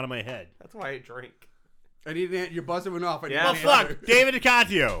block them out of my head. That's why I drink. I need an, your buzzer went off. I need Yeah. an Well, answer. fuck, David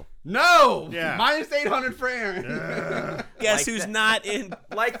DiCatio. No. Yeah. Minus 800 for Aaron. it? Guess Like who's that. not in?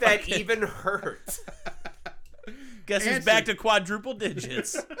 Like that even hurts. Guess who's Answer. back to quadruple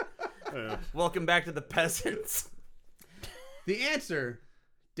digits? Welcome back to the peasants. The answer,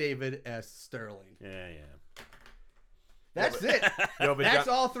 David S. Sterling. Yeah. That's it. Yo, but That's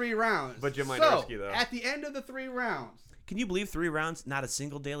John- all 3 rounds. But Jim so, Wynorski, though. at the end of the 3 rounds, Can you believe 3 rounds, not a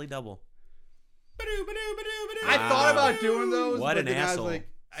single daily double? I thought about doing those. What but an then I was asshole.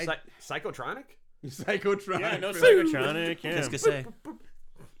 like, Psychotronic? Psychotronic. Yeah, no for- Psychotronic. Yeah. Qu'est-ce que c'est?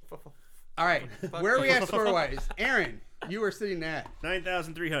 All right, where are we at score-wise? Aaron, you were sitting at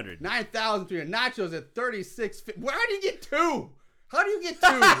 9,300. 9,300. Nachos at 36. How do you get 2? How do you get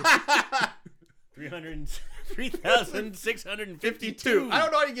 2? 3,652. I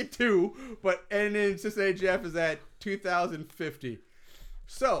don't know how you get 2, but and then Cincinnati Jeff is at 2,050.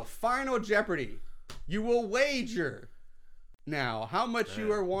 So, Final Jeopardy. You will wager now how much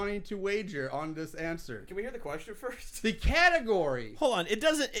you are wanting to wager on this answer. Can we hear the question first? The category. Hold on, it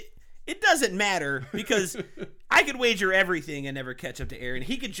doesn't matter because I could wager everything and never catch up to Aaron.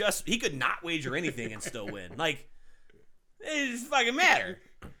 He could not wager anything and still win. Like, it doesn't fucking matter.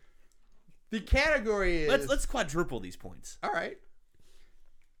 The category is. Let's quadruple these points. All right.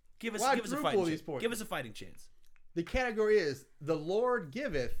 Give us a Quadruple fighting these chance. points. Give us a fighting chance. The category is the Lord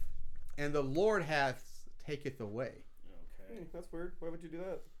giveth, and the Lord hath taketh away. That's weird. Why would you do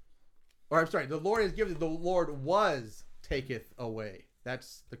that? Or I'm sorry, the Lord is given. The Lord was taketh away.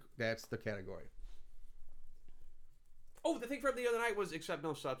 That's the category. Oh, the thing from the other night was accept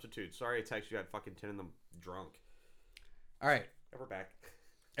no substitute. Sorry, I texted you. I had fucking 10 of them drunk. All right, And we're back.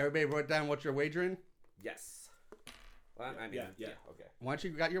 everybody wrote down what you're wagering. Yes. Well, I mean, Yeah. Okay. Once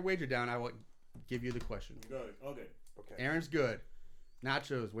you got your wager down, I will give you the question. Good. Okay. Okay. Aaron's good.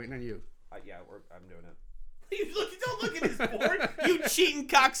 Nachos waiting on you. Yeah, I'm doing it. Don't look at his board, you cheating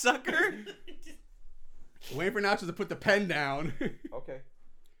cocksucker. Waiting for Nachos to put the pen down. Okay.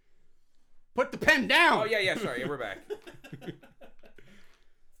 Put the pen down. Oh, yeah, sorry. Yeah, we're back.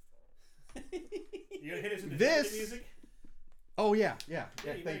 You gonna hit us with the This- Jeopardy music? Oh yeah. Yeah, you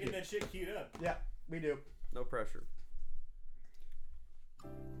better Thank get you. that shit queued up. Yeah, we do. No pressure.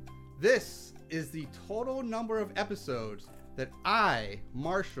 This is the total number of episodes that I,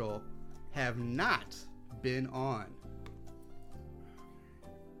 Marshall, have not been on.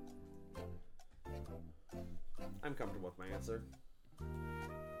 I'm comfortable with my answer. Oh,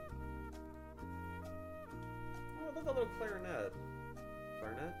 look at the little clarinet.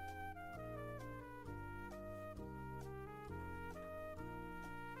 Clarinet?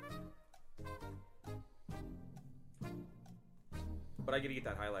 But I gotta get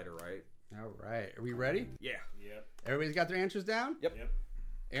that highlighter right. All right, are we ready? Yeah. Yep. Everybody's got their answers down? Yep.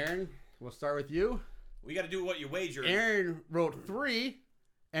 Aaron, we'll start with you. We got to do what you wager. Aaron wrote 3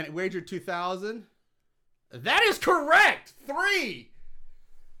 and it wagered 2,000. That is correct. 3.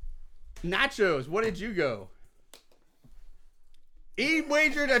 Nachos, what did you go? He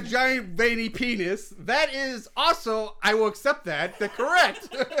wagered a giant veiny penis. That is also, I will accept that, the correct.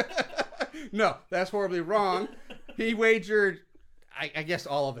 No, that's horribly wrong. He wagered, I guess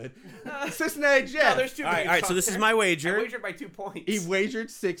all of it. Cincinnati Jeff. No, there's too All many. right, so this is my I wager. wagered by 2 points. He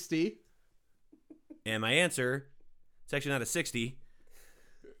wagered 60. And my answer, it's actually not a 60.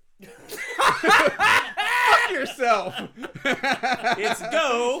 Fuck yourself. It's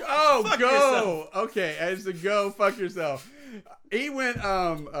go. Oh, Fuck go. yourself. Okay, as a go, fuck yourself. He went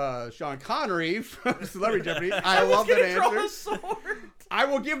Sean Connery from Celebrity Jeopardy. I love that Gonna draw a answer. sword. I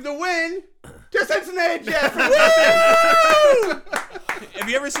will give the win to Cincinnati Jeff. Woo! Have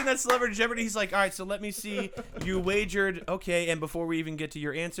you ever seen that Celebrity Jeopardy? He's like, all right, so let me see. You wagered, okay, and before we even get to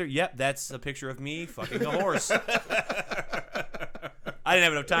your answer, yep, that's a picture of me fucking a horse. I didn't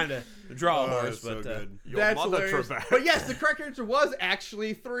have enough time to draw a horse, but That's hilarious. But yes, the correct answer was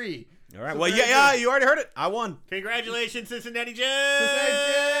actually 3. all right. So Well, very yeah, good. you already heard it. I won. Congratulations, Cincinnati Cincinnati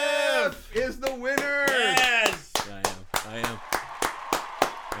Jeff! Jeff is the winner. Yes! I am.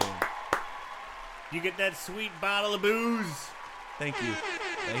 You get that sweet bottle of booze. Thank you.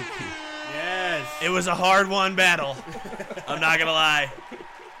 Yes. It was a hard-won battle. I'm not gonna lie.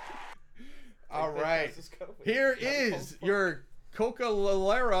 All right. Here is your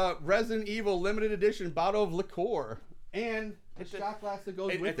Coca-Cola Resident Evil limited edition bottle of liqueur and the shot glass that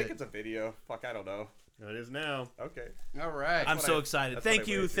goes I with think it. it's a video. Fuck, I don't know. It is now. Okay. All right. I'm so excited. that's what Thank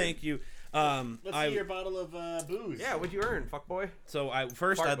I you. waited for. Thank you. Let's see your bottle of booze. Yeah, what'd you earn, fuckboy? So I'd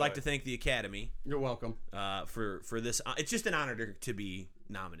Fart like boy. to thank the Academy You're welcome. for this. It's just an honor to be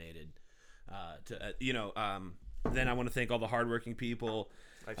nominated. Then I want to thank all the hardworking people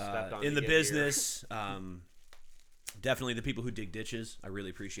I stepped on in to the get here. business. Definitely the people who dig ditches. I really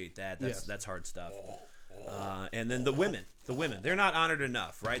appreciate that. Yes. That's hard stuff. And then the women. They're not honored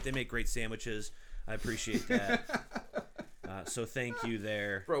enough, right? They make great sandwiches. I appreciate that. So thank you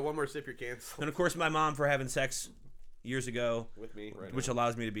there. Bro, one more sip, you're canceled. And of course, my mom for having sex years ago, With me. Right which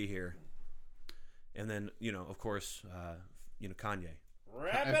allows me to be here. And then, of course, Kanye.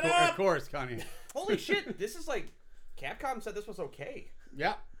 Wrap Of it course, up. of course, Connie. Holy shit, this is like... Capcom said this was okay.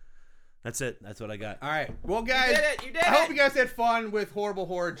 Yeah. That's it. That's what I got. All right. Well, guys, did it, you did I hope it. you guys had fun with Horrible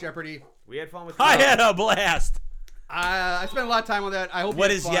Horror Jeopardy. We had fun with I you. had a blast. I spent a lot of time on that. I hope What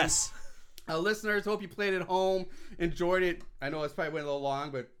you had is fun. yes? Listeners, hope you played at home, enjoyed it. I know it's probably went a little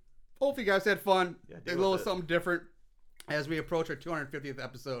long, but hopefully you guys had fun. Yeah, a deal little with it. something different as we approach our 250th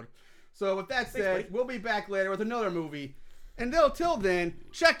episode. So with that said, buddy. we'll be back later with another movie. And till then,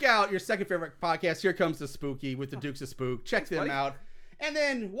 check out your second favorite podcast, Here Comes the Spooky, with the Dukes of Spook. Check them buddy. out. And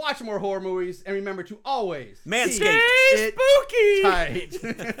then watch more horror movies. And remember to always Manscaped. keep it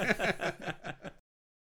Spooky! tight.